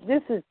 Girl,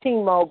 this is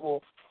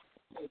T-Mobile.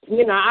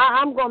 You know,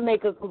 I'm going to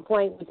make a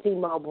complaint with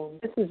T-Mobile.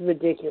 This is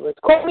ridiculous.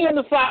 Call me on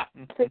the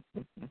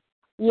 516.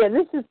 Yeah,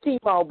 this is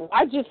T-Mobile.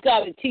 I just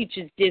got a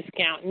teacher's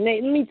discount. And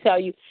let me tell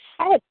you,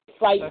 I had to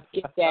fight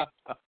to get that.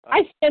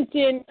 I sent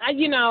in, I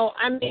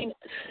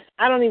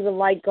don't even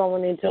like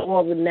going into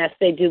all the mess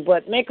they do,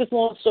 but make a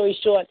long story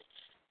short,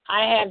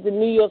 I have the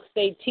New York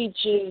State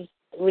Teachers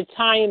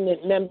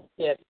Retirement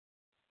Membership.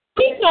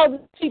 You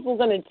know, people are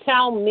going to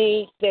tell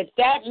me that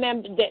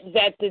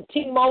that the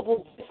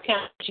T-Mobile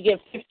discount, you get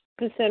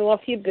 50%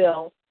 off your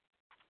bill,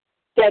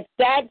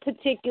 that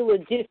particular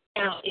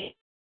discount is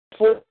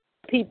for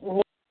people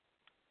who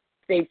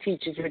State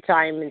Teachers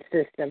Retirement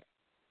System.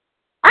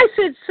 I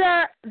said,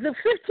 sir, the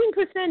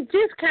 15%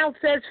 discount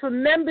says for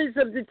members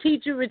of the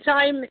Teacher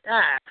Retirement.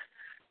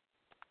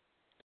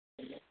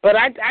 But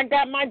I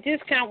got my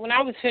discount when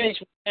I was finished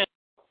with them.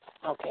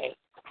 Okay.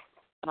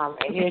 All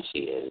right, here she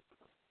is.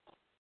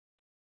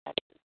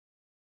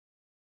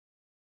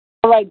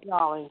 All right,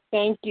 darling.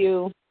 Thank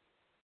you.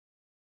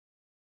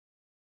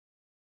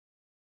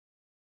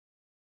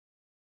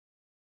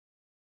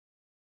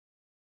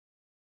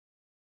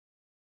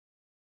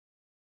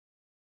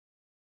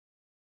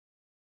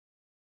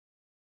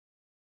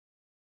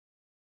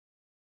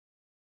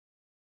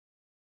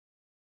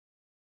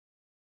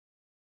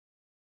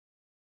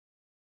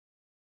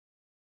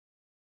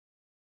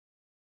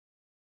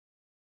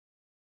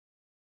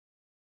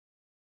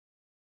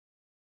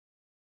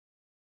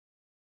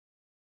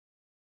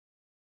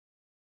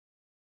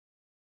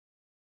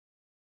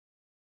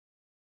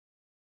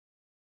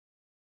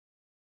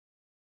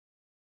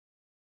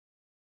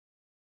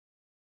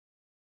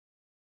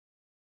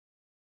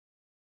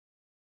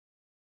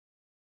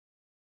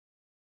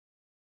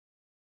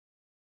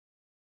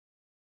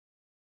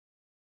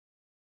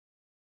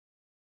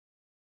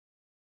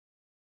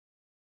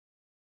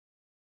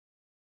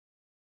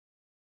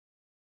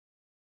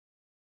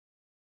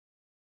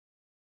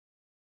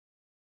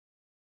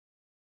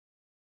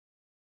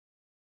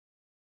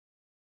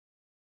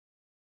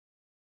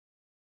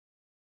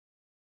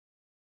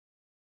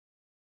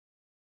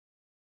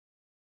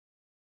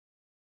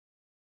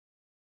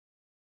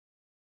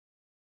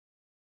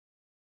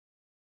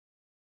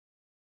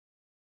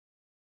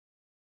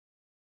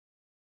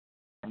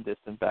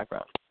 Distant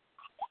background.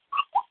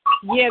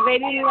 Yeah, they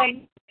didn't like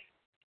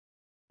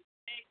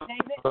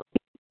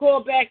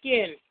call back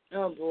in.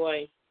 Oh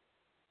boy.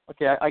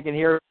 Okay, I can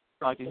hear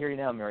you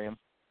now, Miriam.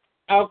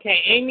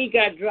 Okay, Amy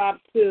got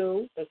dropped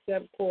too.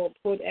 Accept call,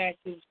 put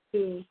active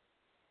too.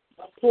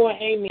 Poor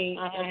Amy.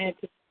 I had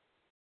to.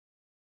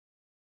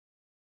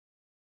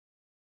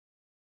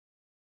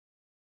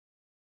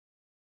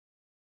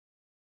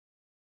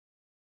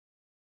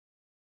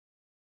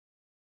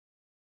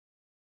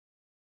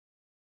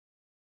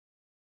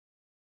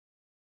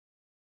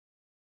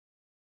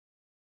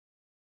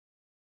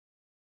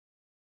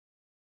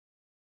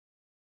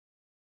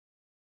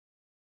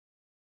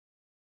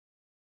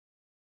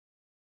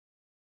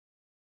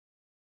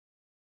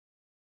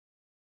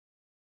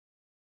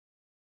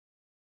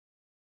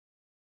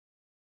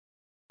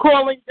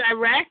 Calling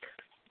direct.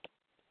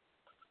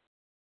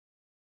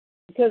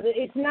 Because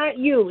it's not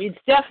you. It's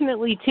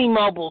definitely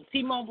T-Mobile.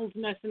 T-Mobile's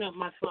messing up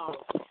my phone.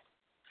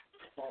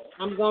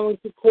 I'm going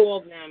to call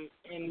them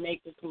and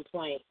make a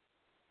complaint.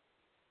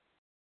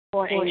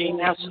 Or Amy,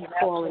 now she's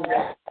calling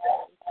them.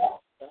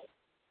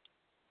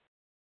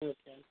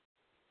 Okay.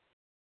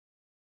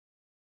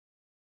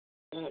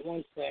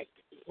 1 sec.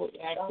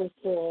 Access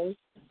calls.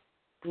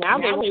 Now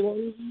they won't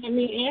even let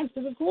me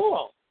answer the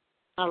call.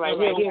 All right,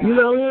 here. You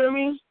don't hear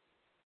me?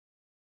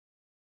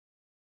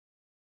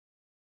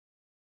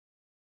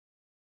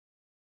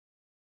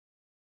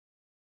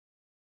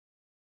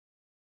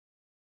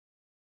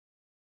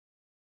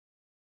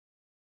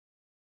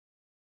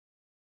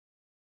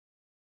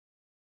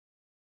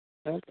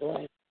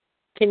 Okay.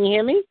 Can you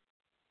hear me?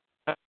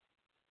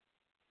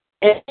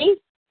 Amy?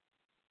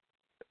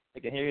 I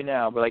can hear you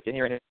now, but I can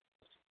hear it.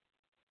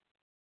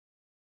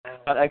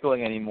 Not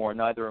echoing anymore.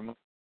 Neither am I.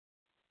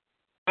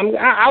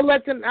 I'll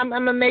let them. I'm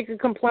gonna make a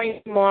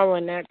complaint tomorrow,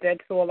 and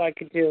that's all I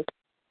could do.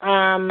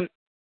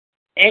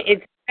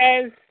 It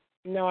says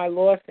no. I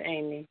lost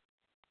Amy.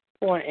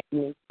 Poor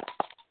Amy.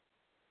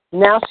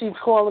 Now she's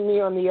calling me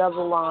on the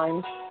other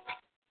line.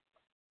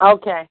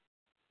 Okay.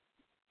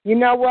 You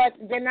know what?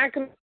 They're not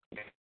gonna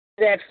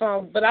that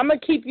phone, but I'm gonna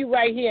keep you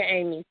right here,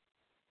 Amy.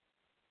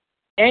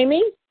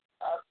 Amy? Wait a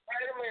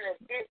minute.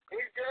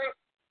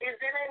 Is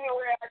there any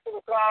way I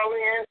can call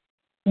in?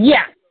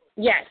 Yeah.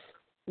 Yes.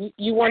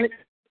 You want it?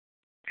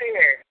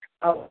 Here.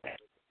 Okay.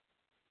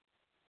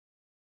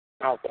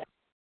 Okay.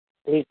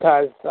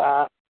 Because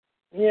I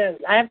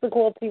have to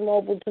call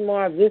T-Mobile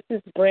tomorrow. This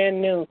is brand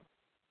new.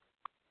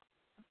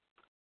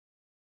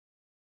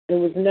 It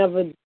was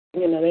never,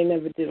 they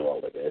never did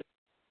all of this.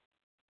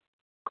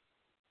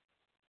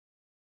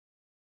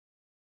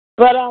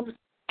 But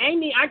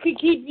Amy, I could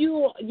keep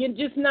you. You're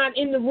just not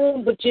in the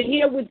room, but you're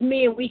here with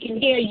me, and we can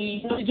hear you.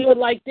 You want to do it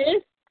like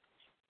this?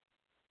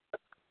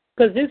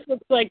 Because this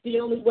looks like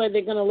the only way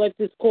they're going to let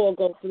this call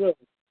go through.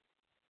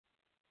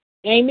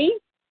 Amy?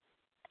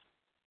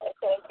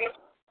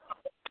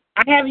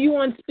 I have you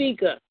on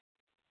speaker.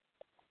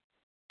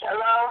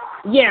 Hello?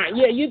 Yeah.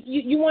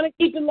 You want to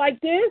keep it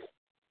like this?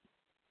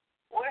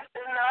 What's the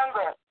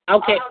number?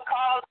 Okay. I'm going to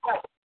call.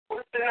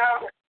 What's the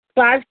number?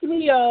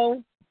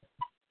 530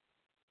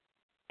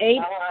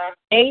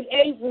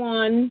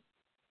 881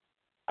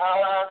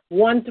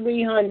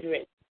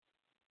 1300.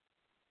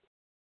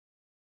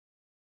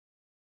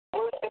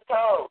 What's the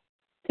code?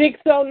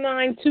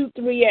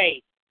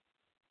 609238.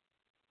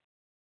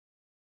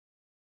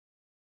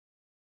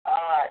 All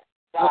right.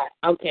 Bye.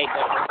 Okay,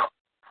 guys.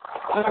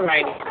 All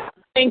right.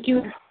 Thank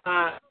you,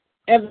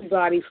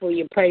 everybody, for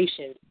your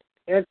patience.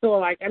 That's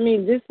all.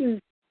 This is,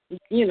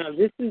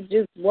 this is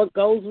just what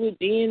goes with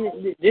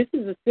being. This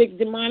is a sick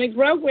demonic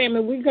program,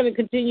 and we're going to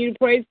continue to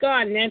praise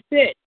God, and that's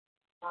it.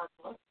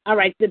 All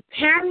right. The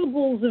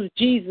parables of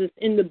Jesus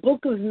in the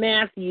book of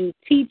Matthew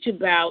teach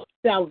about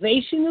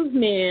salvation of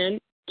man,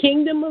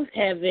 kingdom of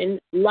heaven,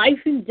 life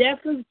and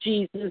death of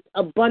Jesus,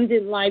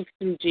 abundant life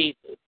through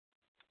Jesus.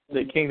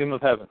 The kingdom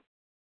of heaven.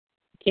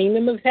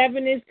 Kingdom of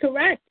heaven is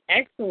correct.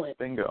 Excellent.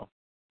 Bingo.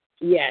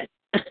 Yes.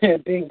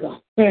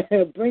 Bingo.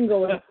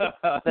 Bingo.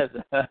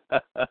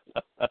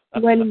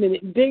 Wait a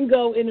minute.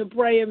 Bingo in a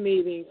prayer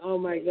meeting. Oh,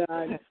 my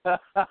God.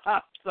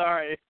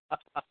 Sorry.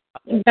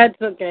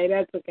 That's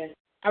okay.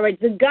 All right.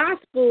 The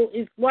gospel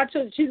is, watch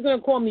her. She's going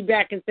to call me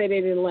back and say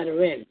they didn't let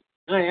her in.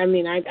 I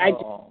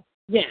know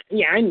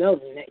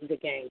the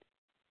game.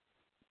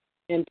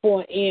 And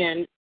poor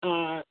Ann.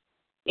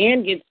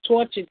 Ann gets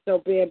tortured so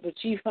bad, but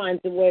she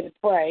finds a way to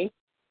pray.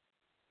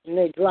 And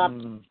they drop.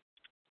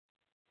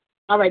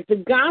 All right, the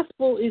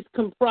gospel is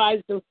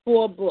comprised of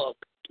 4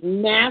 books: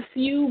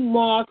 Matthew,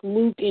 Mark,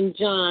 Luke, and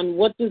John.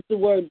 What does the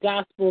word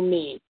gospel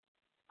mean?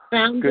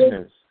 Founded? Good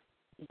news.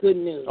 Good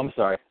news. I'm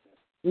sorry.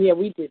 Yeah,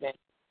 we did that.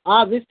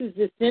 This is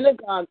the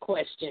synagogue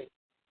question.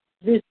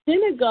 The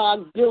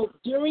synagogue built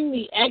during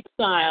the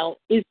exile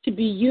is to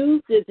be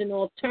used as an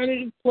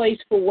alternative place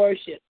for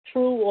worship.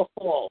 True or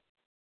false?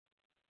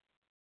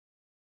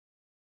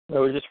 It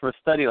was just for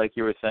study, like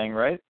you were saying,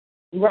 right?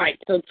 Right.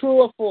 So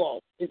true or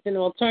false? It's an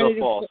alternative.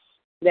 So false.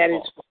 That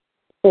is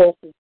false.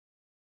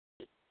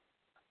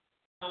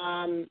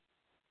 I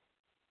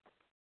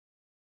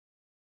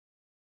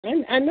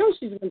know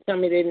she's going to tell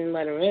me they didn't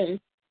let her in.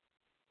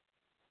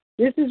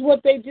 This is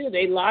what they do.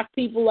 They lock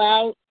people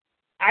out.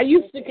 I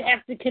used to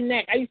have to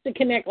connect. I used to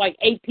connect like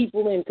 8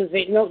 people in because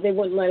they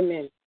wouldn't let them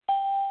in.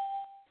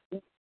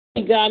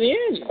 He got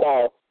in.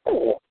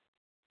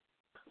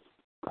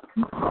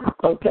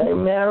 Okay,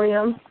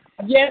 Miriam?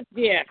 Yes,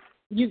 dear.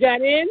 You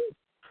got in?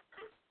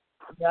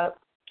 Yep.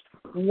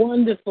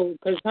 Wonderful,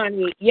 because,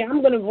 honey,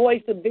 I'm going to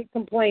voice a big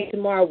complaint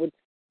tomorrow.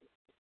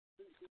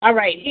 All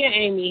right, here,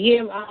 Amy,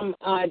 here,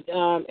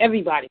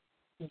 everybody.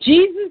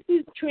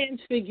 Jesus'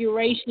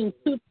 transfiguration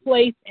took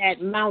place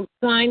at Mount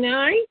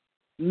Sinai,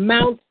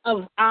 Mount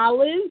of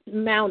Olives,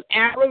 Mount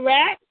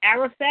Arafat,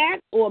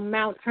 or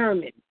Mount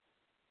Hermon?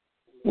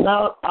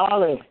 Mount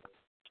Olive.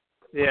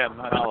 Yeah,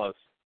 Mount Olives.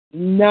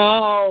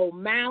 No,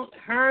 Mount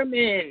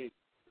Hermon.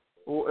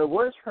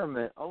 Where's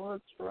Hermon? Oh,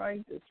 that's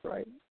right.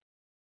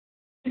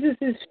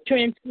 Jesus'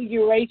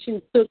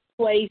 transfiguration took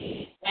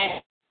place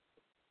at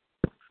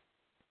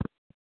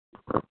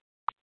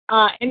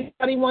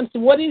anybody wants to,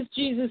 what is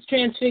Jesus'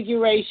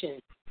 transfiguration?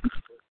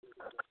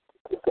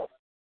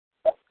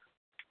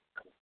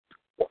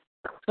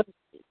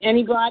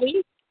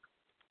 Anybody?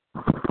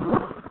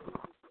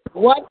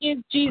 What is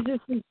Jesus'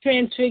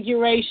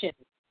 transfiguration?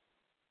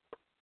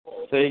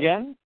 Say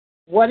again?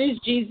 What is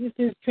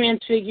Jesus'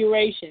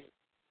 transfiguration?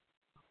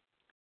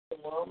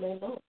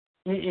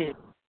 Mm-mm.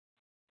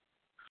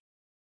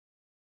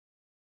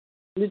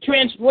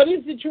 What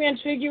is the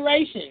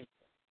transfiguration?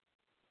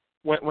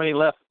 When he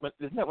left,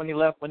 isn't that when he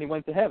left, when he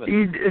went to heaven?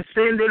 He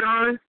ascended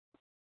on?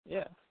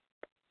 Yeah.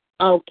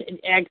 Okay,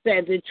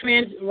 exactly.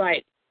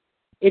 Right.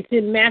 It's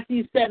in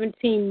Matthew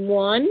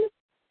 17:1.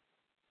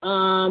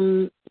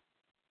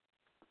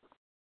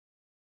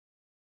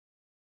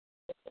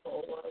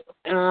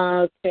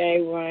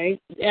 Okay,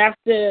 right.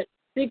 After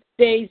 6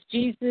 days,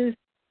 Jesus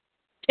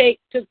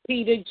took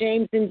Peter,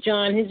 James, and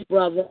John, his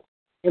brother,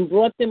 and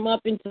brought them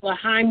up into a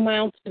high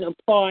mountain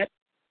apart,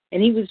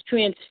 and he was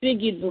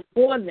transfigured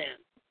before them.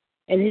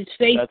 And his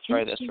face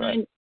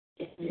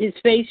His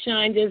face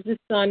shined as the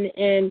sun,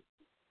 and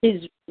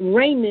his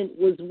raiment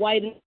was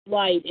white as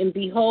light. And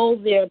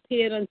behold, there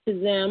appeared unto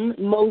them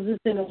Moses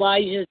and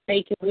Elijah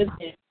taken with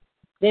him.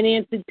 Then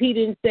answered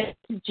Peter and said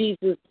to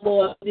Jesus,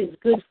 Lord, it is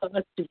good for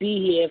us to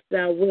be here, if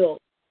thou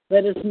wilt.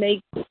 Let us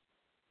make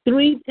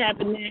 3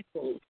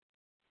 tabernacles.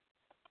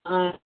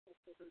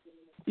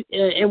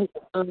 This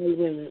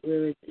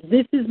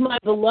is my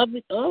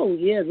beloved. Oh,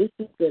 yeah, this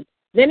is good.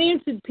 Then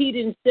answered Peter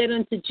and said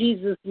unto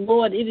Jesus,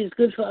 Lord, it is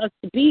good for us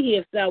to be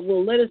here, if thou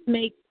wilt. Let us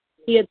make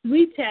here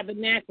 3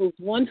 tabernacles,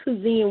 one for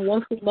thee and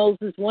one for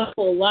Moses, one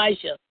for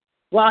Elijah.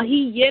 While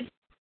he yet,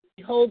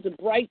 behold, a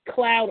bright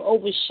cloud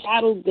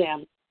overshadowed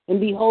them. And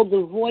behold,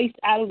 the voice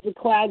out of the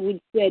cloud which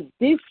said,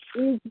 This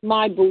is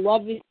my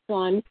beloved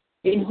Son,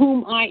 in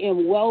whom I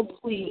am well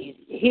pleased.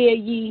 Hear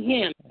ye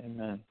him.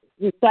 Amen.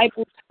 The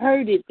disciples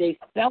heard it. They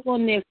fell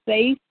on their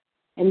face,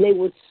 and they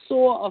were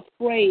sore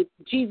afraid.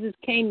 Jesus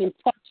came and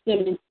touched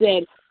them and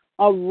said,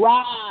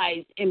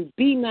 Arise and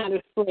be not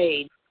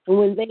afraid. And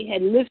when they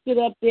had lifted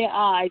up their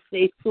eyes,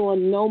 they saw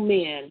no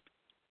man,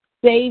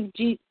 save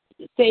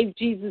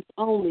Jesus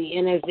only.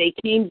 And as they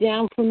came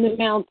down from the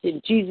mountain,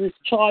 Jesus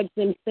charged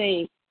them,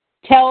 saying,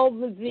 Tell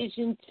the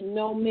vision to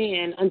no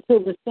man until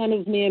the Son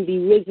of Man be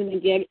risen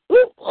again.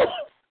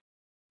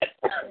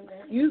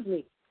 Excuse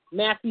me.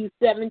 Matthew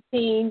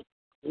 17,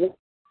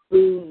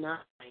 1-9.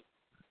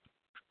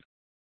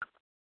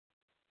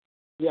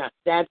 Yes,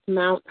 that's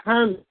Mount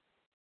Hermon.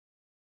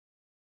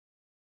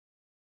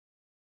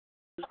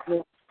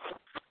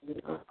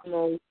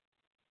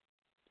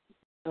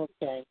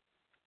 Okay.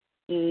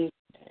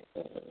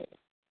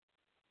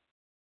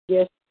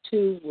 Guess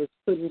 2 was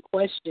putting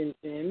questions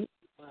in,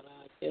 but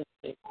I guess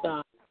they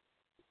stopped.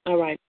 All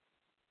right.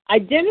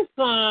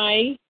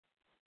 Identify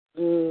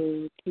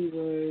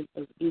keywords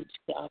of each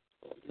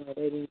gospel. No,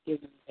 they didn't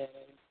give me that.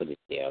 I didn't put it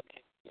there.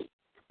 Okay.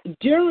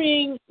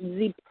 During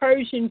the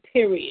Persian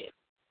period,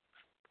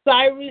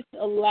 Cyrus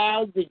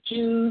allowed the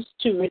Jews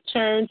to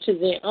return to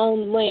their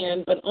own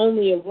land, but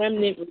only a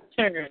remnant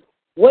returned.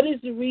 What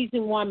is the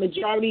reason why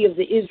majority of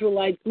the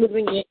Israelites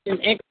living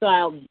in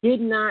exile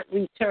did not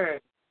return?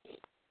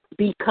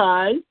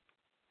 Because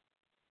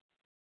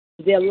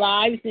their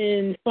lives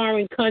in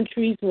foreign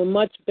countries were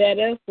much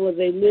better, for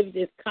they lived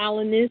as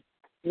colonists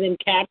than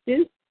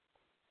captives.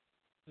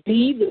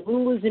 B, the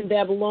rulers in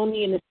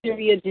Babylonia and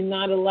Assyria did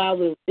not allow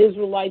the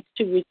Israelites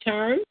to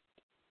return.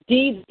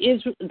 D,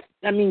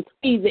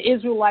 the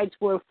Israelites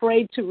were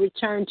afraid to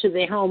return to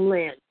their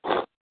homeland.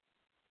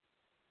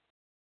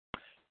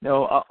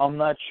 No, I'm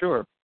not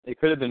sure. It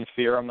could have been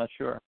fear. I'm not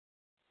sure.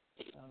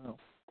 I don't know.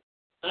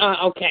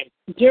 Okay.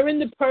 During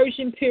the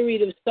Persian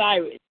period of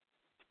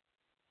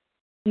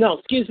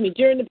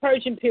during the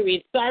Persian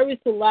period, Cyrus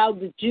allowed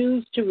the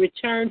Jews to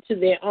return to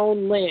their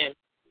own land,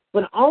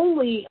 but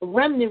only a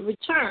remnant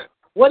returned.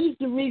 What is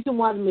the reason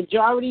why the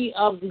majority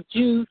of the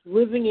Jews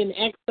living in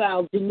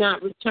exile did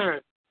not return?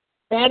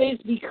 That is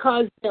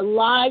because their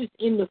lives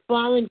in the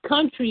foreign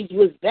countries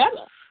was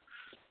better.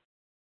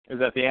 Is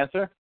that the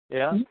answer?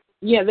 Yeah?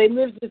 Yeah, they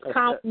lived as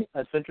colonists.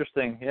 That's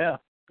interesting, yeah.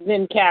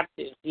 Than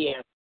captives,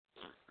 yeah.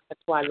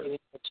 That's why they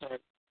didn't return.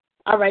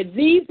 All right,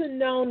 these are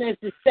known as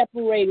the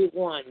separated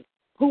ones.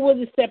 Who were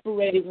the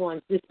separated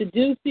ones? The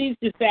Sadducees,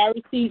 the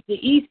Pharisees, the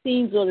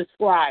Essenes, or the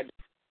scribes?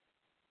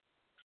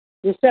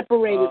 The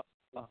separated.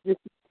 Was it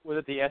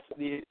the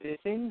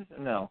Essenes?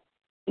 No.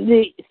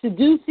 The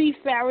Sadducees,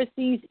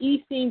 Pharisees,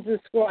 Essenes, or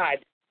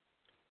scribes?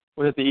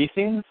 Was it the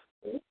Essenes?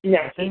 No.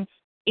 Essenes?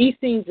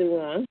 Essenes are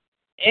wrong.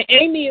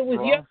 Amy, it was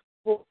wrong.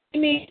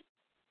 Amy?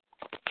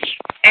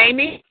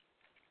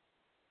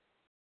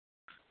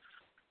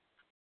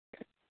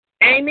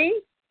 Amy?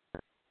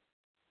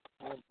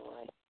 Oh,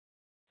 boy.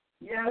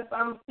 Yes,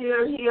 I'm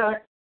still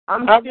here.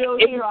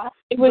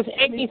 It was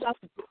Amy.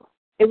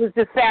 It was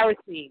the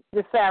Pharisees.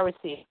 The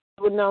Pharisees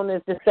were known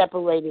as the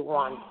separated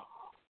ones.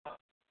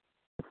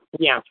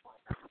 Yeah.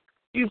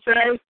 You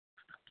say?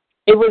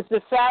 It was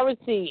the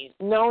Pharisees,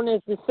 known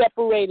as the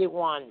separated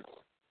ones.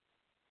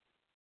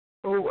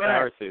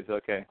 Pharisees,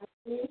 okay.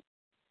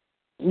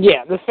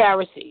 Yeah, the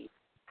Pharisees.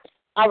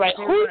 All right.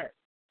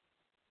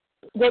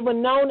 They were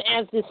known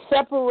as the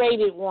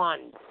separated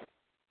ones.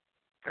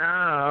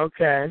 Ah,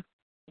 okay.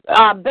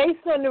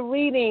 Based on the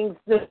readings,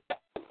 the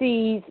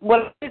Pharisees, what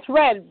I just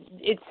read,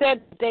 it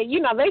said they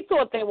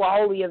thought they were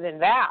holier than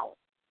thou.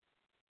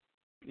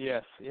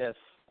 Yes,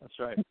 that's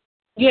right.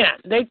 Yeah,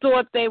 they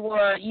thought they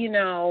were,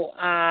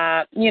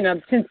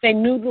 since they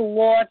knew the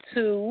law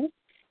too,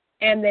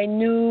 and they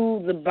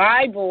knew the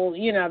Bible,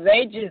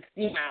 they just,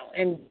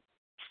 and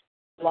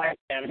like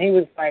them. He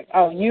was like,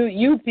 oh,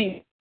 you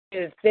people,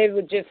 they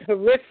were just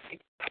horrific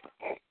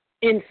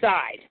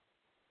inside,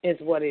 is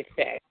what it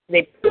said.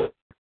 They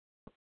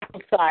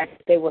outside,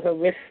 they were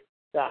horrific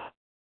inside.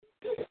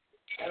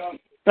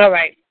 All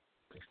right.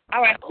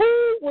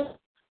 Who was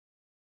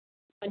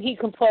when he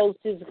composed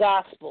his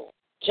gospel?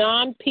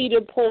 John,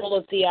 Peter, Paul,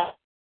 or Theophilus?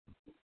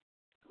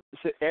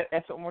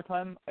 Ask it one more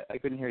time. I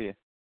couldn't hear you.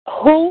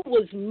 Who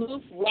was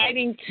Luke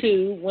writing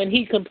to when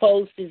he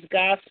composed his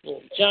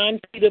gospel? John,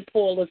 Peter,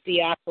 Paul, or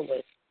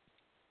Theophilus?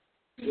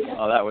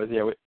 Oh, that was,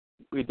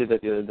 we did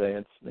that the other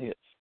day. It's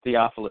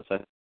Theophilus.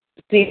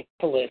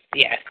 Theophilus,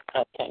 yes.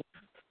 Okay.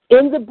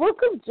 In the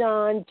book of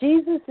John,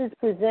 Jesus is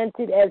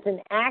presented as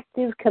an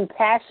active,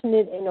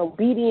 compassionate, and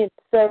obedient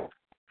servant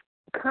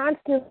who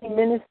constantly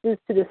ministers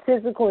to the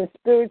physical and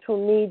spiritual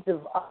needs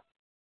of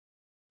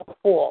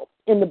all.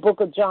 In the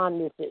book of John,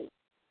 this is.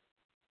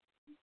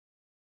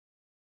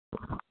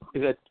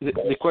 The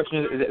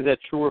question is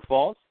that true or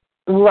false?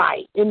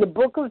 Right. In the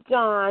book of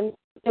John,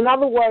 in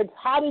other words,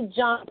 how did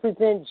John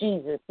present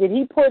Jesus? Did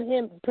he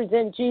present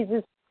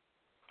Jesus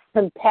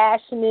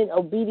compassionate,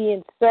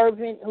 obedient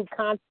servant who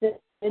constantly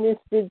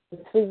ministered to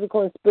the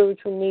physical and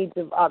spiritual needs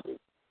of others?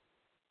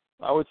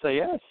 I would say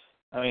yes.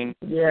 I mean,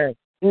 Yes.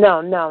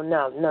 No,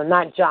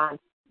 not John.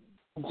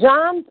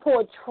 John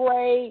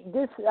portrayed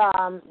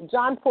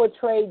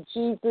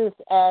Jesus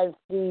as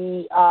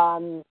the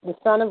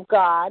Son of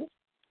God.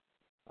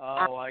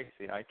 oh, I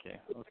see. Okay.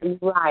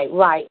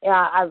 Right.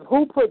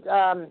 Who put?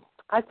 I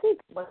think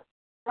I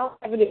don't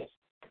have it.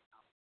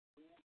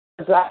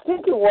 I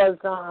think it was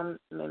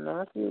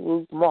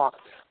Matthew, Mark.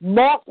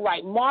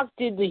 Right. Mark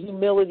did the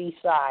humility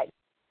side.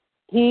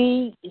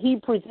 He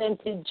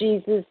presented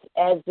Jesus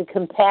as the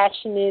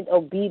compassionate,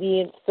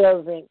 obedient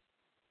servant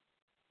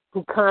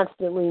who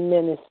constantly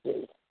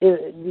ministers.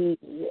 The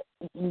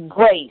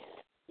grace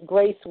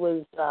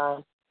was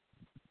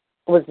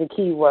the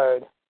key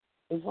word.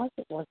 It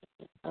wasn't.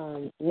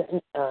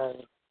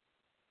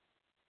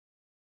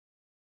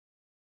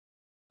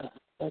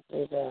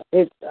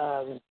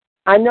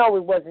 I know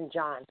it wasn't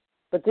John,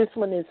 but this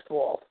one is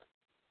false.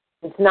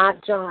 It's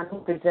not John who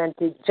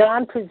presented.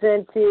 John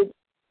presented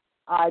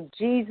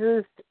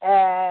Jesus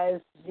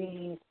as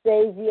the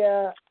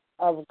Savior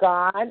of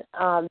God,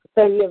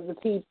 Savior of the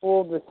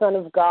people, the Son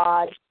of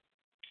God,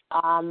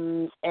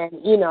 and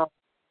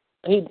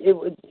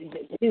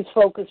his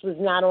focus was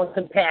not on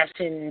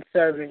compassion and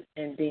servant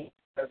and being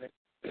servant.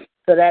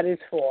 So that is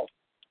false.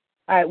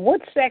 All right,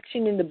 what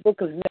section in the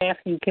book of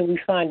Matthew can we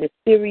find a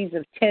series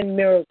of 10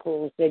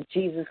 miracles that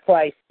Jesus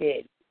Christ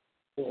did?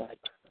 I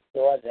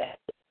saw that.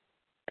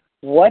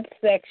 What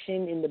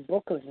section in the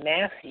book of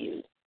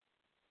Matthew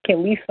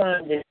can we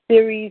find a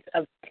series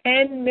of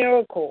 10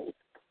 miracles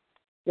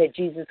that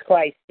Jesus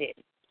Christ did?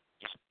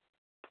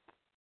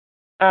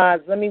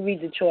 Let me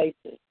read the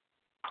choices.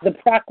 The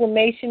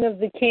proclamation of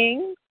the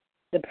king,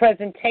 the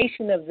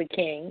presentation of the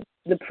king,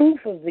 the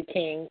proof of the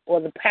king,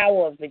 or the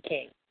power of the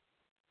king?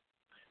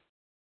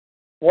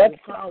 What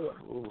power?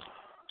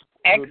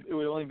 It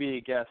would only be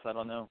a guess. I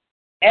don't know.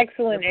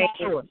 Excellent, Amy.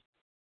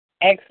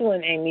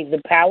 Excellent, Amy.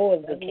 The power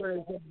of the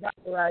king.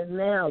 Right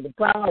now, the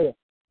power.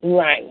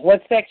 Right.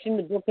 What section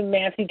of the book of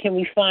Matthew can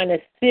we find a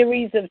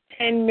series of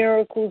 10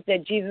 miracles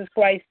that Jesus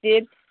Christ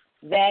did?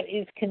 That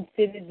is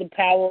considered the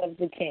power of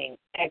the king.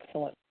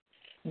 Excellent.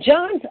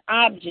 John's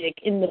object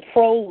in the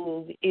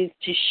prologue is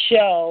to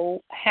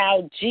show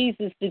how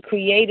Jesus, the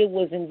Creator,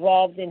 was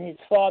involved in his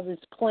Father's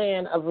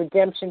plan of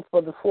redemption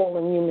for the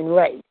fallen human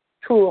race.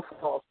 True or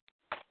false?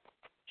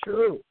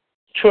 True.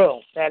 True.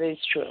 That is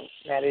true.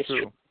 That is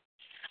true.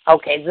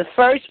 Okay, the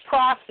first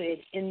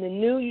prophet in the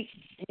New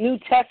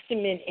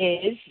Testament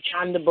is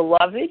John the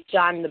Beloved,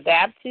 John the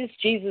Baptist,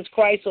 Jesus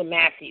Christ, or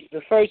Matthew.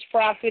 The first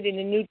prophet in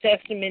the New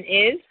Testament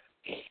is?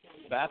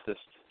 Baptist.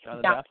 John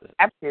the Baptist.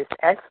 Baptist.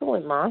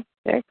 Excellent, Mom.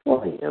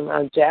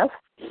 Excellent, Jeff.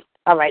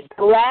 All right,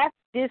 the last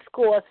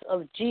discourse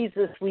of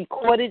Jesus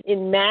recorded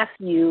in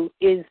Matthew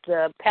is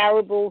the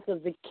parables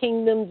of the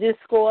kingdom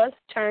discourse,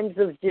 terms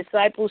of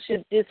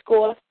discipleship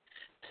discourse,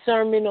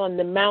 Sermon on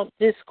the Mount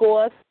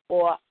discourse,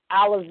 or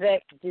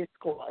Olivet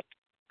discourse.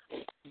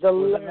 The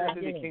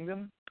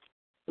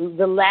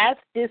last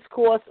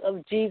discourse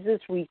of Jesus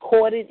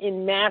recorded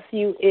in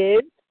Matthew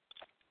is?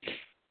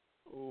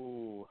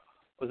 Ooh.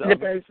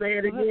 Say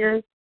it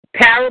again.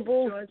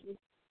 Parables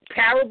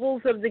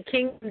of the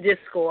kingdom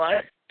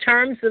discourse,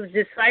 terms of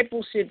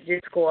discipleship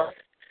discourse,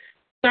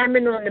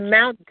 Sermon on the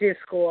Mount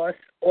discourse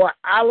or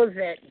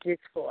Olivet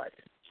discourse?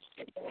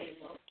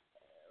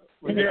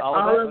 Was it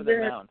Olivet or the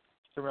Mount?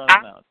 Sermon on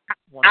the Mount.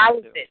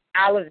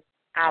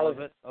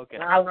 Olivet. Okay.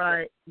 All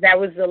right. That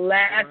was the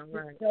last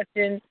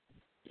discussion,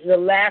 the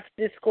last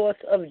discourse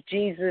of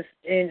Jesus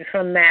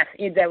from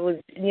Matthew. That was,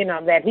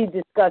 that he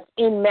discussed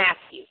in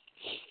Matthew.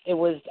 It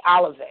was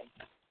Olivet.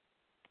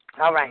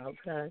 All right.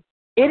 Okay.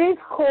 It is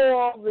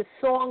called the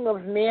Song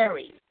of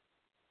Mary.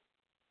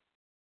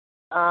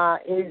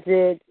 Is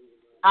it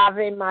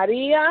Ave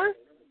Maria,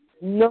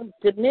 Nunc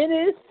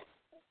Dimittis,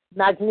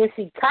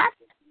 Magnificat,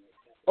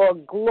 or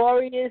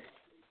Glorious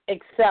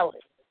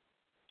Excellis?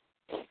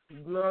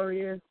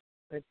 Glorious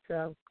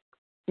Excellis.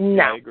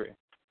 No. I agree.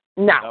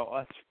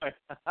 No. That's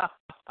right.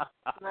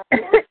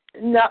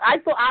 No, I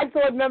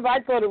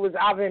thought it was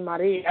Ave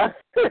Maria.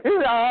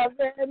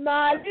 Ave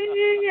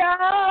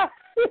Maria.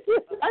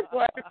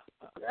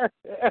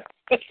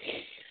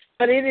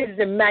 But it is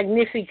the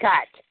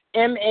Magnificat.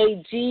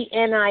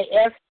 Magnificat.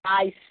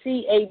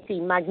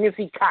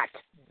 Magnificat.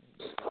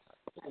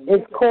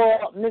 It's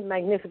called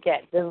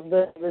Magnificat,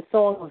 the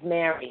Song of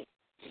Mary.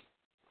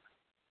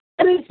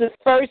 What is the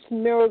first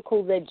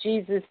miracle that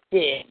Jesus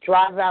did?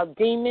 Drive out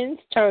demons,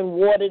 turn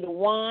water to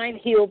wine,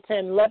 heal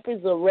 10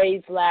 lepers, or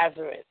raise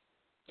Lazarus?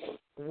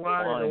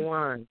 Water to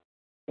wine.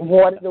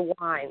 Water to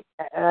wine.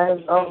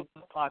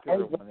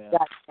 Popular one,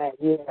 yeah.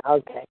 Yeah,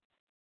 okay.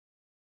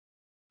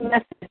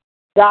 The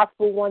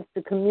gospel wants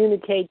to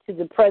communicate to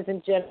the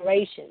present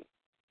generation.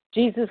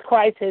 Jesus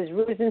Christ has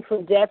risen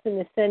from death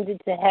and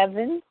ascended to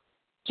heaven.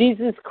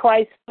 Jesus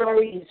Christ's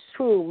story is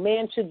true.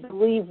 Man should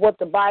believe what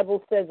the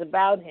Bible says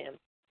about him.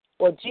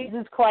 Or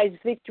Jesus Christ's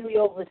victory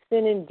over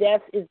sin and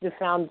death is the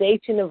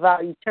foundation of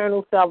our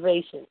eternal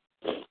salvation.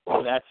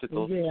 That's it.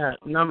 Yeah,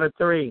 number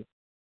 3.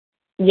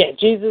 Yeah,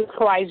 Jesus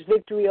Christ's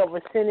victory over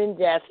sin and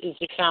death is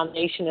the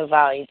foundation of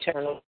our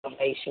eternal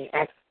salvation.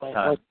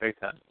 Excellent. Big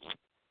time.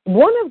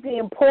 One of the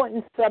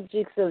important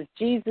subjects of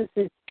Jesus'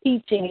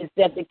 teaching is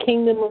that the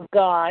kingdom of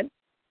God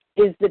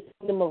is the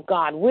kingdom of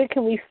God. Where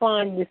can we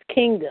find this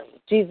kingdom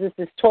Jesus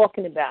is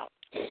talking about?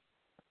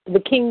 The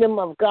kingdom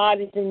of God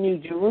is in New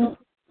Jerusalem.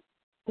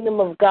 The kingdom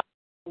of God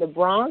is in the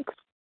Bronx.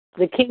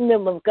 The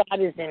kingdom of God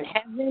is in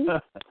heaven.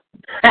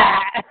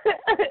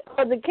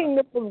 Or the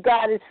kingdom of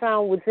God is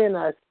found within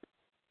us.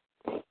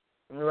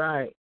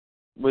 Right.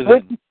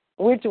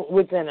 Which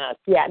within us,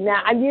 yeah.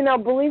 Now,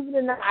 believe it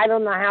or not, I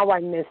don't know how I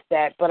missed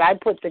that, but I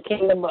put the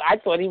kingdom. I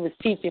thought he was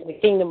teaching the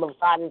kingdom of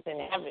God is in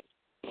heaven,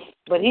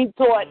 but he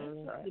taught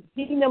the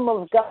kingdom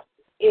of God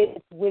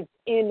is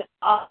within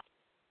us.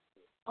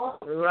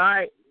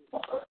 Right.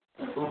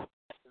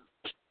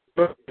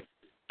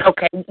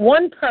 Okay.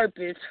 One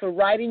purpose for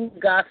writing the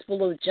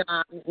Gospel of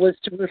John was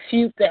to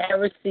refute the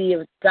heresy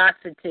of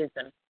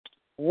Docetism.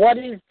 What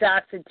is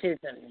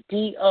Docetism?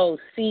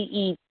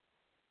 Docetism.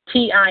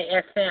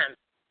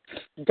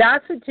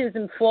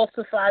 Docetism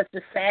falsifies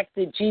the fact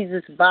that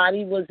Jesus'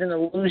 body was an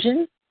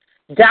illusion.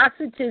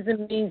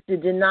 Docetism means the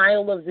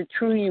denial of the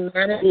true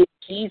humanity of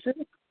Jesus.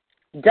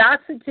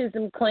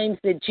 Docetism claims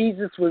that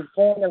Jesus was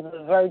born of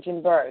a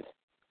virgin birth.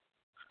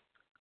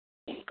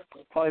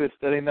 Probably the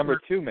study number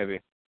 2,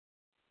 maybe.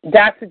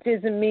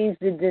 Docetism means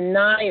the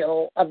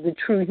denial of the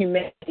true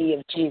humanity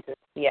of Jesus.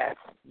 Yes.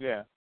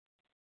 Yeah.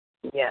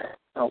 Yeah.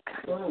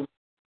 Okay.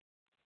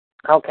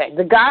 Okay.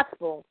 The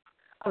Gospel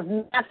of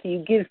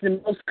Matthew gives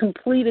the most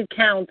complete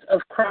account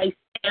of Christ's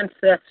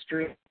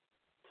ancestry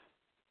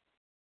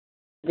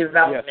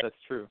development. Yes,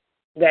 that's true.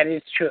 That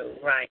is true,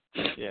 right.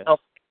 Yes.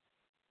 Okay.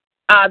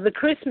 The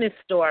Christmas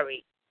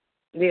story,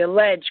 the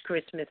alleged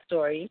Christmas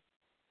story,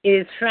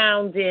 is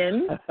found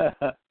in...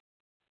 oh,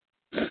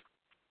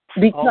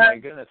 my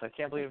goodness. I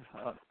can't believe...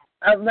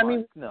 let me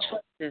read no. the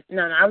choices.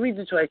 No, I'll read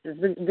the choices.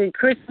 The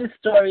Christmas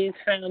story is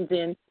found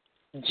in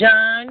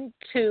John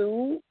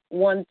 2,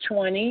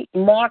 120,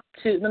 Mark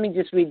 2. Let me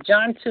just read.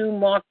 John 2,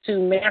 Mark 2,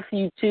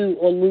 Matthew 2,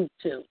 or Luke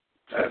 2.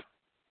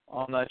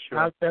 I'm not sure.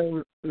 I'll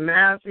say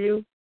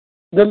Matthew.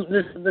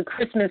 The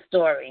Christmas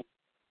story.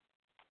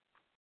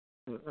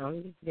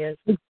 Yes.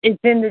 It's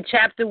in the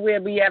chapter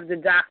where we have the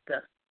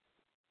doctor.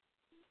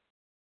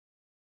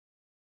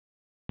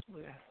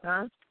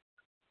 Huh?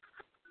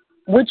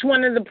 Which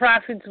one of the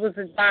prophets was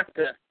a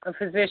doctor, a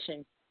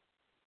physician?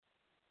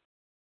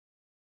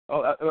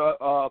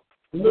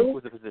 Luke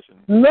was a physician.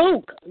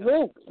 Luke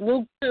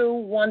 2,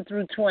 1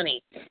 through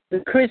 20. The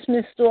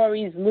Christmas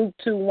stories, Luke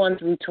 2, 1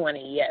 through 20,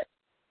 yes.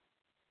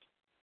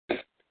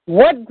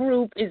 What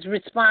group is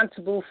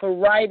responsible for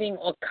writing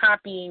or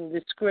copying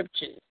the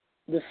scriptures?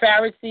 The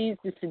Pharisees,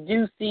 the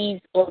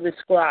Sadducees, or the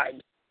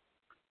scribes?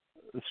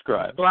 The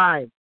scribes.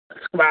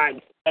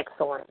 Scribes.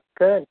 Excellent.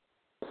 Good.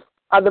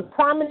 The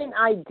prominent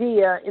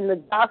idea in the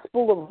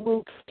Gospel of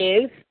Luke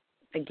is,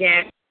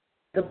 again,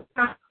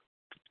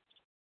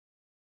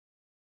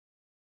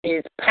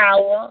 is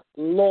power,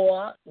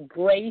 law,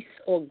 grace,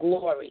 or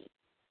glory.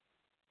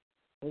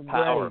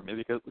 Power,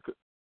 maybe because...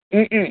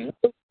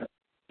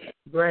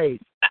 Grace.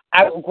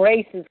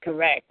 Grace is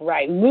correct,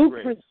 right. Luke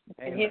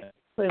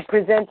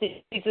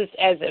presented Jesus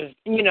as a,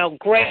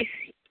 grace,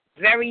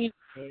 very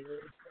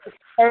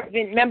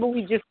Remember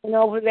we just went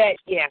over that?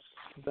 Yeah.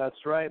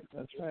 That's right.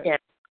 That's right. Yeah.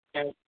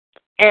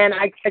 And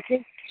I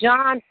think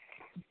John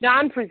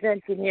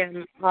presented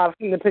him from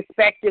the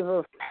perspective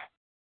of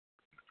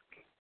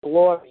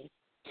glory.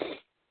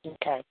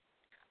 Okay.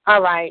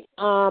 All right.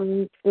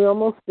 We're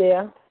almost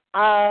there.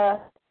 Right.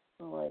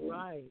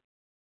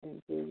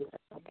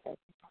 Okay.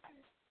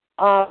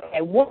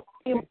 Okay. What's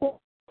the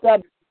important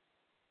subject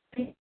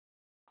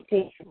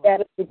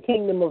that of the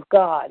kingdom of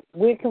God?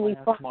 Where can we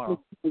find the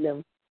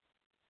kingdom?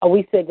 Oh,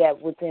 we said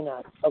that within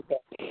us. Okay.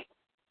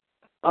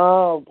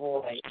 Oh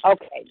boy.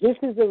 Okay. This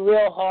is a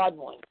real hard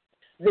one.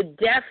 The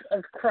death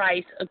of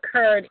Christ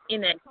occurred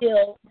in a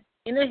hill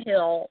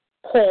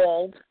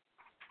called.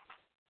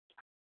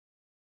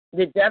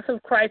 The death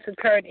of Christ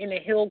occurred in a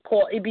hill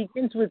called. It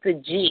begins with a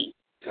G.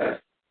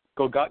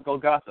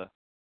 Golgotha.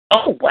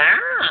 Oh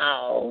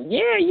wow!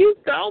 Yeah, you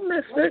go,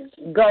 Mister.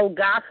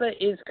 Golgotha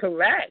is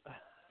correct.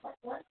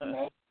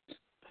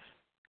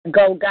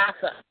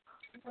 Golgotha,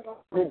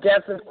 the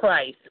death of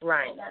Christ.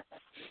 Right.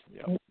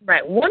 Yep.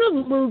 Right. One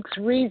of Luke's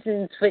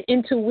reasons for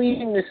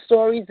interweaving the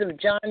stories of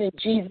John and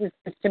Jesus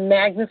is to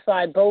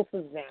magnify both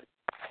of them.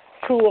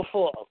 True or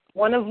false?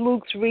 One of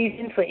Luke's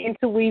reasons for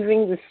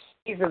interweaving the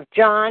stories of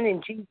John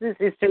and Jesus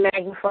is to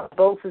magnify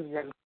both of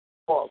them.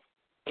 False.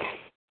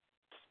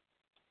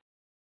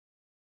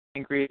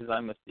 Increases,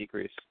 I must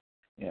decrease.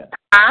 Yeah.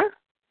 Huh?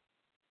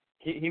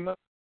 He must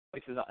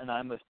increase and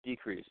I must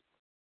decrease.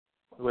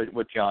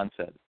 What John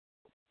said.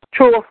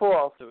 True or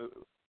false? So,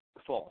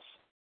 false.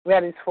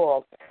 That is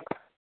false.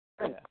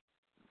 Yeah.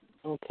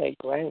 Okay,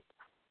 great.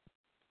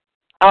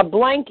 A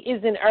blank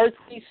is an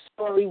earthly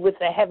story with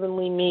a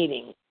heavenly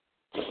meaning.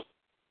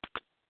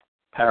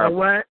 Parable.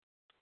 What?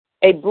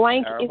 A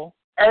blank Parable? is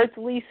an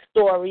earthly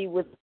story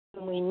with a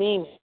heavenly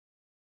meaning.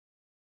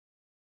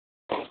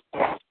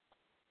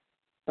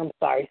 I'm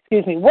sorry,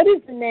 excuse me. What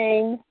is the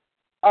name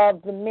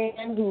of the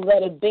man who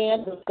led a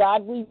band of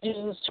godly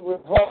Jews to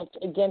revolt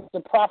against the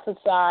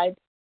prophesied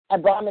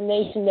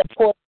abomination that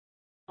poured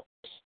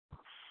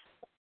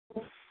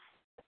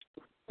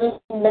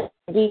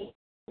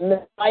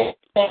Messiah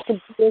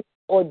Maccabeus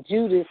or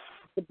Judas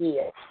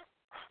Maccabeus?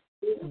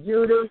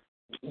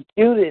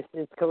 Judas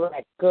is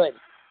correct. Good.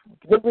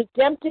 The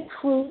redemptive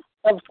fruit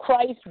of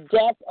Christ's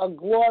death are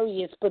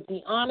glorious, but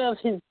the honor of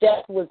his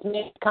death was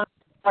mankind's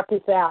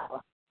darkest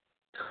hour.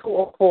 True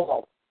or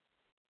false?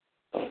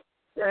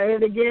 Say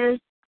it again.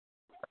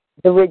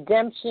 The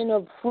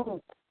redemptive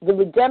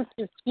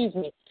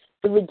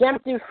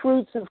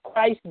fruits of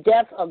Christ's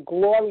death are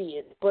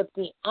glorious, but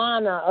the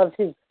honor of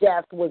his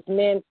death was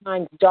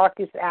mankind's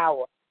darkest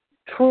hour.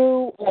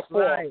 True or false?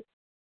 Right.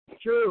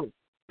 True.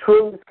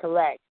 True is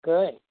correct.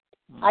 Good.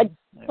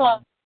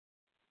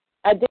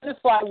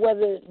 Identify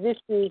whether this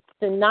is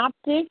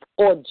synoptic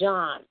or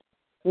John.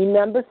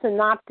 Remember,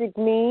 synoptic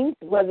means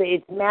whether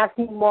it's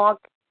Matthew,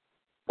 Mark,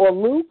 or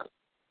Luke,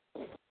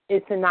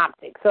 it's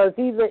synoptic. So it's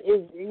either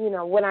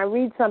when I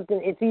read something,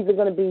 it's either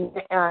going to be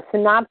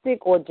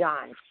synoptic or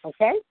John.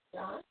 Okay?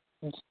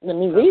 Let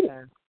me read it.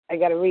 I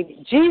got to read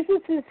it.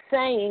 Jesus'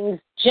 sayings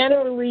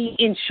generally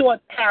in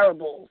short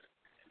parables.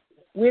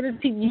 Where does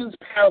he use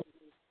parables?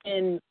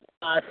 In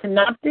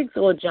synoptics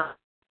or John?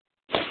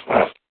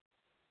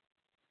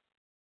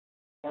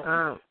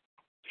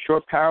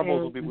 Short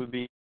parables would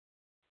be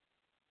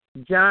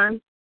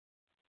John.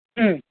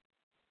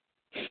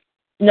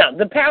 No,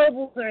 the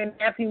parables are in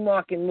Matthew,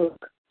 Mark, and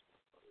Luke.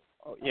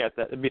 Oh, yeah,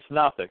 it'd be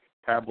synoptic.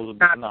 Parables would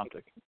be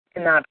synoptic.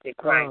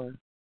 Synoptic, right.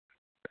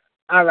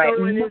 All right.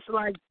 So when it's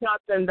like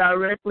talking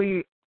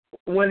directly,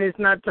 when it's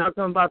not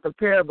talking about the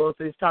parables,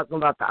 it's talking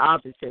about the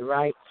opposite,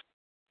 right?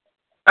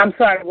 I'm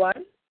sorry, what?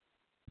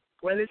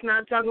 When it's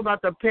not talking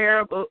about the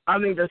parable,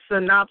 the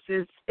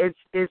synopsis,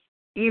 it's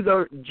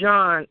either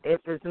John if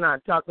it's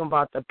not talking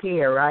about the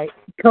pair, right?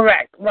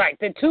 Correct, right.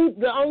 The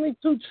only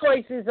two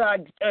choices are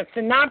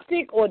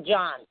synoptic or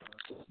John.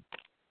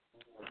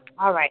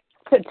 All right.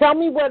 So tell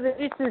me whether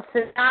this is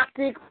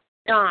synoptic or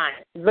John,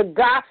 the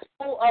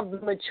gospel of the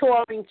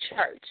maturing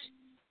church.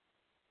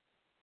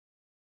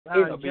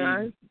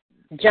 John?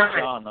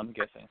 John, I'm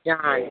guessing.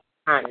 John.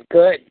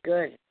 Good.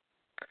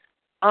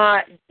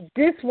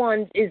 This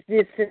one, is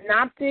this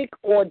synoptic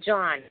or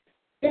John?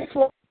 This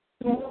one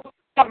is more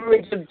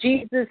coverage of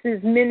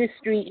Jesus'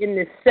 ministry in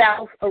the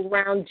south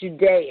around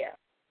Judea.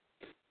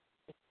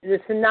 The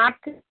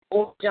synoptic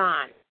or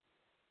John?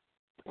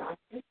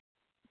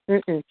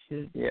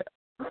 Yeah,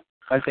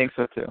 I think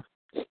so too.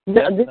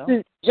 No, this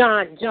is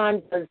John.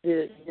 John does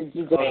the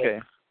Judea. Okay.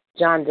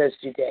 John does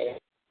Judea.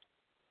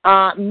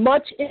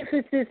 Much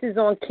emphasis is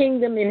on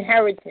kingdom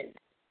inheritance.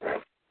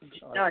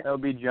 That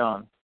would be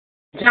John.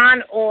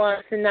 John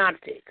or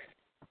synoptics?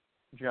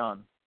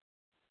 John.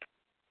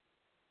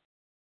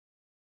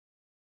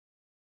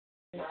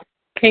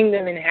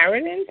 Kingdom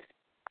inheritance?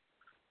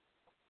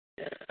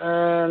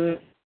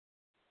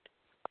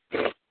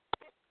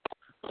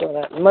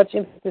 Much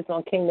emphasis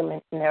on kingdom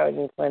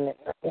inheritance. Limit.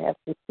 I have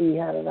to see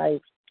how did I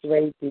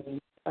grade these.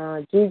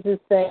 Jesus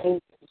saying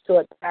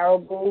short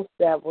parables,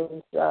 that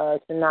was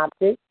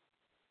synoptic.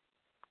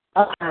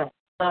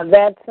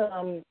 That's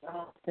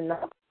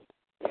inheritance.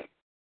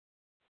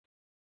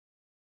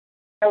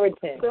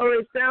 So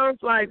it sounds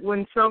like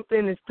when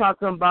something is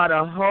talking about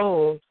a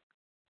whole,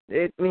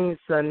 it means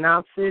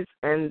synopsis,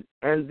 and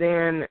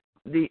then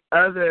the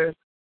other,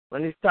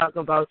 when it's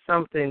talking about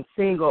something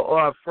single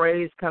or a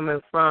phrase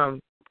coming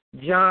from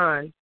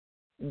John,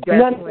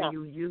 that's when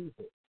you use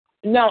it.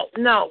 No.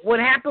 What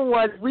happened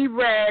was we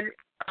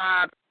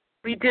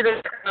did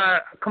a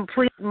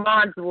complete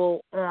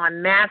module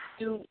on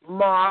Matthew,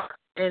 Mark,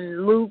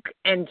 and Luke,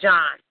 and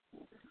John.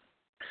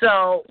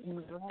 So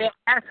they're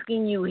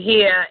asking you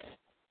here,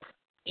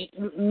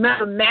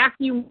 remember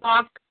Matthew,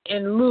 Mark,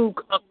 and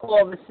Luke are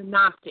called the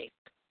synoptics.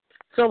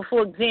 So,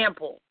 for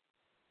example,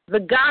 the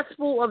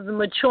gospel of the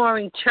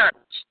maturing church,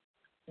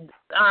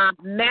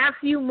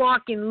 Matthew,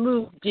 Mark, and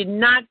Luke did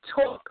not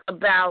talk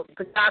about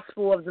the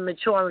gospel of the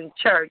maturing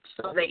church,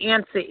 so the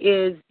answer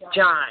is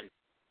John.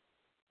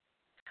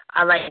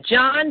 All right,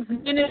 John's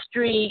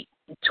ministry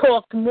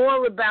talked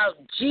more about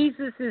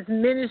Jesus'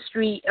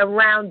 ministry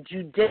around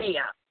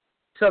Judea,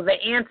 so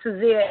the answer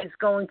there is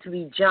going to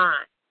be John.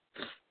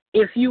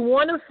 If you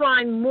want to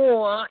find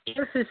more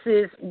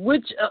emphasis,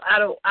 which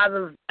out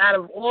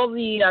of all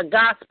the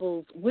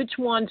Gospels, which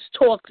ones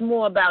talked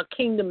more about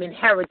kingdom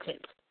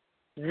inheritance,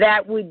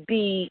 that would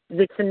be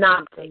the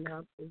synoptic.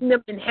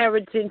 Kingdom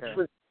inheritance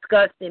was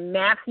discussed in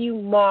Matthew,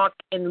 Mark,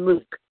 and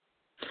Luke.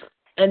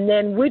 And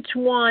then which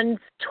ones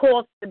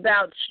talked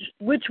about,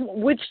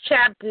 which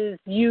chapters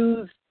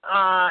used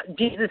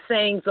Jesus'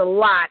 sayings a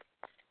lot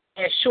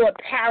as short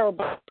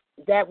parables,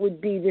 that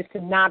would be the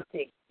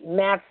synoptic,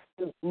 Matthew,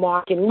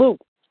 Mark, and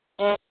Luke.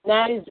 And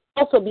that is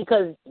also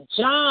because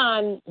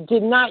John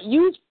did not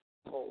use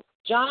parables.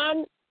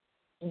 John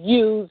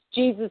used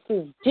Jesus'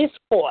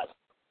 discourse.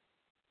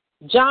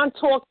 John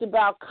talked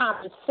about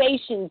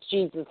conversations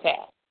Jesus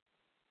had,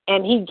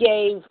 and he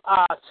gave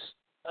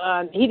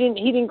he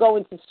didn't go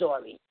into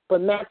stories.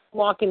 But Matthew,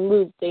 Mark, and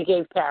Luke, they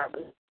gave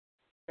parables.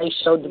 They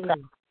showed the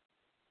parables.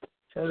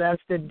 So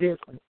that's the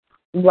difference.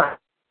 Right.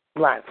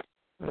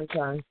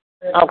 Okay.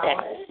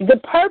 The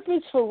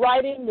purpose for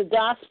writing the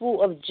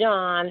Gospel of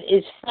John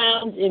is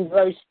found in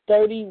verse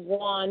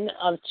 31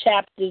 of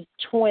chapter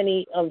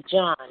 20 of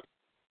John.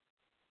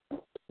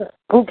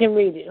 Who can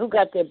read it? Who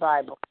got their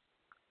Bible?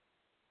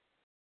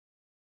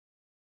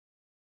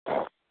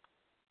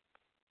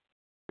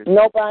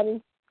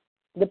 Nobody?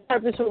 The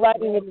purpose for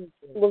writing it,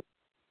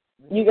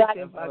 you got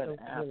it?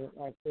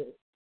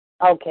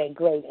 Okay,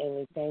 great,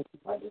 Amy. Thank you.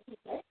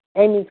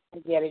 Amy's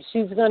going to get it.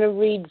 She's going to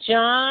read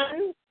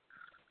John,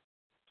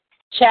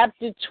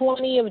 chapter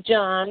 20 of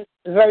John,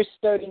 verse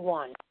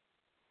 31.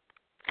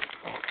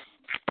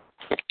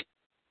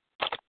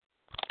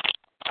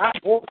 I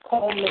bought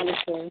cold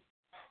medicine.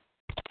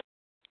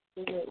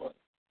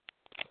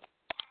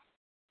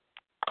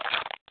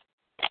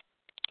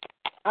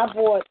 I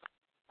bought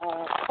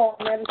cold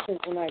medicine,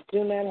 and I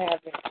do not have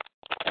it.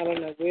 I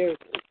don't know where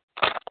it is.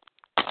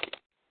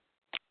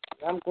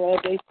 I'm glad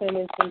they sent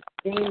in some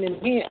steam in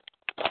here.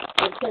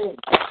 Okay.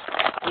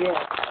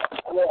 Yeah.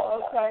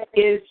 Okay.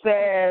 It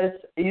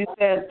says, you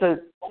said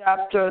the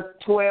chapter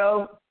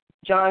 12,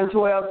 John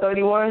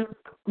 12:31?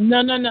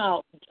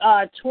 No.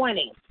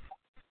 20.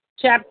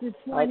 Chapter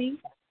 20,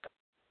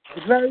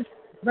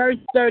 verse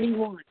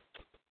 31.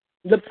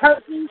 The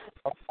purpose,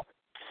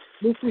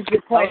 this is the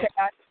question.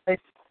 Okay.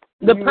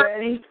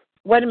 Ready?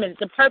 Wait a minute.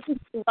 The purpose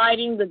of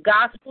writing the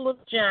Gospel of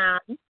John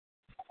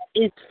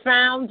is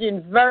found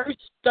in verse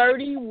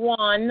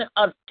 31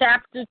 of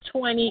chapter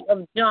 20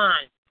 of John.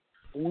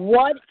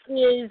 What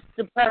is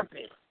the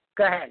purpose?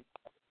 Go ahead.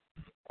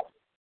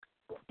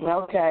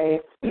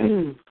 Okay.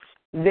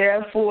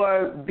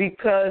 Therefore,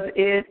 because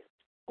it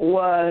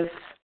was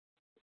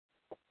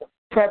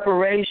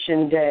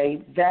preparation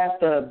day, that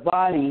the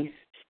bodies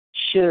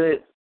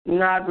should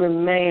not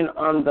remain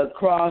on the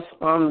cross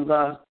on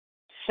the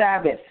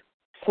Sabbath,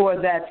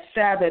 for that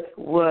Sabbath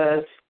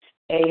was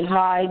a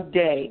high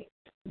day.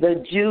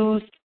 The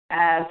Jews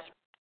asked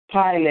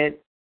Pilate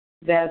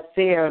that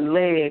their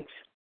legs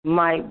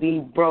might be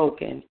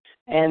broken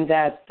and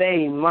that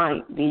they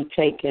might be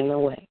taken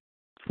away.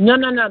 No.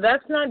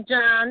 That's not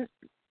John.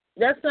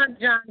 That's not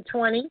John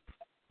 20.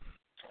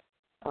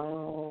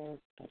 Oh,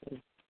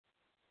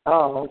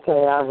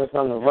 okay. I was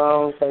on the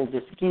wrong page.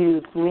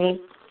 Excuse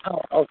me.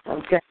 Oh,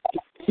 okay.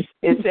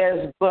 It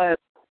says, but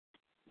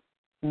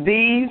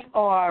these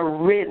are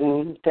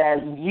written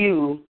that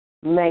you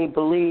may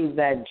believe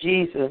that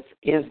Jesus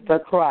is the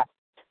Christ,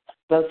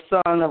 the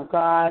Son of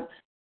God,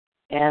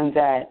 and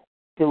that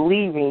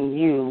believing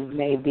you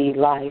may be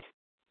life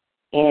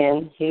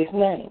in his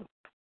name.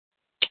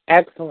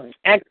 Excellent.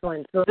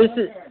 So this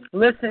is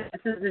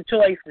the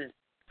choices.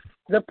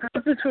 The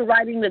purpose for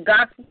writing the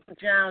Gospel of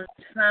John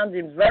is found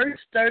in verse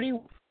 30,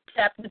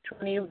 chapter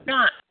 20 of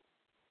John.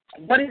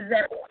 What is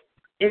that?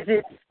 Is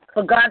it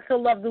for God so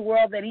loved the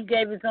world that he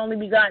gave his only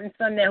begotten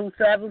Son, that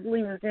whosoever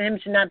believes in him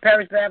should not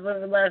perish but have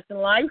everlasting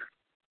life?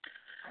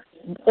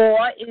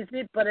 Or is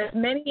it, but as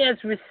many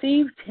as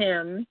received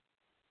him,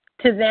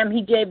 to them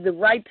he gave the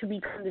right to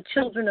become the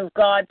children of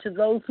God, to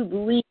those who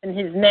believe in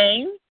his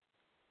name,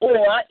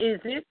 Or is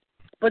it,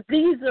 but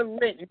these are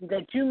written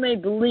that you may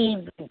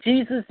believe that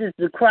Jesus is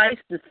the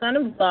Christ, the Son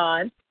of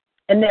God,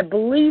 and that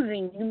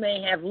believing you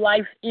may have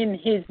life in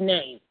his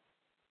name.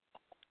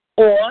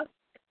 Or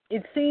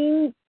it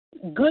seems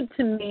good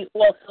to me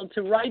also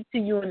to write to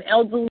you an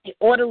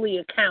orderly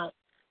account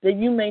that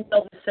you may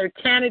know the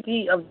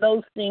certainty of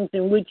those things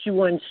in which you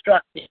were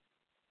instructed.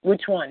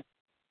 Which one?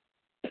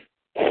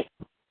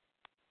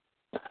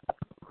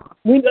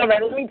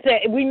 Let me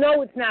say, we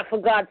know it's not for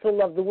God to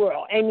love the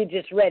world. Amy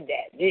just read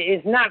that.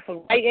 It's not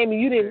for, right, Amy?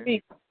 You didn't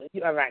read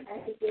it. All right.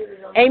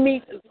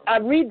 Amy,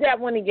 read that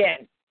one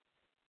again.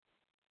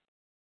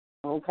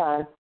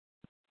 Okay.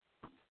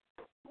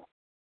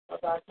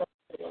 Verse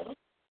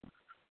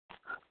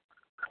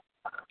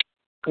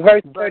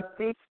 13. But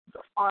these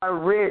are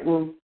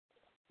written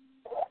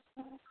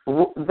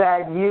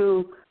that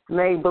you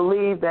may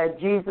believe that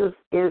Jesus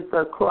is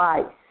the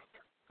Christ,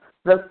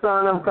 the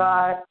Son of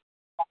God.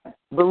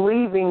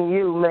 Believing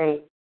you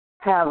may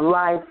have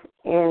life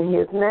in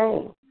his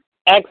name.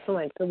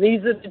 Excellent. So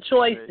these are the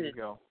choices. There you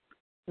go.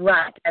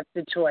 Right, that's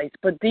the choice.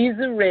 But these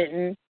are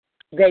written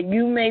that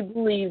you may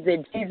believe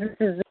that Jesus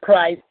is the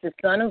Christ, the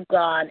Son of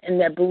God, and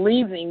that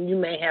believing you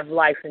may have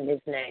life in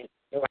his name.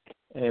 Right.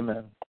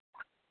 Amen.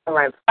 All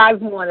right,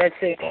 5 more. That's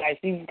it, guys.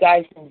 These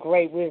guys are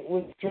great.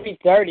 We're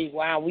 3:30.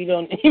 Wow, we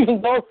don't even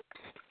go.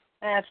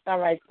 That's all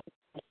right.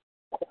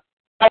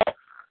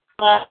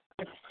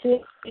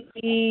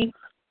 60.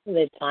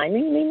 They're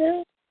timing me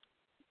now?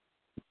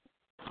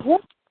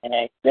 What the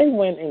heck? They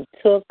went and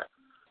took.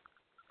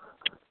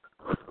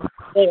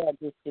 They are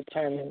just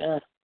determined.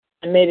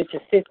 I made it to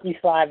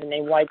 55 and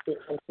they wiped it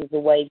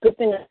away. Good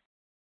thing.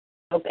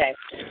 Okay.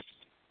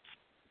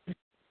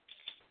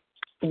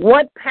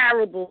 What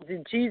parable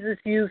did Jesus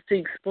use to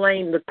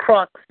explain the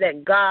crux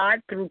that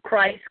God, through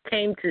Christ,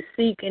 came to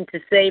seek and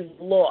to save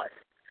the lost?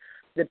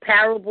 The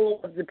parable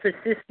of the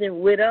persistent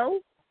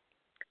widow,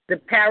 the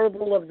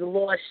parable of the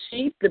lost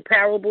sheep, the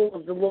parable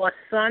of the lost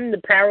son, the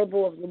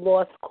parable of the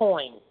lost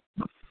coin.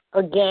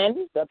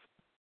 Again, the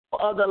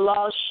Of the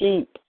lost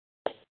sheep.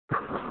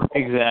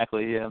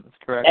 Exactly, yeah, that's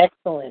correct.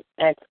 Excellent.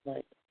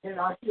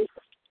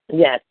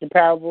 Yes, the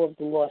parable of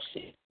the lost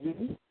sheep.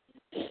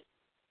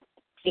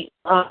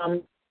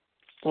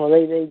 Well,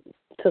 they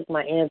took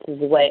my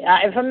answers away.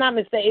 If I'm not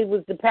mistaken, it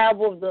was the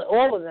parable of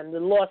all of them, the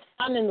lost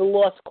son and the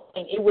lost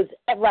coin. It was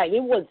right.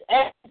 It was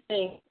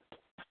everything.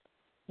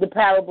 The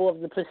parable of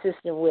the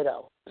persistent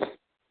widow.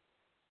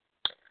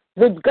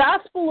 The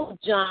Gospel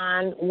of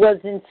John was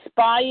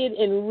inspired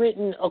and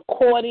written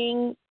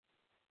according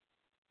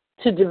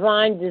to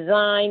divine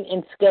design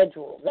and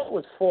schedule. That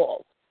was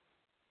false.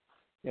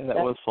 Yeah, that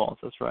was false.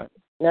 That's right.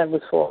 That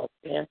was false,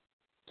 yeah.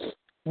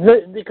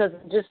 Because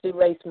I just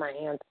erased my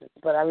answers,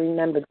 but I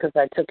remembered because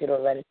I took it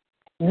already.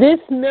 This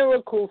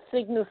miracle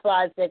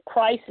signifies that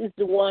Christ is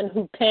the one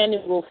who can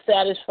and will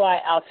satisfy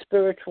our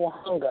spiritual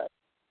hunger.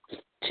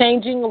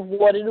 Changing of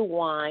water to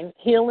wine,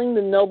 healing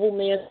the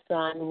nobleman's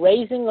son,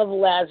 raising of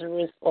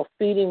Lazarus, or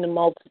feeding the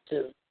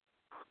multitude.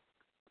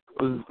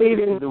 Was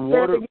feeding the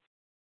water,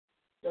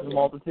 the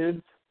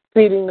multitudes?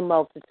 Feeding the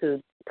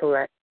multitude,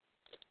 correct.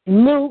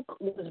 Luke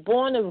was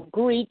born of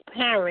Greek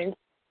parents,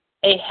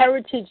 a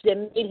heritage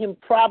that made him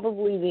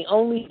probably the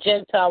only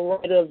Gentile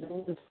writer of the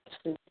New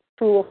Testament.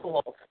 True or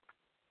false?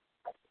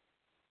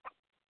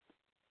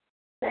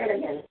 Say it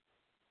again.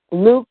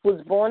 Luke was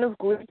born of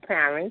Greek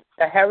parents,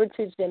 a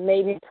heritage that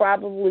made him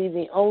probably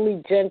the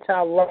only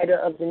Gentile writer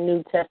of the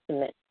New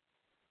Testament.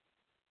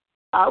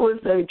 I would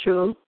say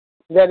true.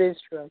 That is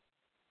true.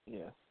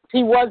 Yeah.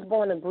 He was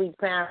born of Greek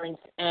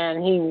parents,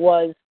 and he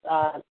was.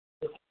 All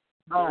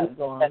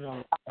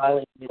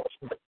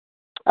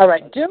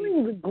right.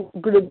 During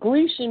the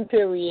Grecian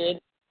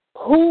period,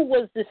 who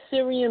was the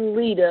Syrian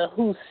leader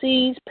who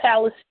seized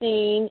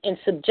Palestine and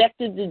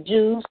subjected the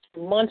Jews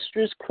to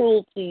monstrous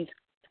cruelties,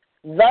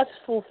 thus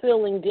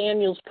fulfilling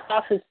Daniel's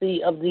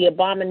prophecy of the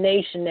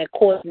abomination that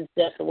causes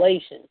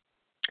desolation?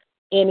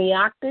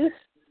 Antiochus,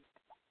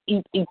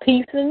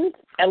 Epiphans,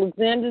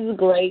 Alexander the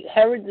Great,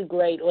 Herod the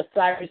Great, or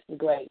Cyrus the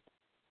Great?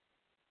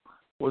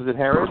 Was it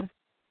Herod?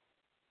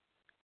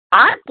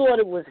 I thought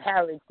it was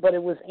Herod, but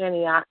it was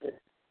Antiochus.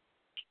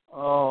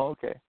 Oh,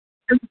 okay.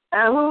 And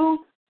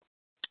who?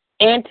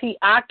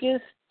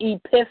 Antiochus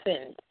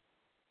Epiphans.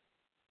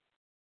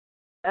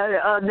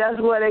 That's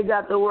where they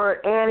got the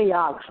word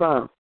Antioch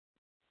from.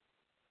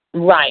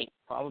 Right.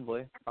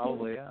 Probably,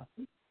 yeah.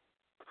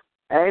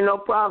 Ain't no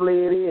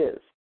probably, it is.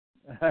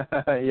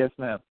 Yes,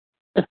 ma'am.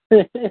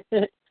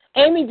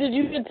 Amy, did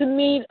you get to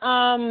meet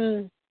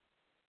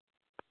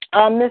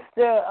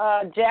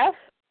Mr. Jeff?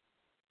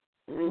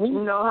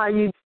 You know how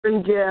you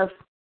doing, Jeff?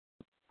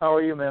 How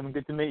are you, ma'am?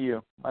 Good to meet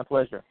you. My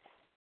pleasure.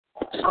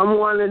 I'm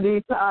one of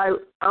these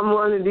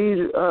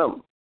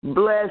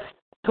blessed,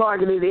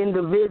 targeted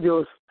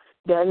individuals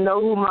that know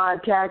who my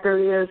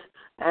attacker is,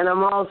 and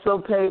I'm also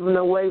paving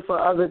the way for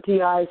other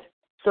TIs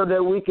so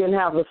that we can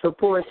have a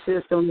support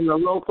system in the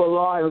local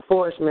law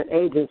enforcement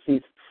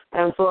agencies,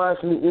 and for us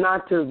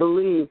not to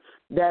believe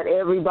that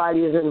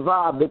everybody is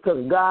involved,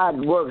 because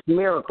God works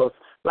miracles.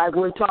 like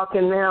we're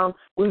talking now,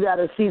 we got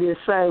to see the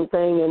same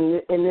thing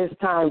in this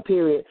time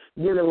period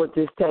dealing with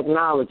this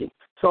technology.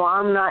 So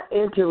I'm not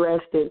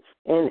interested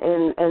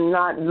in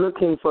not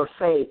looking for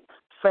faith.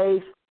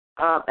 Faith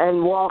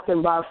and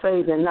walking by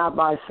faith and not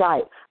by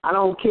sight. I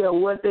don't care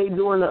what they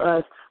doing to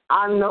us.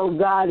 I know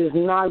God is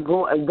not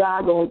going.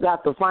 God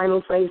got the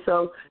final say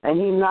so, and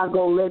He's not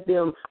going to let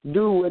them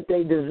do what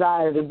they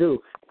desire to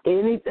do.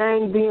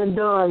 Anything being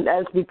done,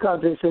 that's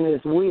because it's in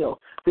His will.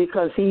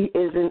 Because He's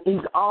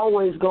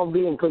always going to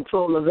be in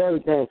control of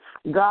everything.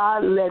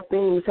 God let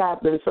things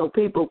happen so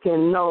people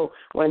can know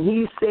when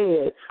He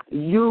said,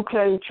 you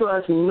can't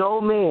trust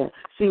no man.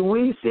 See,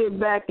 we sit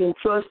back and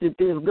trusted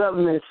this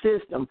government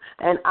system,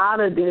 and out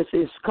of this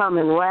is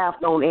coming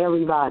wrath on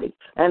everybody.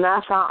 And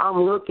that's how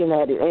I'm looking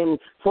at it. And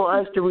for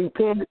us to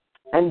repent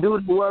and do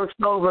the works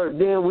over,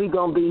 then we're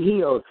going to be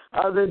healed.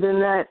 Other than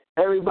that,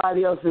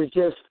 everybody else is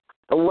just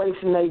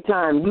wasting their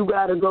time. You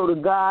got to go to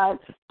God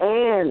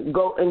and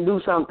go and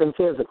do something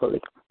physically.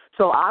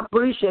 So I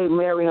appreciate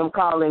Miriam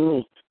calling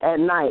me at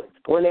night.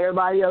 When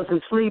everybody else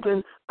is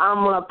sleeping,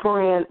 I'm up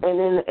praying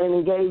and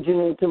engaging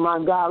into my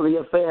godly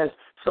affairs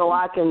so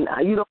I can,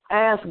 you don't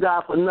ask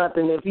God for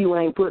nothing if you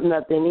ain't putting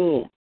nothing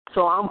in.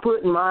 So I'm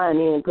putting mine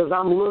in because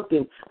I'm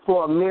looking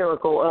for a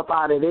miracle up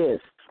out of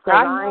this.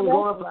 Because I ain't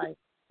going for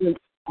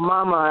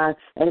my mind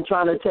and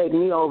trying to take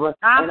me over.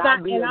 I'm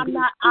not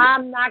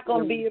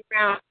going to be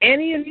around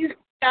any of these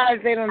guys.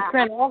 They don't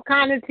send all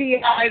kind of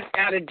TIs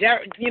out of,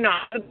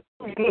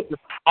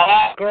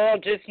 oh, girl,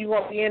 just you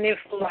won't be in it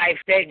for life.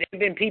 There've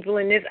been people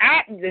in this.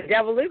 The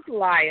devil is a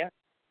liar.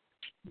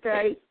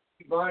 Okay?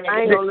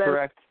 I ain't going to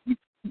let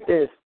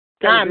this.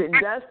 That's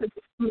the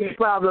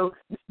problem.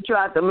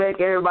 Tried to make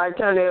everybody,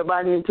 turn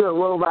everybody into a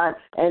robot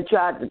and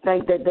tried to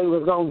think that they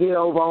was going to get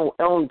over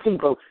on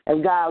people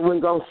and God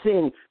wasn't going to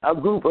send a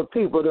group of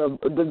people to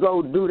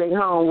go do their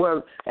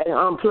homework and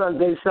unplug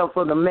themselves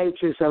from the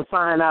matrix and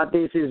find out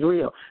this is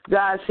real.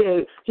 God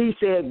said, He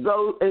said,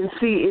 go and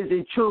see, is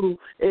it true?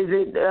 Is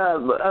it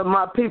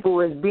my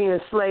people is being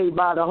enslaved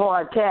by the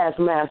hard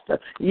taskmaster?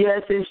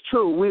 Yes, it's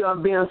true. We are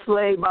being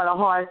enslaved by the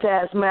hard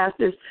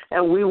taskmasters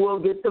and we will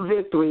get the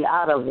victory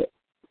out of it.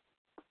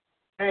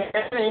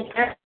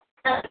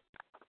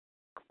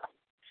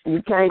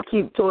 You can't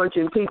keep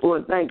torturing people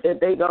and think that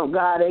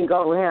God ain't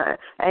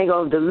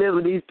gonna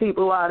deliver these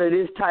people out of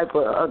this type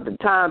of the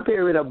time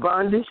period of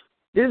bondage.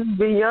 This is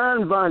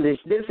beyond bondage.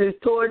 This is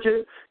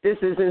torture. This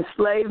is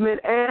enslavement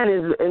and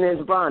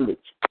it's bondage.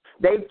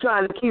 They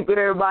trying to keep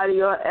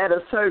everybody at a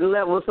certain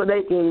level so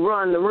they can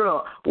run the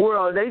world.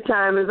 Their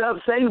time is up.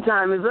 Satan's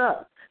time is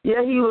up.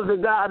 Yeah, he was the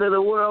God of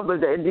the world, but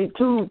the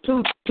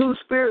two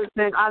spirits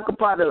that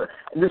occupy the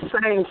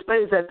same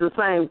space at the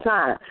same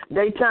time.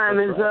 Their time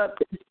is up.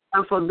 It's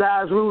time for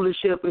God's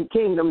rulership and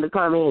kingdom to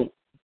come in.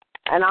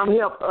 And I'm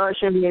helping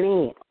ushering it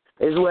in,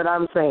 is what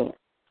I'm saying.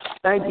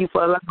 Thank you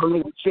for allowing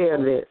me to share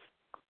this.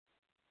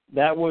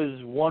 That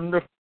was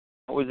wonderful.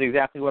 That was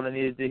exactly what I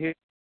needed to hear.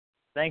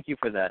 Thank you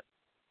for that.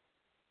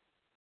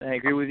 I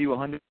agree with you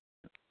 100%.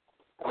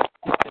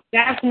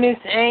 That's Miss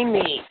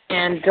Amy,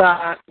 and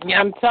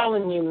I'm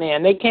telling you,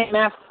 man, they came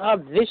after her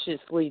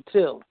viciously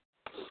too.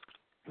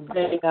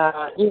 They,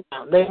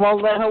 they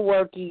won't let her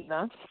work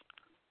either.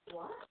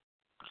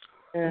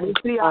 You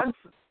see, I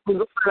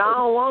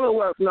don't want to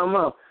work no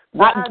more.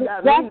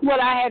 That's what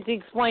I had to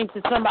explain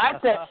to somebody.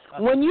 I said,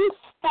 when you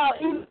saw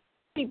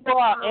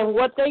people and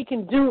what they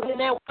can do in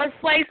that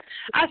workplace,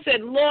 I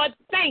said, Lord,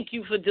 thank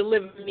you for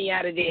delivering me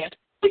out of there.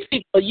 These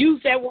people use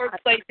that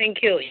workplace and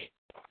kill you.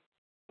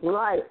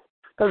 Right.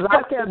 Because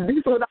this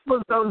is what I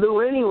was going to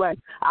do anyway.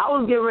 I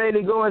was getting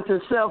ready to go into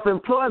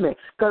self-employment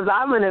because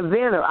I'm an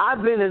inventor.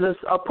 I've been in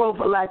a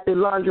prophylactic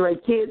lingerie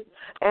kit,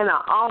 and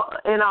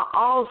I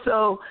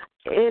also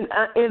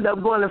ended up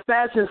going to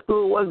fashion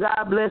school where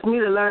God blessed me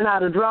to learn how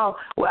to draw,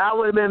 where I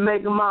would have been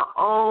making my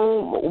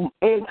own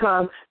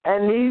income.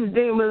 And these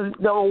demons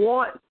don't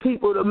want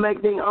people to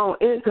make their own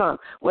income.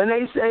 When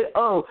they say,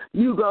 oh,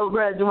 you go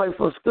graduate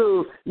from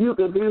school, you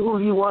can be who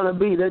you want to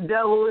be, the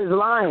devil is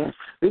lying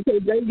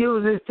because they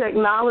use this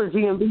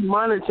technology and be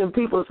monitoring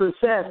people's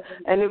success.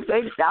 And if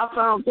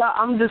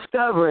I'm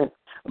discovering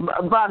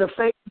by the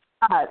faith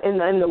of God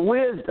and the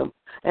wisdom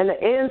and the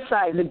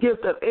insight, the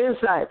gift of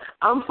insight,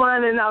 I'm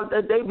finding out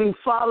that they be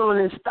following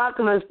and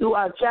stalking us through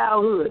our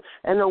childhood.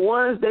 And the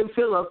ones they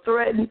feel are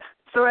threatened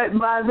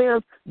by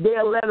them,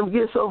 they'll let them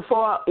get so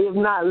far, if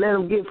not let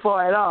them get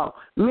far at all.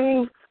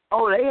 Me,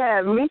 they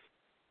have me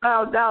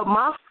found out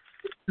my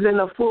in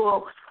a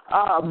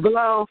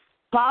full-blown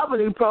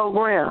poverty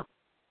program.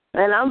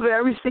 And I'm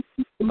very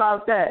serious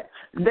about that.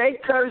 They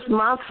cursed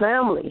my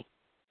family.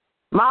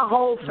 My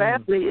whole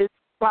family is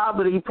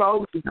poverty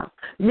program.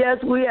 Yes,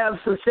 we have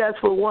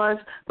successful ones,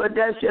 but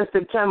that's just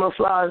the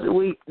camouflage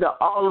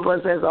all of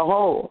us as a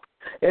whole.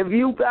 If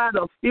you got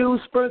a few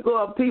sprinkle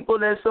of people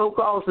that's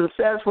so-called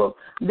successful,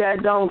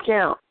 that don't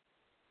count.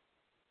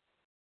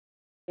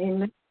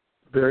 Amen.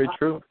 Very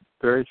true.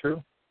 Very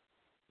true.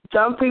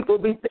 Some people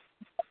be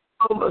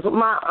thinking,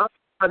 my aunt,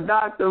 a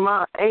doctor,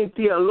 my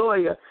auntie, a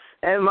lawyer.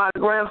 and my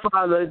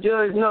grandfather,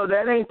 Judge, no,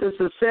 that ain't the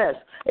success.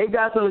 It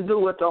got something to do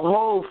with the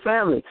whole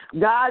family.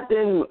 God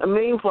didn't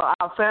mean for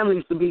our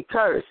families to be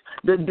cursed.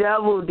 The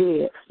devil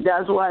did.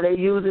 That's why they're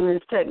using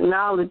this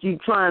technology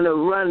trying to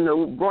run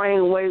the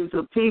brain waves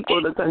of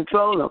people to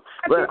control them.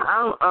 But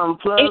I'm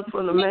unplugged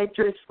from the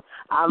matrix.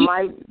 I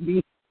might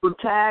be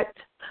attacked,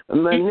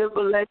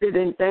 manipulated,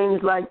 and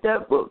things like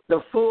that. But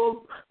the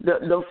full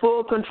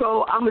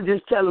control, I'm going to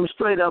just tell them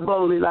straight up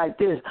boldly like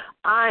this.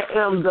 I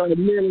am the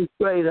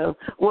administrator.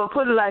 Well,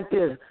 put it like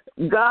this.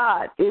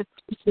 God is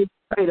the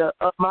administrator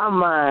of my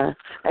mind.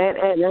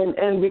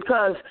 And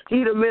because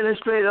he's the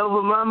administrator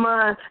over my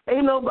mind,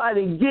 ain't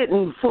nobody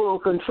getting full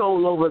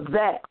control over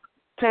that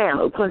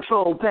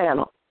control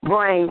panel,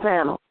 brain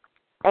panel.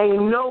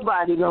 Ain't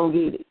nobody going to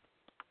get it.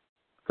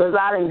 Because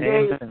I done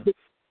gave it,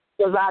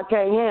 because I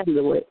can't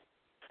handle it.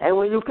 And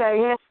when you can't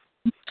handle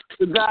it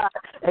to God,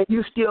 and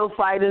you still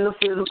fight in the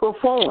physical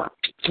form.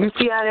 You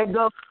see how that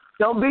goes?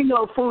 Don't be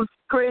no foolish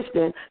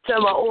Christian.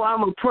 Tell me,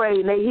 I'm going to pray,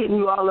 and they hitting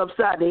you all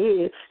upside the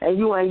head, and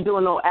you ain't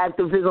doing no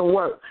activism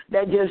work.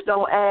 That just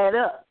don't add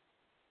up.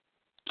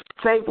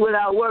 Faith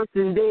without works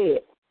is dead.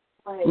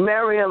 Right.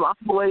 Miriam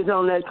always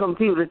on that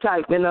computer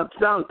typing up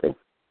something.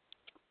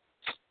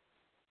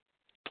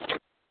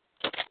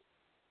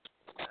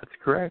 That's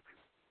correct.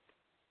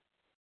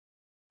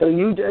 So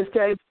you just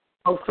can't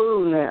no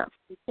food now.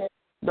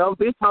 Don't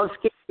be so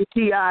scared to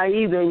T.I.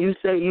 either, and you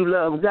say you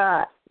love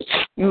God.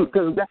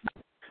 Because God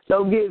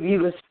don't give you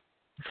the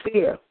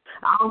fear.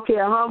 I don't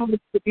care how much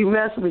you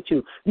mess with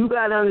you. You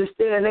got to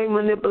understand they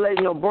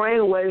manipulating your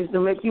brain waves to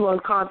make you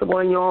uncomfortable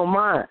in your own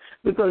mind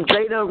because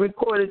they done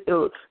recorded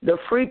the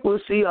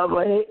frequency of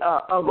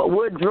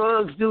what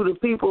drugs do to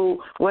people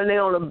when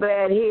they're on a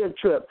bad head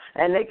trip.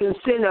 And they can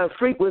send a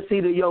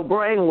frequency to your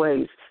brain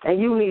waves.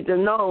 And you need to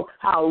know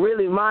how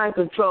really mind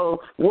control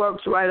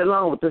works right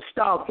along with the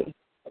stalking.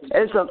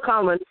 It's a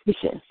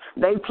combination.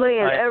 They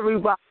playing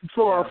everybody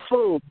for a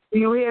fool. Do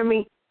you hear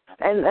me?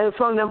 And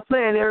from them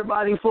playing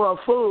everybody for a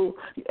fool,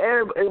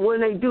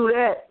 when they do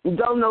that,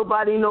 don't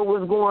nobody know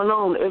what's going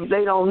on if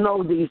they don't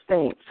know these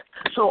things.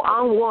 So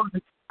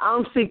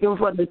I'm seeking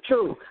for the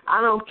truth.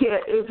 I don't care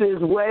if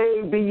it's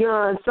way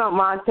beyond something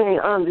I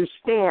can't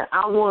understand.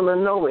 I want to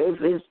know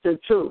if it's the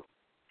truth.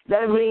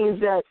 That means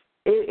that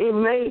it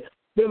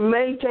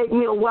may take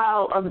me a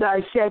while of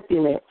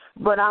dissecting it,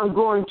 but I'm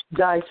going to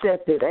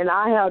dissect it. And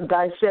I have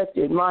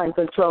dissected mind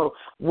control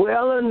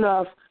well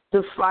enough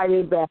to fight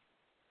it back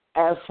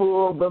at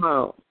full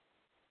blown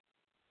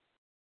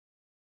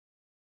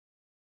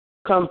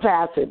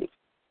capacity.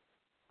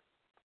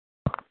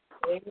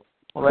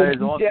 Well, that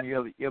is awesome.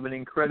 You have an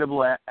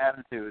incredible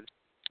attitude.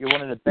 You're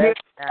one of the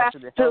best,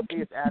 the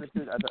healthiest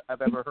attitudes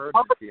I've ever heard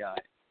in the CI.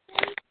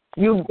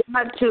 You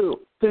got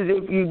to, because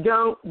if you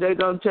don't, they're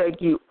going to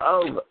take you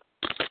over.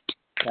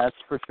 That's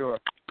for sure.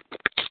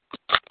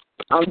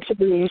 I'm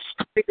telling you,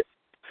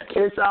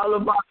 it's all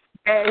about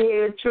that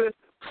head trip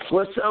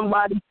where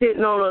somebody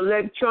sitting on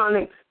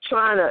electronic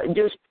trying to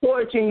just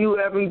torturing you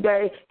every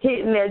day,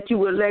 hitting at you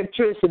with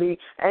electricity,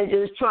 and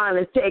just trying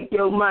to take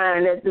your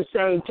mind at the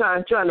same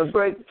time, trying to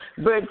break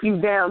you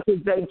down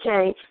because they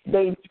can't.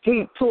 They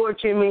keep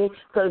torturing me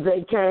because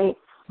they can't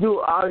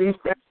do all these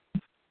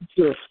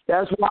things.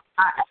 That's why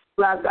I act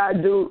like I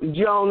do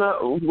Jonah,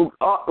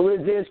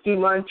 Radinsky,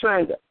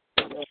 Montranga.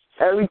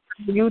 Every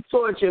time you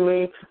torture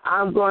me,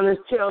 I'm going to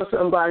tell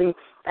somebody.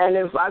 And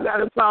if I got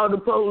to call the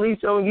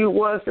police on you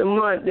once a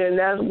month, then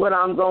that's what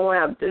I'm going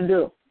to have to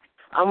do.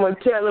 I'm going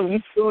to tell them you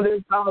do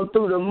this all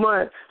through the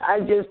month. I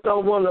just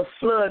don't want to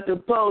flood the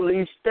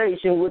police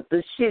station with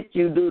the shit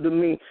you do to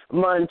me,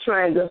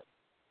 Montranga.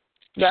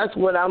 That's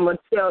what I'm going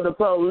to tell the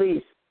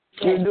police.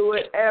 You do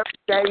it every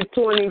day,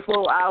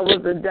 24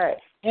 hours a day.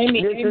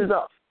 Amy, this is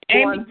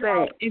one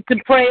thing. It's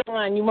the prayer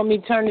line. You want me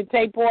to turn the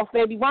tape off,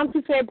 baby? Why don't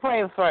you say a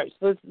prayer first?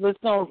 Let's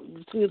close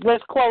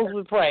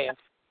with prayer.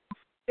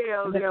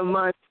 Tell them,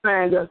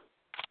 Montranga.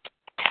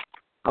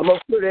 I'm going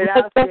to put it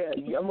out there.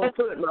 I'm going to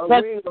put my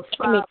ring of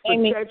fire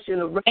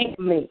protection around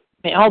me.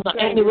 Hold on,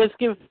 Amy, let's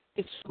give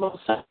it a little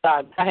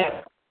side.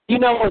 You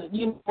know what?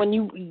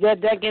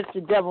 That gets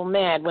the devil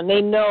mad when they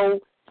know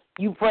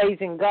you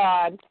praising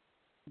God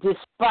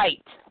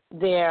despite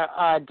their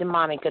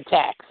demonic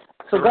attacks.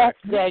 So correct.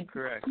 That's good.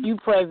 Correct. You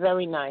pray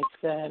very nice.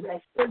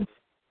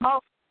 Oh,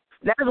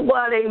 that's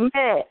why they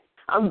mad.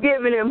 I'm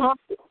giving him hope.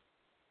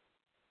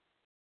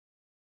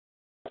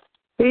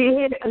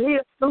 He a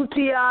new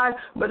TI,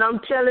 but I'm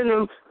telling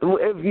him,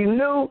 if you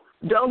knew,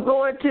 don't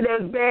go into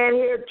that bad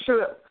hair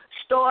trip.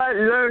 Start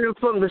learning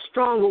from the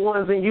stronger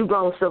ones, and you're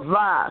going to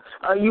survive.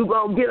 Or you're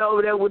going to get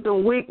over there with the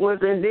weak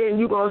ones, and then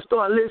you're going to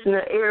start listening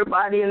to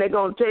everybody, and they're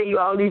going to tell you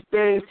all these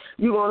things.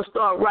 You're going to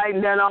start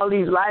writing down all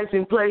these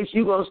license plates.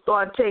 You're going to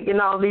start taking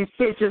all these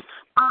pictures.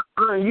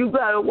 You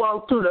got to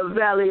walk through the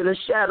valley of the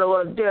shadow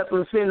of death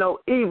and fear no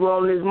evil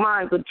on this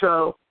mind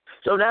control.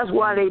 So that's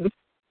why they do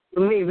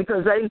to me,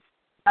 because they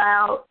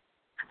out,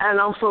 and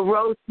I'm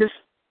ferocious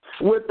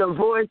with the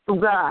voice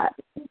of God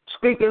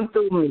speaking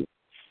through me.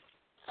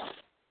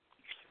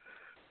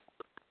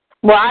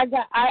 Well, I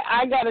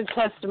got a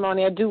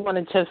testimony. I do want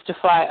to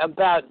testify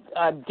about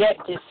debt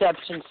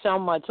deception so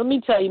much. Let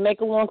me tell you, make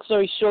a long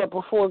story short,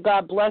 before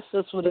God blessed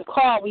us with a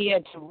car, we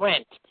had to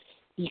rent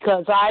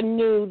because I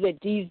knew that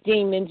these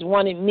demons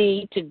wanted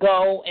me to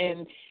go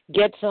and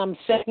get some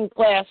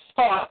second-class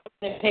car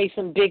and pay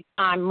some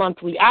big-time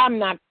monthly. I'm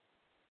not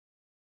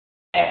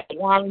at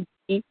warranty.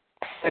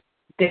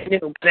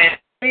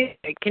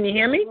 Can you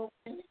hear me?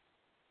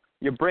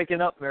 You're breaking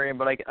up, Miriam,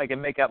 but I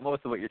can make out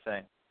most of what you're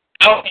saying.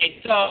 Okay,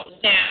 so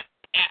now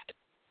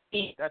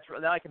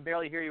Now I can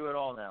barely hear you at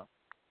all now.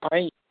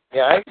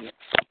 Yeah.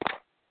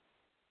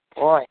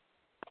 Boy.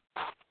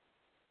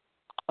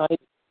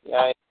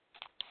 Yeah.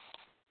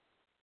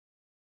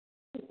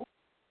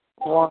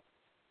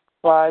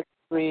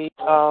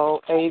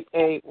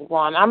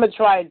 1530881. I'm gonna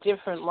try a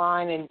different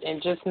line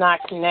and just not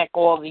connect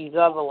all these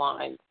other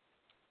lines,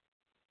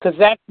 because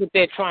that's what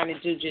they're trying to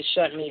do. Just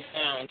shut me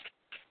down.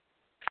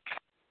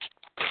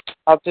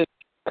 I'll just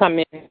come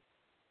in.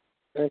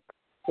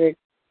 6,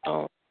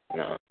 9,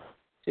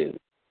 2,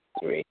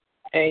 3,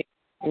 8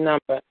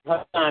 number.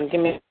 Hold on,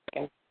 give me a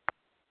second.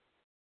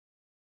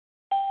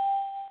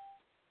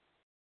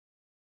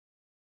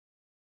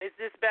 Is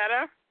this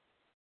better?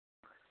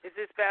 Is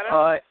this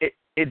better?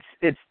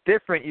 It's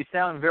different. You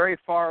sound very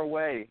far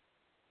away.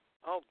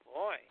 Oh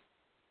boy.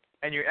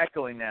 And you're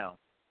echoing now.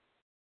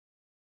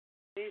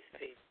 These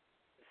people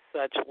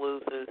are such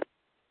losers.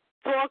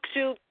 Talk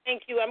shoe,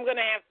 thank you. I'm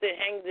gonna have to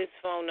hang this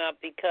phone up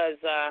because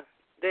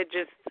they're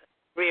just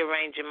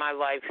rearranging my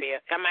life here.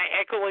 Am I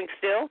echoing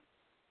still?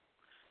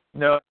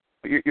 No,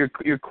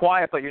 you're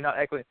quiet, but you're not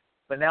echoing.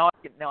 But now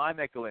I'm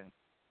echoing.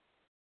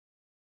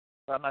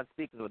 But I'm not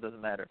speaking, so it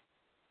doesn't matter.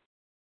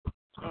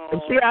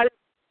 Oh.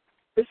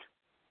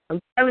 I'm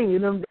telling you,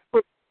 them.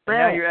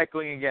 Now you're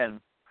echoing again.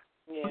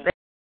 Yeah.